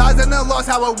 And the lies and the loss,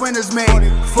 how a winner's made.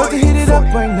 About to hit it up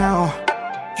right now.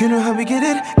 You know how we get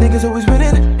it, niggas always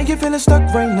winning. And you feeling stuck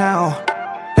right now.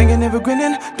 Thinking never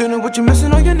grinning, don't know what you're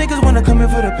missing. All your niggas wanna come in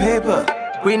for the paper.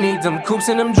 We need them coops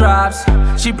and them drives.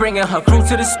 She bringing her crew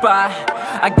to the spot.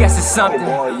 I guess it's something.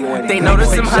 They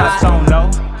notice I'm high.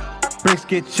 Bricks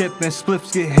get chipped and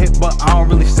spliffs get hit, but I don't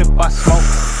really sip, I smoke.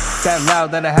 That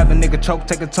loud that I have a nigga choke,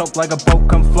 take a toke like a boat,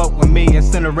 come float with me.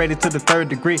 Incinerated to the 3rd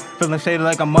degree, feeling shaded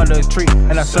like I'm under a tree.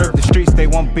 And I serve the streets, they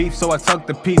want beef, so I tuck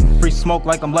the piece. Free smoke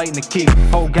like I'm lighting the key.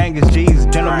 Whole gang is G's,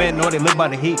 gentlemen know they live by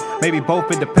the heat. Maybe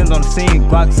both, it depends on the scene.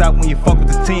 Glocks out when you fuck with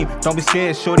the team. Don't be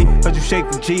scared, shorty, cause you shake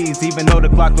the G's. Even though the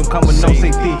Glock don't come with no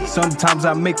safety. Sometimes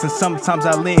I mix and sometimes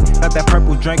I lean. Got that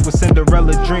purple drink with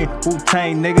Cinderella dream.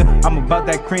 Wu-Tang nigga, I'm about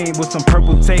that cream with some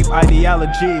purple tape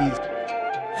ideologies.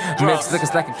 Mixed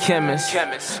liquors like a chemist.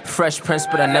 Fresh Prince,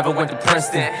 but I never went to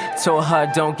Princeton. Told her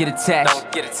don't get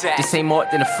attached. This ain't more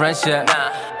than a friendship.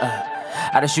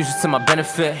 I just use it to my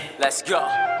benefit. Let's go.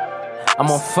 I'm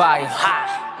on fire.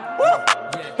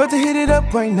 About to hit it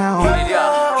up right now.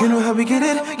 You know how we get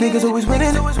it, niggas always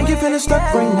winning. And you feeling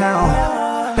stuck right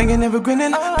now. Thinking never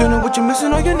grinning, don't know what you're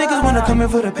missing. All your niggas wanna come in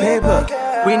for the paper.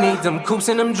 We need them coops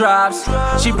and them drives.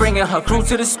 She bringing her crew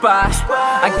to the spot.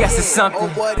 I guess it's something.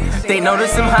 They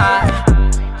notice I'm high.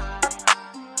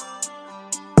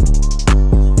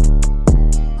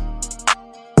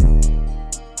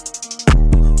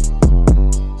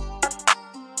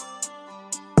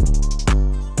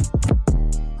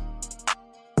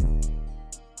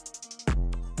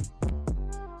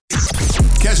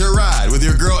 Catch a ride with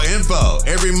your girl Info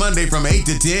every Monday from 8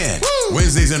 to 10. Woo!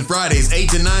 Wednesdays and Fridays, 8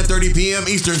 to 9:30 p.m.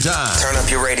 Eastern Time. Turn up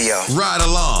your radio. Ride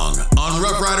along on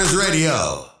Rough Riders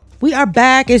Radio. We are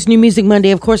back. It's New Music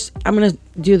Monday. Of course, I'm going to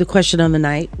do the question on the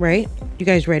night, right? You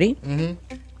guys ready? Mm-hmm.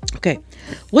 Okay.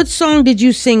 What song did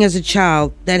you sing as a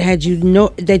child that had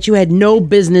no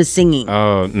business singing?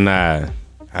 Oh, nah.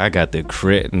 I got the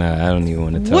crit. Nah, I don't even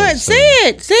want to tell What? you. Say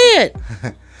it. Say it.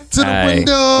 To the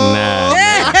window. Nah.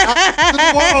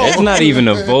 It's not even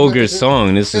a vulgar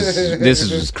song. This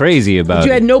is what's crazy about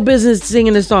You it. had no business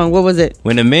singing the song. What was it?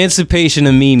 When Emancipation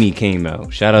of Mimi came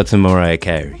out, shout out to Mariah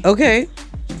Carey. Okay.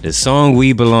 The song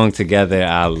We Belong Together,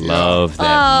 I love that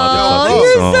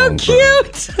motherfucking song.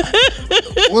 You're so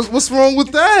cute. What's wrong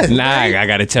with that? Nah, I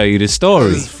gotta tell you the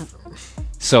story.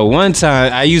 So one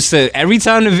time, every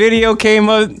time the video came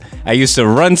up, I used to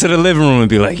run to the living room and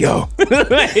be like, yo.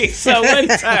 So one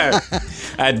time,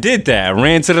 I did that. I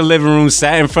ran to the living room,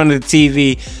 sat in front of the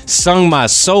TV, sung my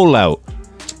soul out,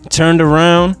 turned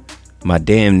around, my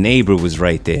damn neighbor was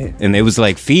right there. And they was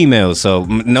like females, so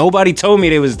nobody told me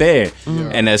they was there. Yeah.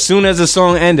 And as soon as the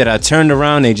song ended, I turned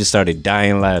around, they just started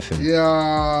dying laughing.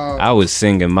 Yeah. I was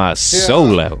singing my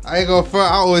soul out. I ain't gonna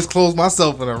front. I always close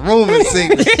myself in a room and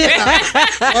sing.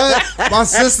 My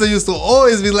sister used to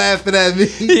always be laughing at me.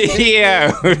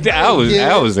 Yeah,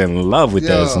 I was in love with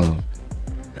that song.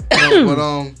 But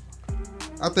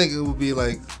I think it would be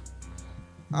like,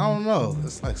 I don't know.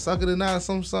 It's like Suck It or Not or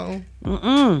something. But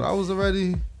I was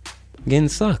already getting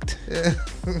sucked. Yeah.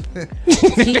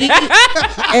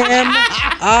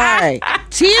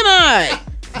 TMI.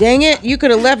 Dang it, you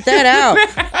could have left that out.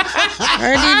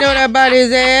 I didn't know that about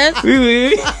his ass.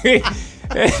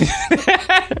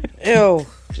 Ew.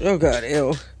 Oh God,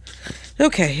 ew.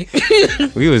 Okay.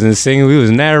 We wasn't singing, we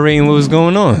was narrating what was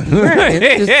going on. Right,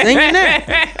 just singing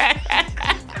that.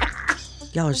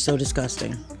 Y'all are so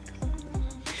disgusting.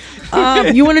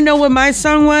 You want to know what my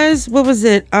song was? What was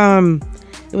it?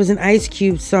 It was an Ice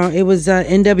Cube song. It was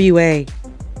NWA.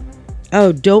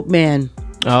 Oh, Dope Man.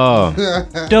 Oh,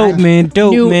 Dope Man.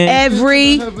 Knew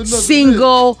every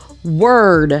single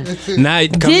word.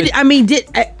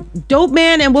 Dope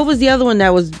Man, and what was the other one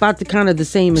that was about to kind of the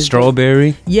same as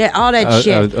Strawberry? Yeah, all that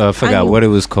shit. I forgot what it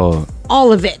was called.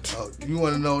 All of it. Oh, you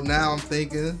want to know now? I'm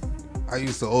thinking. I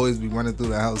used to always be running through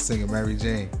the house singing Mary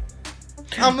Jane.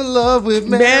 I'm in love with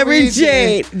Mary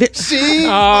Jane. She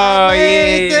my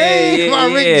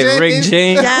Rick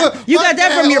Jane. Yeah, you got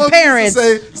that from your parents.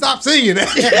 Say, stop singing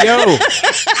that. Yo,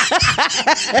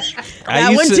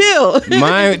 that one too.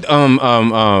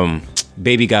 My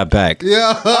Baby Got Back.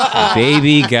 Yeah.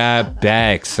 Baby Got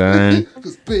Back, son.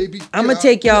 I'm gonna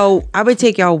take y'all. I would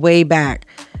take y'all way back.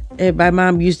 And my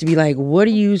mom used to be like, "What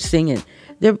are you singing?"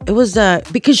 It was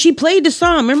because she played the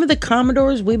song. Remember the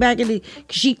Commodores way back in the?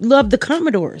 She loved the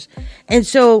Commodores, and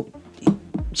so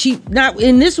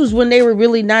and this was when they were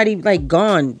really not even like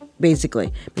gone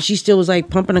basically, but she still was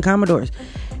like pumping the Commodores.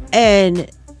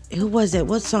 And who was it?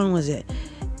 What song was it?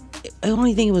 I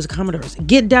only think it was Commodores.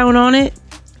 Get Down on It.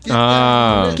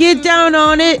 Get Down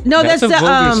on It. No, that's the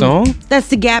song. That's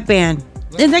the Gap Band.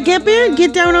 Isn't that Gap Band?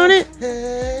 Get Down on It.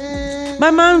 My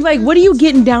mom's like, what are you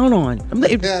getting down on? I'm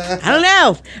like, I don't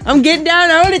know. I'm getting down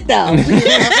on it though.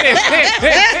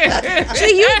 So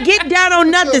you get down on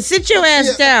nothing. Sit your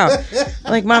ass down.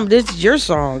 I'm like, Mom, this is your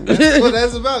song. That's what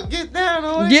that's about. Get down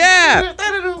on it. Yeah.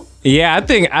 Yeah, I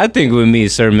think with me,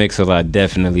 Sir Mix-a-Lot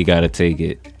definitely got to take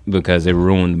it because it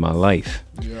ruined my life.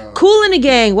 Yeah. Cool in the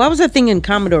Gang. Why was I thinking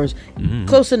Commodores?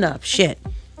 Close enough. Shit.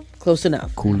 Close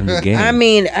enough. Cool in the Gang. I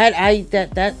mean,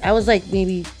 I was like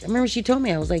maybe. I remember she told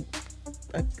me I was like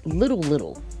a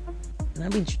little, and I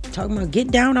be talking about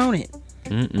get down on it.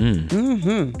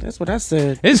 That's what I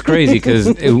said. It's crazy because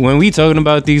when we talking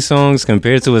about these songs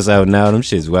compared to what's out now, them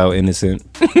shit's wow innocent.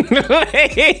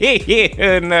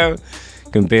 Yeah, no,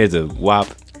 compared to WAP.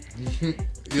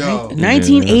 Yo.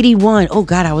 1981. Oh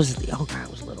God, I was little.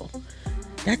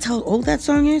 That's how old that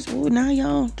song is. Oh, now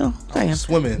y'all don't.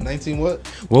 Swimming. 19 what?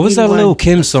 What was 81. that Lil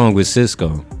Kim song with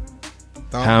Cisco?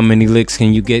 How many licks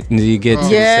can you get? Do you get?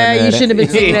 Yeah, you shouldn't have been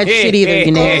singing that shit either.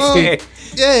 You nasty.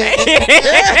 Yeah.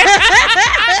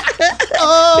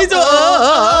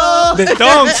 The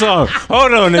thong song.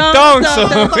 Hold on, the thong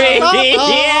song.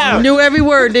 Yeah. You knew every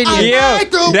word, didn't you? Yeah.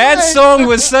 That song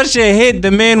was such a hit.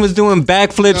 The man was doing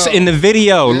backflips in the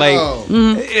video. Like,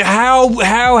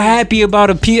 how happy about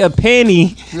a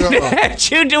panty that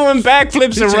you doing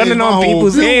backflips and running on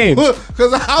people's hands?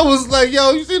 Because I was like,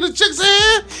 yo, you see the chick's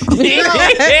hand?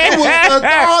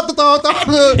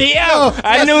 Yo,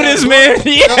 I knew this man.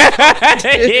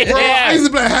 Bro, I used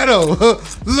to be like, hello.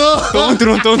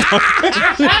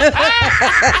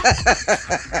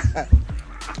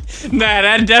 Nah,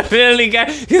 that definitely got,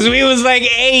 because we was like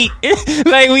 8.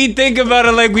 Like, we think about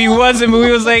it like we wasn't, but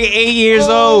we was like 8 years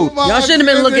old. Y'all shouldn't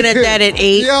have been looking at that at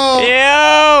 8.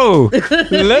 Yo,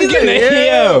 looking at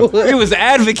yo. We was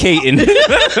advocating. Because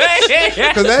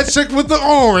that chick with the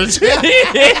orange.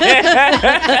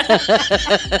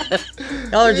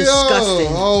 Y'all are disgusting.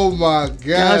 Oh my God.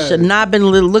 Y'all should not have been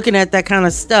looking at that kind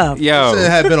of stuff. Yo, should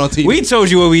have been on TV. We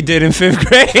told you what we did in 5th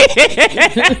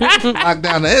grade. Lock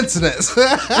down the internet.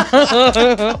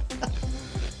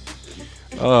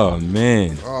 Oh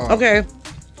man. Okay.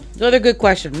 Another good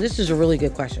question. This is a really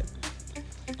good question.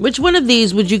 Which one of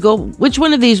these would you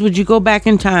go back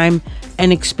in time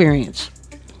and experience?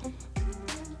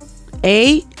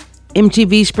 A,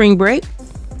 MTV Spring Break.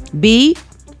 B,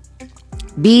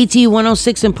 BET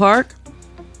 106 in Park.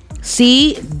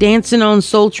 C, Dancing on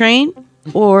Soul Train.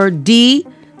 Or D,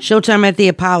 Showtime at the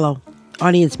Apollo.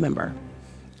 Audience member.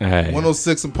 All right.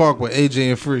 106 in Park with AJ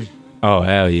and Free. Oh,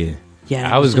 hell yeah.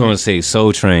 Yeah. I was going to say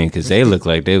Soul Train because they look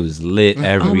like they was lit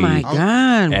every Oh my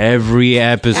God. every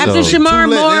episode. After Shamar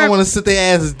They Moore. don't want to sit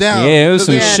their asses down. Yeah, it was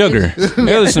some sugar.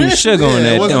 There was some sugar on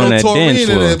that wasn't on no that taurine dance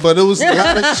in floor. it, but it was a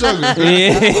lot of sugar.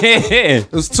 Yeah. There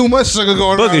was too much sugar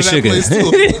going on in Booger that sugar. place too.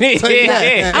 Tell you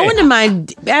that. I wouldn't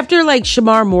mind after like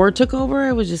Shamar Moore took over.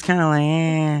 It was just kind of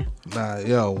like, Nah,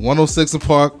 yo, 106 in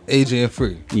Park, AJ and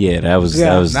Free. Yeah, that was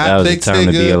Not the Big time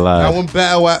to be Tigger, alive. That one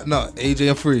Bow Wow. No, AJ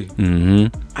and Free.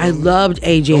 Mm-hmm. I loved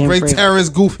AJ and Ray Free. Terrence,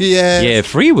 goofy ass. Yeah,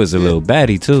 Free was a little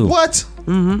baddie too. What?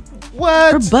 Mm-hmm.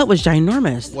 What? Her butt was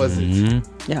ginormous. Was it?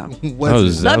 Mm-hmm. Yeah.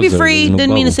 Was it? Love you, Free.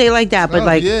 Didn't mean to say it like that, but Oh,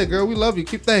 like, yeah, girl, we love you.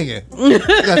 Keep thinking.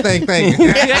 That thing.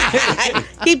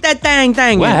 keep that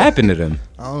thing. What happened to them?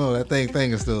 I don't know. That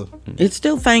thing is still. It's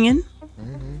still thangin'.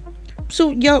 So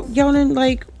y'all didn't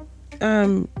like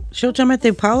Showtime at the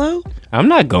Apollo? I'm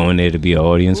not going there to be an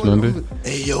audience member.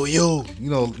 Hey, yo. You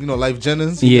know, Life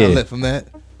Jennings? Yeah. You got lit from that.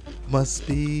 Must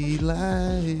be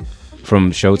life.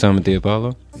 From Showtime at the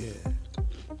Apollo?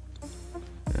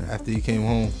 After he came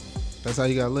home. That's how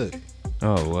he got lit.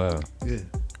 Oh, wow. Yeah.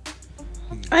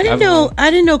 I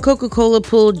didn't know Coca-Cola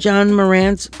pulled John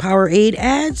Morant's Powerade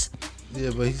ads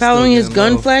Yeah, but he's following still his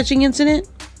gun love. flashing incident.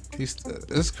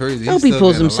 It's crazy. Hope he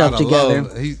pulls himself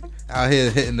together. He's out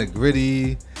here hitting the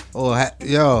gritty.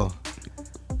 Yo.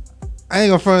 I ain't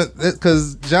gonna front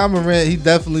because John Morant, he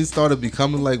definitely started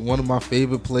becoming like one of my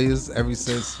favorite players ever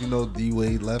since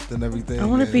D-Wade left and everything. I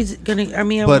wonder if he's gonna.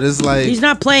 But it's like he's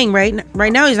not playing right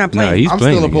now. He's not playing. I'm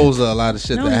still opposed to a lot of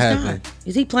shit No, that he's happened. not.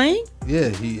 Is he playing? Yeah,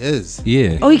 he is.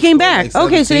 Yeah. Oh, he came back. Like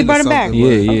Okay, so they 17 brought him or back. something,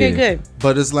 Yeah, but- Okay, good.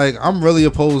 But it's like I'm really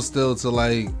opposed still to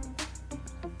like.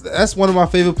 That's one of my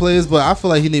favorite players, but I feel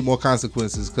like he need more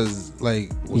consequences because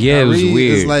like with Yeah, it was Kyrie,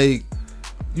 weird. It's like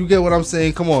you get what I'm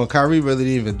saying. Come on, Kyrie really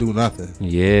didn't even do nothing.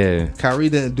 Yeah. Kyrie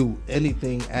didn't do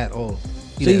anything at all.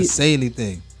 He So didn't you- say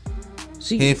anything.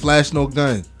 So He ain't flash no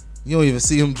gun. You don't even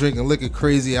see him drinking liquor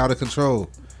crazy out of control.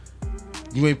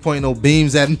 You ain't pointing no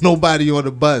beams at nobody on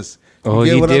the bus. You All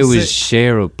get he what did I'm was saying?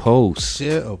 share a post.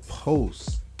 Share a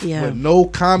post. Yeah. With no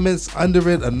comments under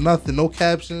it or nothing. No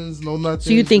captions, no nothing. So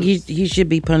you think he should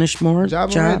be punished more? Ja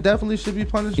Morant definitely should be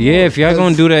punished more, Yeah, if y'all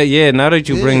gonna do that, now that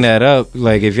you bring Yeah. that up,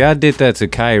 like if y'all did that to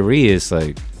Kyrie, it's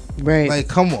like, right? Like,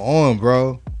 come on,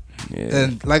 bro. Yeah.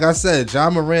 And like I said, Ja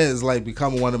Morant is like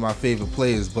becoming one of my favorite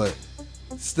players, but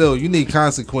still, you need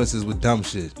consequences with dumb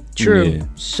shit. True. Yeah.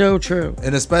 So true.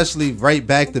 And especially right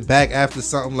back to back after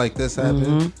something like this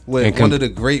happened with And one of the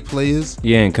great players.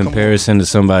 yeah, in comparison to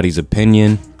somebody's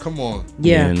opinion. Come on.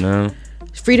 Yeah. You know?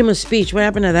 Freedom of speech. What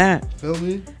happened to that? Feel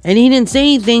me? And he didn't say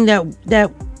anything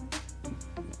that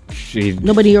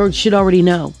nobody should already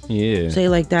know. Yeah. Say it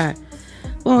like that.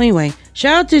 Well, anyway,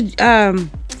 shout out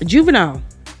to Juvenile.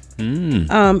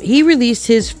 He released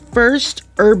his first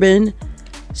urban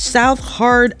South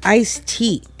Hard iced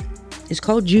tea. It's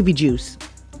called Juvie Juice.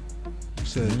 You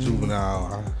said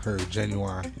Juvenile, I heard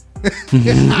Genuine.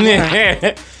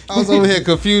 I was over here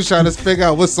confused trying to figure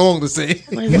out what song to say.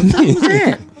 Like, what the fuck was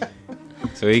that?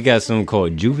 So he got something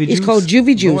called Juvie Juice. It's called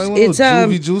Juvie Juice. Nobody want no It's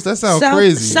Juvie Juice? That sounds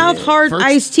crazy. South Hard First-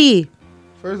 iced tea.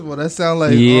 First of all, that sound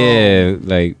like yeah.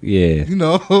 You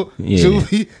know, Yeah.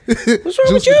 juvie. What's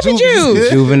wrong with juvie juice?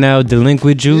 Juvenile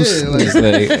delinquent juice. Yeah, like, It's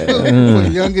like, for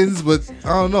youngins, but I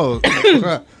don't know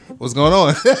what's going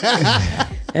on.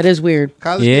 That is weird.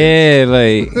 yeah,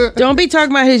 like Don't be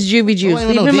talking about his juvie juice. ain't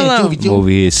Leave no him damn alone. juvie I'm over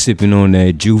here sipping on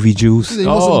that juvie juice. You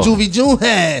want some juvie June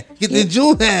hat? Get the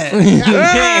June hat.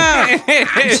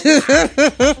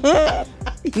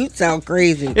 You sound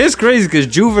crazy. It's crazy because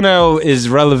Juvenile is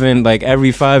relevant like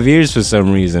every 5 years for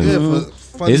some reason. Yeah,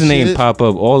 funny His name shit. pop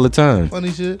up all the time.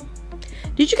 Funny shit.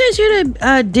 Did you guys hear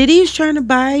that Diddy's trying to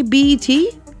buy BET?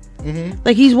 Mm-hmm.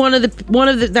 Like he's one of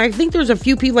the. I think there's a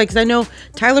few people. Like, 'cause I know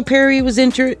Tyler Perry was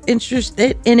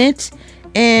interested in it,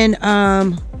 and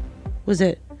was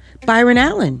it Byron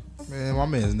Allen? Man, my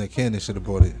man's Nick Cannon should have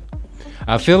bought it.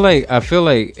 I feel like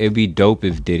it'd be dope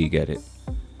if Diddy get it.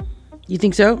 You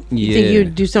think so? You Yeah. think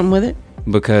you'd do something with it?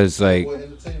 Because like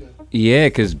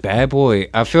because Bad Boy,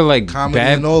 I feel like Comedy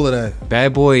and all of that.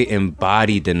 Bad Boy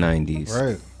embodied the 90s.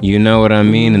 Right. You know what I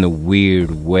mean? In a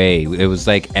weird way. It was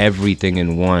like everything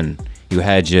in one. You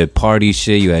had your party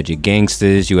shit, you had your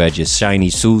gangsters, you had your shiny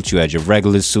suits, you had your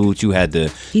regular suits, you had the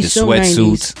so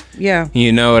sweatsuits. 90s. Yeah.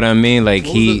 You know what I mean? Like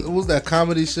What was that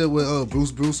comedy shit with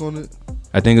Bruce on it?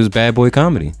 I think it was Bad Boy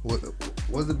comedy. What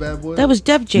was it, Bad Boy? That was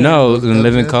Def Jam. No, Def in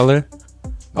Living Jam? Color.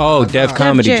 Oh, Def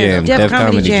Comedy Jam. Def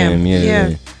Comedy Jam.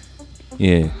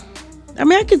 Yeah. I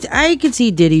mean, I could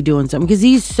see Diddy doing something because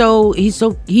he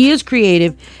is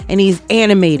creative and he's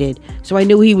animated. So I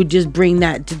knew he would just bring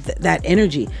that to that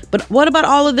energy. But what about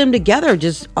all of them together?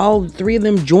 Just all three of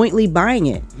them jointly buying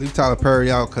it? Leave Tyler Perry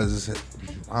out because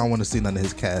I don't want to see none of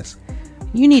his cast.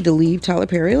 You need to leave Tyler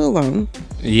Perry alone.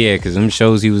 Yeah, because them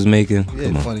shows he was making. Yeah,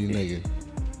 Come on. funny nigga.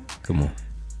 Come on.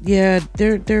 Yeah,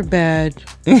 they're bad.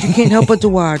 You can't help but to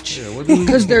watch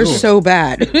because they're so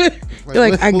bad. You're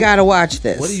like, I gotta watch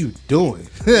this. What are you doing?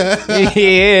 Yeah,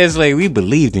 it's like we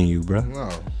believed in you, bro. No,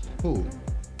 who?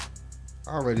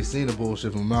 I already seen the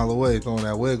bullshit from a mile away, throwing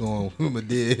that wig on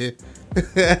Medea.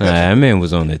 That man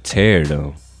was on the tear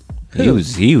though.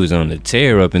 He was on the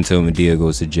tear up until Medea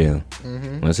goes to jail.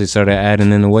 Mhm. Once they started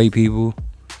adding in the white people,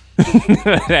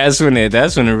 that's when it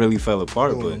really fell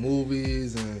apart. Doing But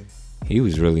movies and he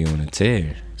was really on a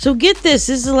tear. So get this.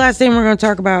 This is the last thing we're going to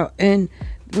talk about, and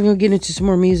we're going to get into some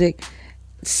more music.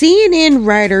 CNN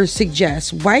writers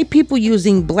suggest white people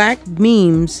using black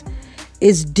memes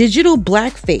is digital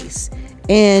blackface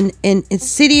and an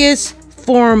insidious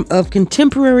form of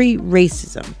contemporary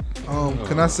racism.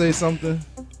 Can I say something?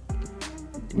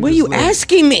 What are you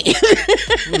asking me?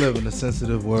 We live in a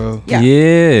sensitive world. Yeah.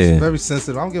 It's very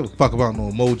sensitive. I don't give a fuck about no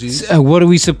emojis. What are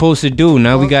we supposed to do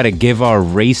now? We got to give our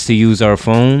race to use our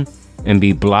phone and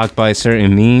be blocked by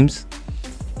certain memes.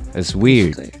 That's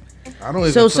weird. I don't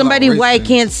even So somebody white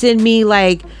can't send me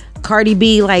like Cardi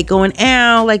B like going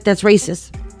ow, like that's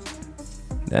racist.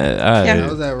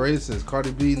 How's that racist?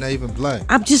 Cardi B not even black.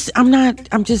 I'm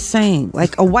just saying,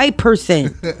 like a white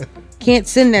person can't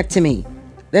send that to me.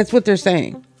 That's what they're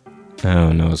saying. I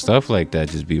don't know. Stuff like that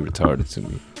just be retarded to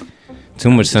me.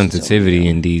 Too much sensitivity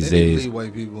in these They need to days. leave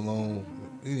white people alone.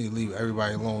 You need to leave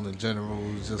everybody alone in general.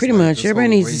 It's just Pretty like much, this everybody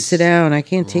whole needs to sit down. I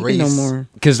can't take it no race. more.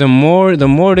 Because the more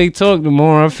they talk, the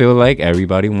more I feel like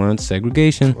everybody wants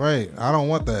segregation. Right. I don't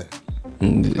want that.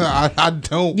 I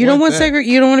don't. You don't want that.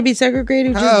 You don't want to be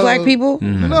segregated, just Hell, black people.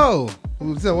 No.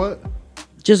 Who said what?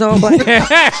 Just all black.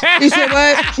 You said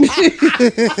what?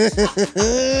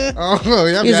 Oh,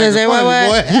 yeah, You said say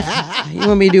what? You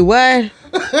want me to do what?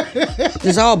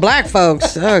 Just all black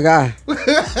folks. Oh God,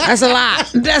 that's a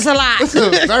lot. That's a lot.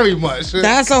 Very much.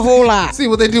 That's a whole lot. See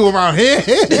what they do around here.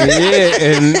 Yeah,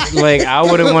 and like I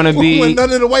wouldn't want to When be.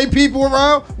 none of the white people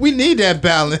around, we need that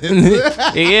balance.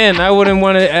 Yeah, and I wouldn't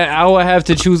want to. I would have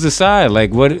to choose a side.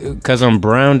 Like, what? Because I'm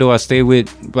brown, do I stay with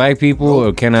black people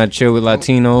or can I chill with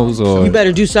Latinos? Or You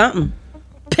better do something.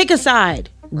 Pick a side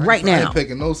right I now. ain't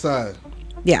picking no side.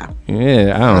 Yeah.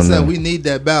 Yeah, I I don't said know. we need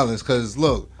that balance because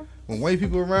look, when white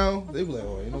people around, they be like,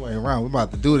 "Oh, ain't nobody around. We're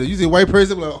about to do this." You see a white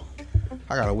person, be like, oh,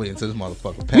 "I gotta wait until this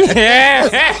motherfucker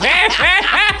passes."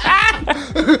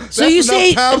 So you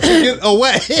say time to get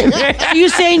away? you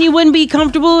saying you wouldn't be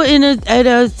comfortable in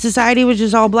a society which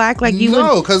is all black? Like you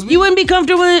No, wouldn't, you wouldn't be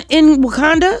comfortable in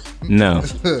Wakanda? No.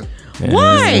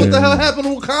 Why? What the hell happened to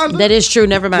Wakanda? That is true.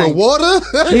 Never mind. With water?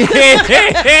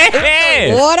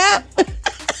 Water?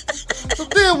 Some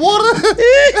damn water?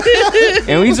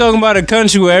 And we talking about a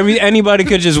country where anybody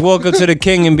could just walk up to the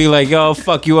king and be like, "Yo, I'll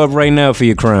fuck you up right now for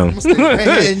your crown."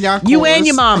 You and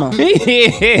your mama.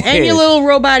 And your little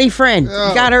robot-y friend. You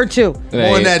got her too.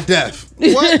 On that death.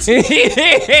 What? And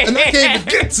I can't even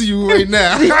get to you right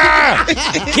now.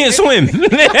 Can't swim.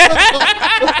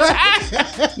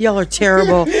 Y'all are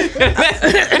terrible.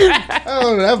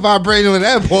 Oh, that vibrating at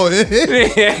that point.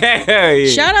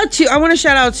 I want to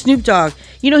shout out Snoop Dogg.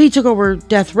 You know, he took over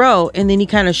Death Row and then he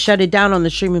kind of shut it down on the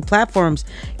streaming platforms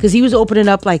because he was opening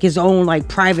up like his own like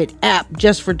private app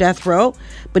just for Death Row.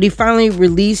 But he finally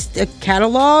released a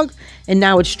catalog and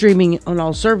now it's streaming on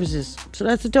all services. So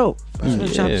that's a dope.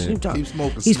 Shout out to Snoop Dogg. Keep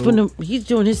smoking, He's Snoop. he's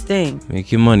doing his thing.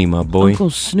 Make your money, my boy.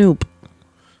 Uncle Snoop.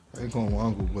 I ain't calling him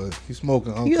uncle, but he's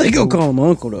smoking uncle. You like gonna call him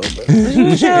uncle though.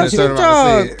 But shout out to Turn Snoop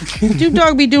around and Dogg. say it. Snoop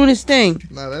Dogg be doing his thing.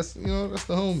 Nah, that's the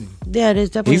homie. Yeah, it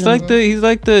is definitely. He's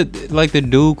like the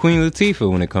dude Queen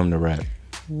Latifah when it comes to rap.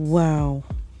 Wow.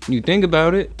 You think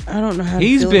about it. I don't know how.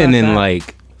 He's to feel been about in that.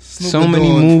 like Snoop so been many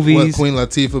doing movies. What Queen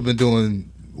Latifah been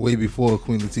doing way before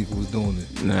Queen Latifah was doing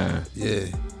it. Nah. Yeah.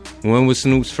 When was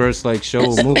Snoop's first like show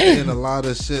or movie? And a lot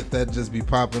of shit that just be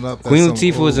popping up. Queen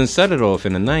Latifah was in Set It Off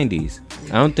in the 90s.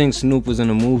 I don't think Snoop was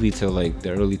in a movie till like the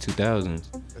early 2000s.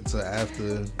 Until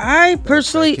after. I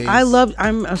personally,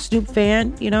 I'm a Snoop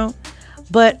fan, you know,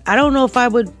 but I don't know if I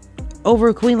would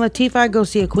over Queen Latifah. I'd go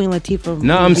see a Queen Latifah movie.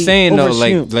 No, I'm saying though, over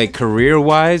Snoop. like career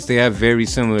wise, they have very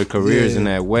similar careers in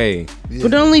that way.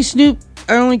 But the only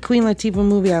Queen Latifah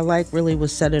movie I like really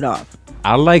was Set It Off.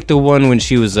 I like the one when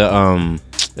she was a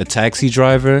taxi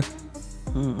driver,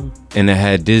 and it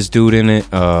had this dude in it.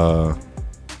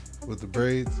 With the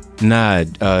braids. Nah,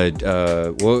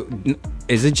 well,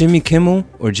 is it Jimmy Kimmel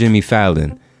or Jimmy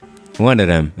Fallon? One of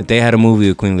them. They had a movie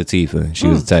with Queen Latifah. She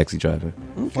was a taxi driver.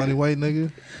 Funny white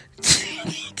nigga. I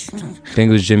think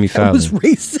it was Jimmy Fallon. That was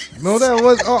racist. No, that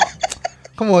was. Oh,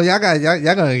 come on, y'all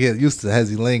gonna get used to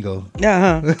Hezzy lingo.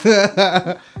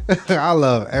 I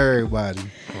love everybody.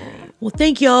 Well,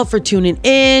 thank y'all for tuning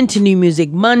in to New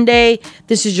Music Monday.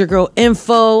 This is your girl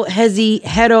Info, Hezzy,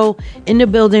 Hedo in the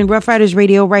building, Rough Riders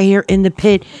Radio right here in the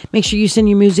pit. Make sure you send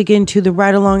your music in to the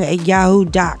ridealong at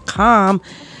yahoo.com.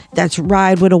 That's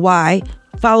ride with a Y.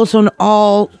 Follow us on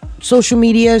all social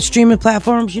media, streaming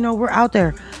platforms. You know, we're out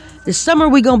there. This summer,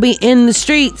 we're going to be in the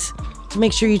streets.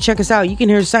 Make sure you check us out. You can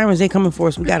hear the sirens. They coming for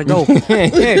us. We got to go. We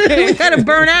got to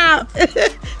burn out.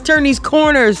 Turn these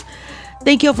corners.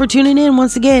 Thank y'all for tuning in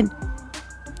once again.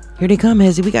 Here they come,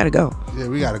 Hezzy. We gotta go. Yeah,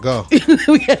 we gotta go.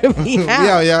 We gotta be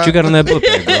out. What you got on that book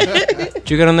bag, bro?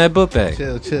 What you got on that book bag?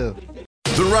 Chill.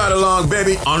 The Ride Along,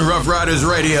 baby, on Rough Riders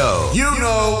Radio. You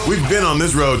know, we've been on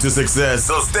this road to success,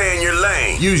 so stay in your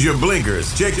lane. Use your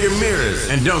blinkers, check your mirrors,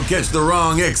 and don't catch the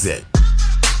wrong exit.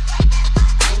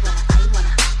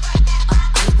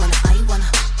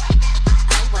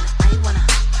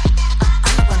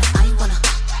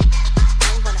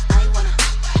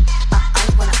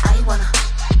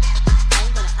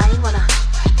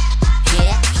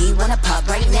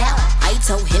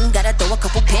 Told him gotta throw a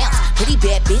couple pounds. Pretty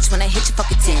bad bitch when I hit your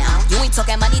fucking town. You ain't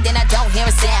talking money, then I don't hear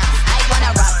a sound. I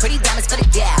wanna rock pretty diamonds for the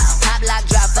gal. Pop lock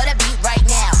drop for the beat right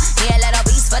now. Yeah, let her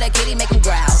beats for the kitty, make him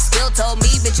growl. Still told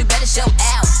me, bitch, you better show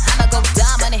out. I'ma go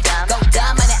dumb on it,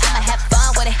 I'ma have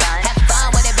fun with it,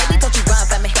 baby, don't you run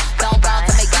from me, don't run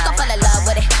from me. You gon' fall in love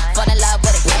with it,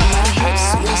 yeah. My hips,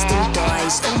 waist and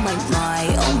thighs, oh my,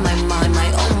 oh my,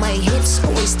 oh my hips,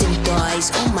 waist and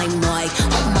thighs, oh my, you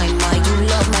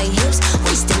love my hips.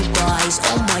 Waist and thighs,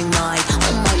 oh my, oh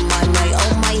my,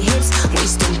 oh my hips,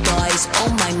 waist and thighs, oh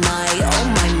my, oh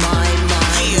my,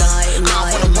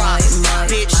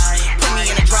 bitch. Put me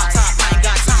in a drop top, I ain't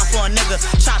got time for a nigga.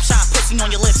 Chop, pussy on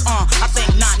your lips, I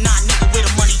think not, nigga, with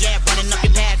the money, yeah, running up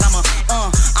your bags.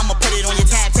 I'ma put it on your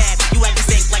tab. You act and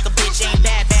think like a bitch, ain't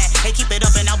bad. Hey, keep it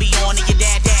up and I'll be on to your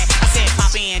dad. I said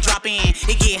pop in, drop in,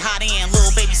 it get hot in. Little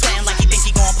baby sweating like he think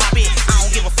he gon' pop it. I don't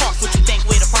give a fuck what you think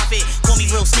with a profit. Call me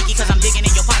real sneaky cause I'm digging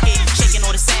in your pocket. Shaking all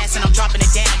the sass and I'm dropping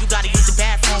it down. You gotta use the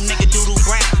bathroom, nigga, doodle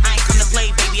brown. I ain't come to play,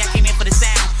 baby, I came in for the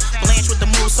sound. Blanche with the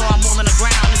move, so I'm moving the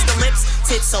ground. It's the lips,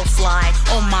 tits so fly.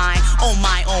 Oh my,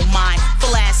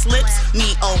 full ass lips,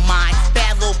 me, oh my.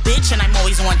 Bad little bitch and I'm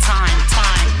always on time.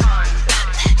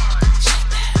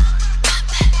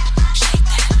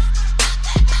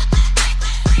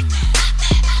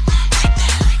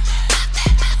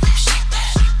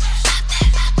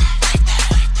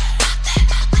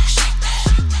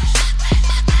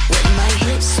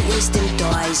 Waist and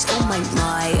thighs, oh my,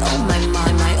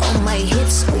 oh my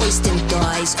hips, waist and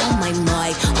thighs, oh my,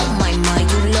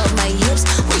 you love my hips,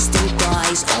 waist and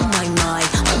thighs, oh my,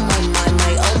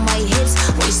 oh my hips,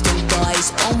 waist and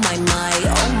thighs, oh my,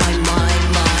 oh my.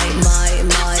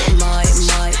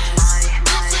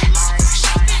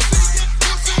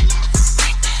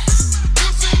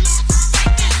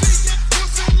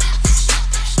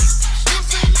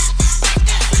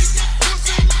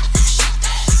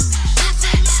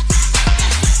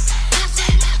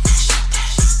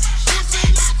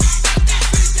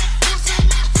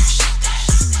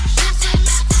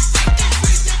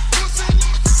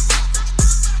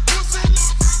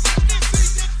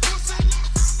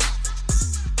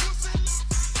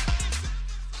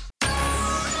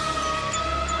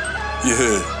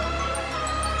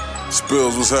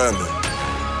 happening?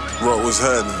 Ruck was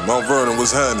happening. Mount Vernon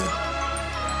was happening.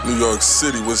 New York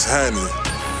City was happening.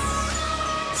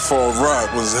 Fall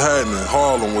Rock was happening.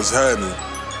 Harlem was happening.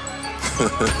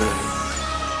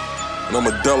 And I'm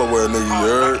a Delaware nigga, you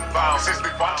heard?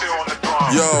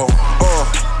 Yo,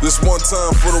 this one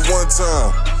time for the one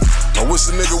time. I wish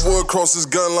a nigga would cross his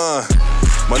gun line.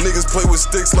 My niggas play with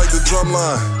sticks like the drum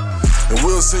line. And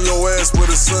we'll send your ass where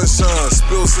the sun shines.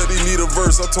 Spill said he need a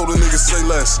verse, I told a nigga say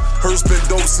less. Hurst been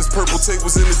dope since Purple Tape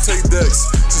was in the tape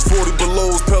decks. Since 40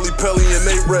 Belows, Pelly and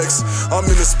 8 Rex. I'm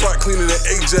in the spot cleaner than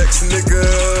Ajax, nigga.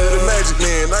 The Magic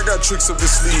Man, I got tricks up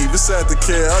his sleeve. It's at the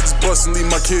care, I just bust and leave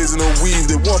my kids in a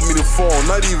weave. They want me to fall,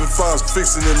 not even fives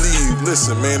fixing to leave.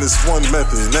 Listen, man, it's one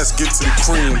method, and that's get to the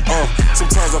cream.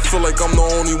 Sometimes I feel like I'm the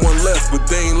only one left, but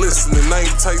they ain't listening. I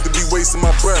ain't tight to be wasting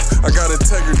my breath. I got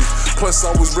integrity, plus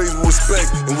I was raised with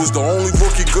and was the only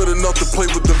rookie good enough to play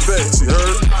with the vets, you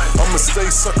heard? I'ma stay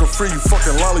sucker free, you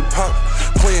fucking lollipop.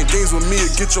 Playing games with me and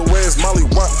get your ass molly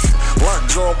wop.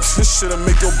 Lockjaw, this shit'll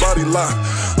make your body lock.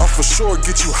 I'll for sure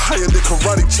get you higher than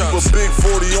karate chops. A big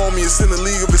 40 on me, it's in a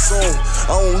league of its own.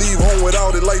 I don't leave home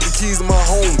without it like the keys to my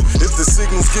home. If the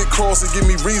signals get crossed, it give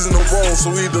me reason to roam. So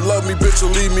either love me, bitch,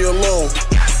 or leave me alone.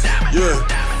 Yeah.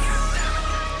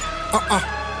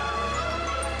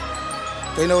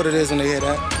 They know what it is when they hear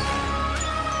that.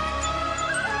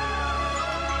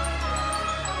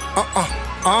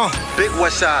 Big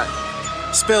West Side.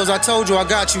 Spills, I told you I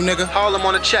got you, nigga. Harlem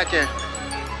on the check-in.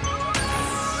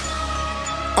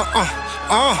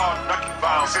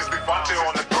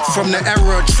 From the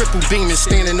era of triple beaming,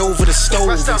 standing over the stove,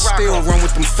 and still run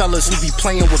with them fellas who be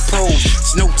playing with pros.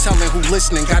 It's no telling who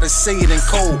listening, gotta say it in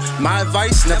code. My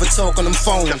advice, never talk on them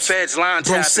phones.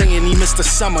 Bro saying he missed the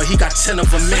summer, he got 10 of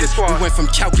them in. We went from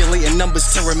calculating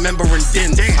numbers to remembering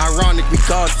dins. Ironic, we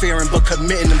God-fearing but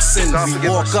committing them sins. We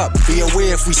walk up, be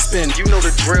aware if we spin. You know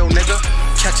the drill, nigga.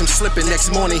 Catch him slipping, next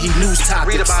morning he news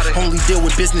topics. Only deal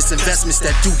with business investments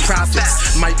that do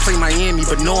profits. Might play Miami,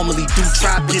 but normally do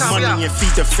tropics. Get money and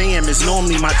feed the fam is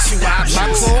normally my two options.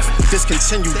 My cloth,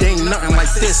 discontinued, they ain't nothing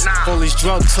like this. All this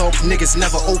drug talk, niggas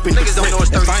never open the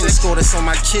brick. If I ain't score this on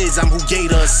my kids, I'm who gave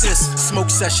the assist. Smoke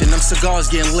session, them cigars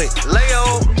getting lit.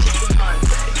 Leo.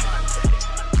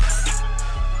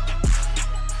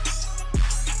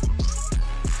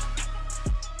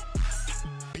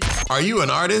 Are you an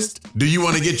artist? Do you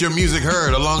want to get your music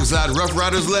heard alongside Rough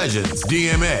Riders legends,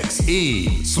 DMX,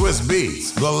 E, Swiss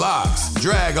Beats, The Locks,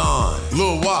 Drag On,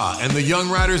 Lil Wah, and the Young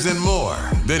Riders and more?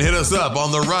 Then hit us up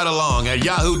on the ride along at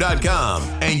yahoo.com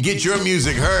and get your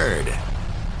music heard.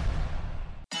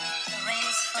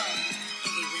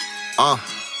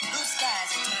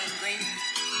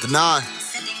 The 9,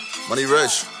 Money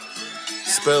Rich,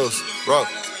 Spills, Ruck,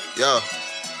 yo.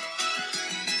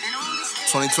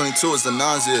 2022 is the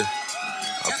 9's year.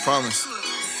 I promise.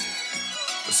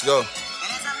 Let's go.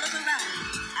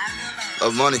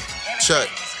 Love money. Check.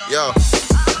 Yo.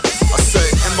 I say,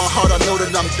 in my heart, I know that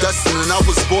I'm destined, and I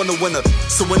was born a winner.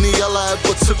 So when the L I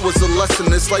ever took was a lesson.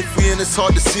 This life we in, it's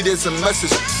hard to see there's a message.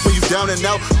 When you down and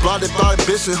out, blinded by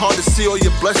ambition, hard to see all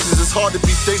your blessings. It's hard to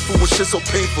be thankful when shit's so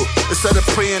painful. Instead of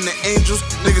praying to angels,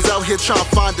 niggas out here trying to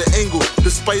find the angle.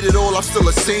 Despite it all, I'm still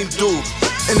the same dude.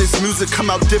 And this music come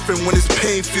out different when it's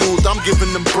pain-fueled. I'm giving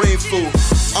them brain food.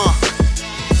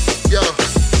 Yo.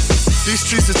 These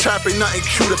streets of trap ain't nothing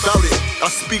cute about it. I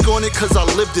speak on it cause I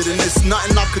lived it, and there's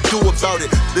nothing I could do about it.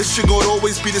 This shit gon'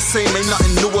 always be the same, ain't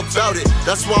nothing new about it.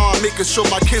 That's why I'm making sure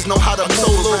my kids know how to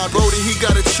move around. Brody, he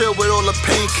gotta chill with all the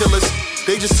painkillers.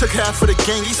 They just took half of the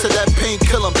gang, he said that pain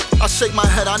kill him. I shake my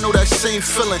head, I know that same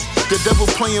feeling. The devil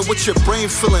playing with your brain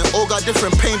feeling. All got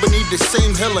different pain but need the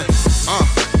same healing.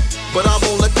 But I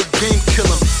won't let the game kill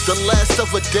him. The last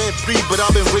of a dead breed, but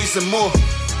I've been raising more.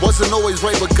 Wasn't always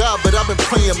right with God, but I've been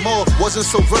praying more. Wasn't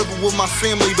so verbal with my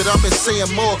family, but I've been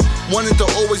saying more. Wanted to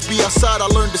always be outside, I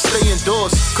learned to stay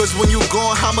indoors. Cause when you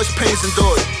gone, how much pain's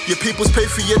endured? Your peoples pay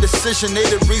for your decision, they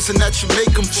the reason that you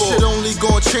make them for. Shit only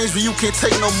gonna change when you can't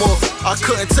take no more. I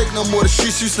couldn't take no more, the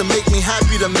streets used to make me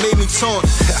happy, that made me torn.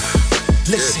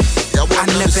 Listen, I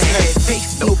never had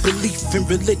faith, no belief in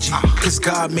religion. Cause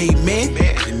God made man,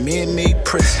 and man made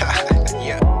prison.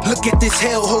 Look at this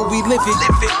hellhole we live in.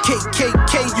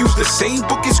 KKK use the same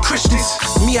book as Christians.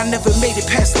 Me, I never made it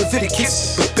past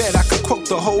Leviticus, but bet I could quote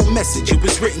the whole message. It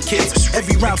was written, kids.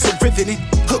 Every round so riveted.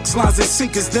 Hooks, lines, and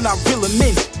sinkers, then I reel them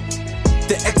in.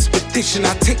 The expedition,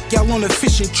 I take y'all on a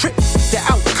fishing trip. The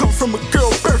outcome from a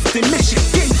girl birthed in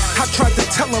Michigan. I tried to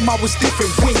tell him I was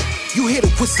different when you hear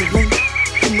the whistling.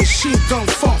 The machine gun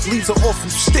funk leaves an awful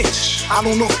stench. I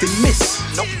don't often miss.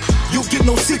 Nope. You'll get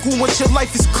no sequel once your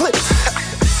life is clipped.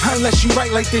 Unless you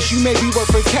write like this, you may be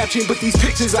worth a caption, but these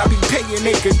pictures I be paying,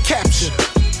 they could capture.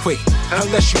 Wait,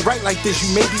 unless you write like this,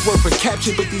 you may be worth a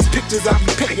caption, but these pictures I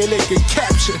be paying, they could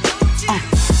capture.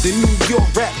 The New York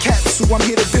rap capsule, I'm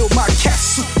here to build my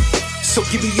castle. So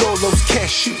give me all those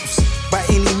cashews, by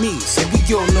any means, and we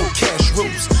all know cash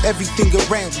rules everything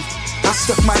around me. I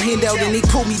stuck my hand out and they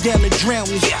pulled me down to drown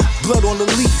me. Blood on the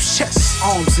leaves, chest,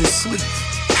 arms, and sleeve.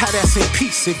 How that's in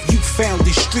peace if you found the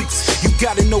streets. You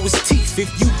gotta know his teeth if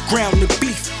you ground the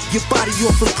beef. Your body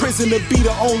off of prison to be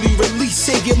the only release.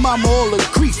 Save your mama all the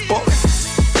grief, boy.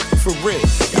 For real,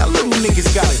 y'all little niggas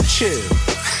gotta chill.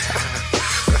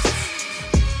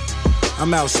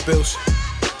 I'm out, Spills.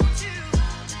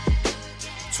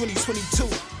 2022.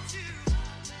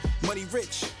 Money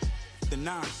Rich, the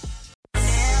 9.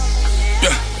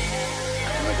 Yeah.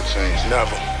 Never change,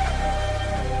 never.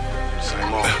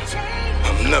 Same old.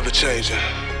 I'm never changing.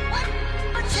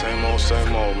 Same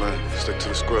old, man. Stick to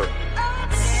the script.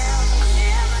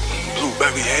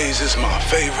 Blueberry haze is my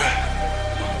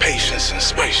favorite. Patience,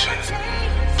 inspiration.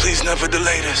 Please never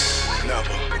delay this.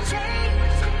 Never.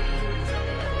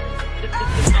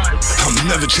 I'm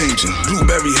never changing.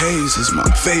 Blueberry haze is my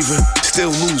favorite. Still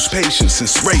lose patience,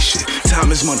 inspiration.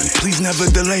 Time is money. Please never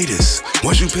delay this.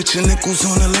 Was you pitching nickels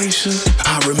on Alacia?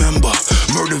 I remember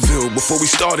Murderville before we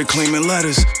started claiming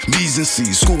letters. B's and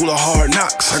C's, school of hard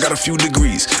knocks. I got a few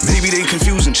degrees. Maybe they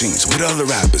confusing chains with other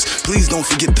rappers. Please don't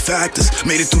forget the factors.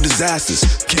 Made it through disasters.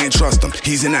 Can't trust him.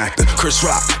 He's an actor. Chris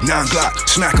Rock, 9 Glock.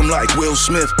 Smack him like Will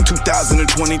Smith.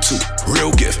 2022.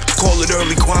 Real gift. Call it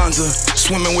early Kwanzaa.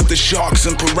 Swimming with the sharks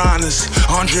and piranhas.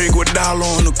 Andre Iguodala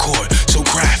on the court. So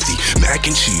crafty. Mac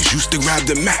and cheese. Used to grab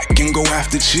the Mac and go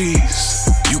after cheese.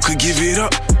 You could give it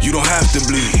up, you don't have to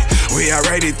bleed. Way I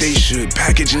write it, they should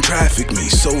package and traffic me.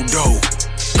 So dope,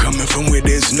 coming from where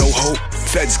there's no hope.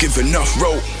 Feds give enough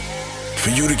rope for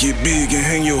you to get big and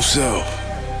hang yourself.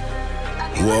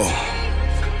 Whoa.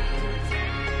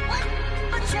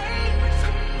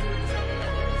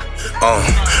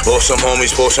 Lost some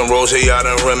homies, pour some rose out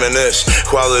and reminisce.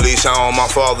 Quality sound, my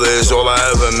father is all I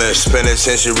ever miss.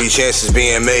 Penitentiary chances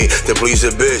being made to please a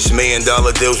bitch. $1 million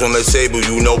deals on the table,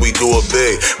 you know we do it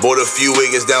big. Bought a few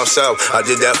acres down south, I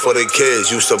did that for the kids.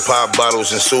 Used to pop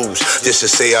bottles and suits, just to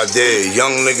say I did.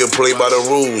 Young nigga play by the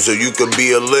rules, or you could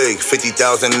be a lig.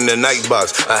 50,000 in the night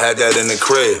box, I had that in the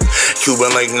crib.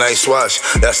 Cuban link, nice watch,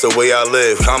 that's the way I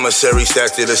live. Commissary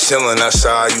stacked to the ceiling, that's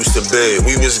how I used to bid.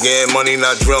 We was getting money,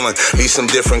 not drilling. These some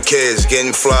different kids,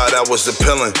 getting fly, that was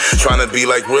appealing. Trying to be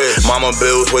like Riz, mama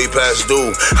bills way past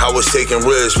due. I was taking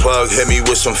risks, plug hit me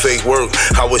with some fake work.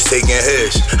 I was taking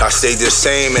his, I stayed the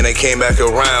same and it came back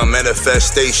around.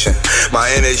 Manifestation, my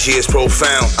energy is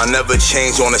profound. I never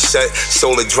changed on the set,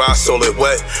 sold it dry, sold it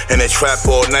wet. In the trap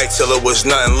all night till it was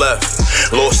nothing left.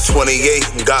 Lost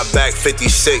 28, got back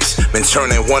 56. Been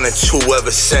turning 1 and 2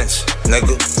 ever since,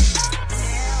 nigga.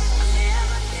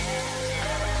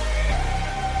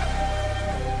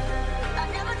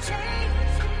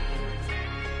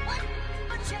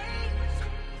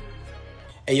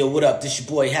 Hey yo, what up? This your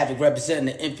boy Havoc representing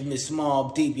the infamous Small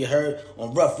Deep, you heard,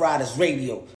 on Rough Riders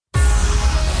Radio.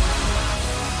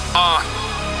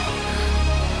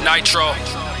 Nytro.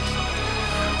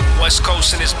 West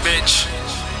Coast in this bitch.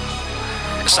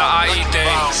 It's a IE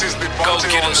thing. Go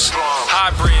get us.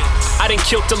 Hybrid. I done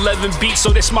killed 11 beats, so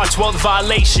this my 12th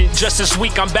violation. Just this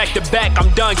week, I'm back to back.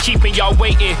 I'm done keeping y'all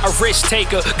waiting. A risk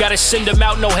taker, gotta send them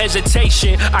out, no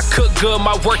hesitation. I cook good,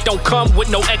 my work don't come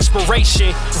with no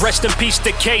expiration. Rest in peace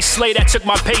to K Slay, that took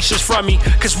my patience from me.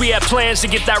 Cause we had plans to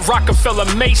get that Rockefeller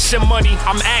Mason money.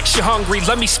 I'm action hungry,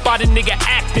 let me spot a nigga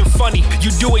acting funny.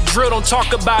 You do it drill, don't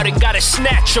talk about it, gotta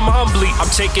snatch him humbly. I'm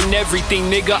taking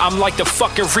everything, nigga, I'm like the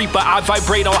fucking Reaper. I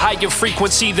vibrate on higher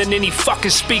frequency than any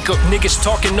fucking speaker. Niggas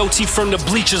talking no teeth from the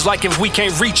bleachers like if we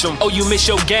can't reach them. Oh, you miss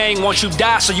your gang, want you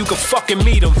die so you can fucking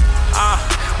meet them.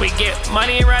 We get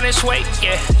money around this way,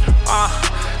 yeah.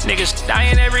 Niggas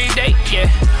dying every day,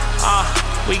 yeah.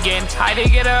 We getting high to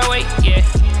get away, yeah.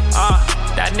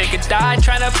 That nigga died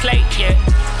tryna play, yeah.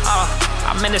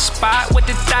 I'm in the spot with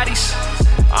the thotties.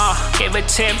 Gave her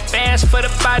 10 bands for the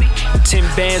body. 10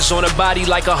 bands on the body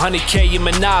like 100K in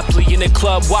Monopoly. In the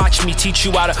club, watch me teach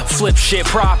you how to flip shit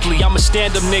properly. I'm a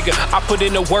stand-up nigga, I put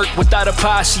in the work without a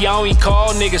posse. I only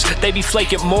call niggas, they be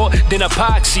flaking more than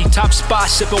epoxy. Top spot,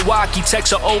 sippin' walkie,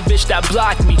 text an old bitch that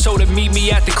blocked me. Told her meet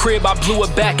me at the crib, I blew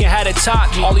it back and had it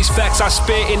top me. All these facts I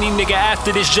spit, any nigga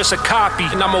after this just a copy.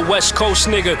 And I'm a West Coast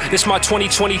nigga, this my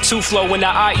 2022 flow. When the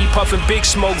IE puffin' big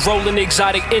smoke, rollin'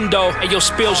 exotic Indo. And yo,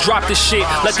 Spills drop this shit,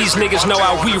 let these niggas know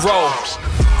how we roll.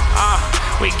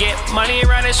 We get money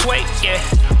around this way, yeah.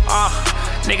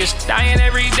 Niggas dying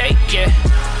every day, yeah.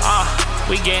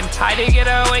 We getting high to get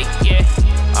away, yeah.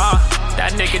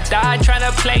 That nigga died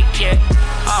tryna play, yeah.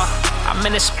 I'm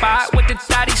in the spot with the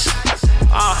thotties.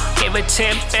 Gave it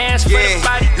 10 bands for the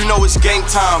body. You know it's gang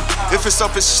time. If it's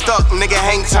up, it's stuck, nigga,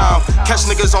 hang time. Catch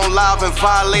niggas on live and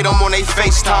violate them on they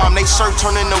FaceTime. They serve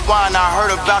turn into wine, I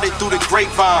heard about it through the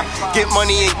grapevine. Get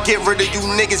money and get rid of you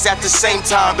niggas at the same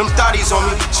time. Them thotties on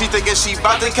me, she thinking she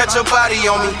bout to catch a body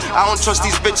on me. I don't trust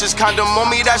these bitches, condom on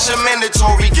me, that's your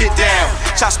mandatory. Get down,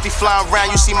 shots be flying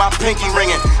around, you see my pinky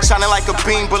ringing. Shining like a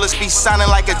beam, bullets be sounding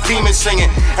like a demon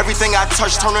singing. Everything I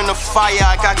touch turn into fire,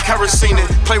 I got kerosene in.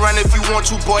 Play around if you want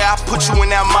to, boy, I put you in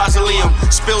that mausoleum.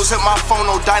 Spills hit my phone,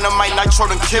 no dynamite, Nytro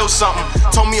done kill something.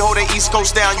 Told me hold the East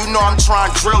Coast down, you know I'm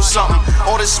trying to drill something.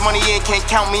 All this money in can't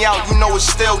count me out, you know it's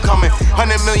still coming.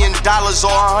 $100 million or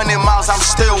 100 miles, I'm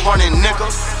still running, nigga.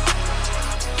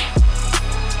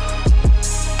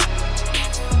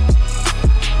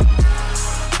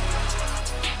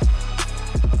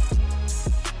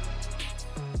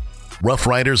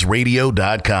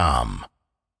 RoughRidersRadio.com.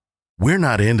 We're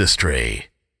not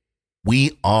industry.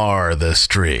 We are the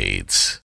streets.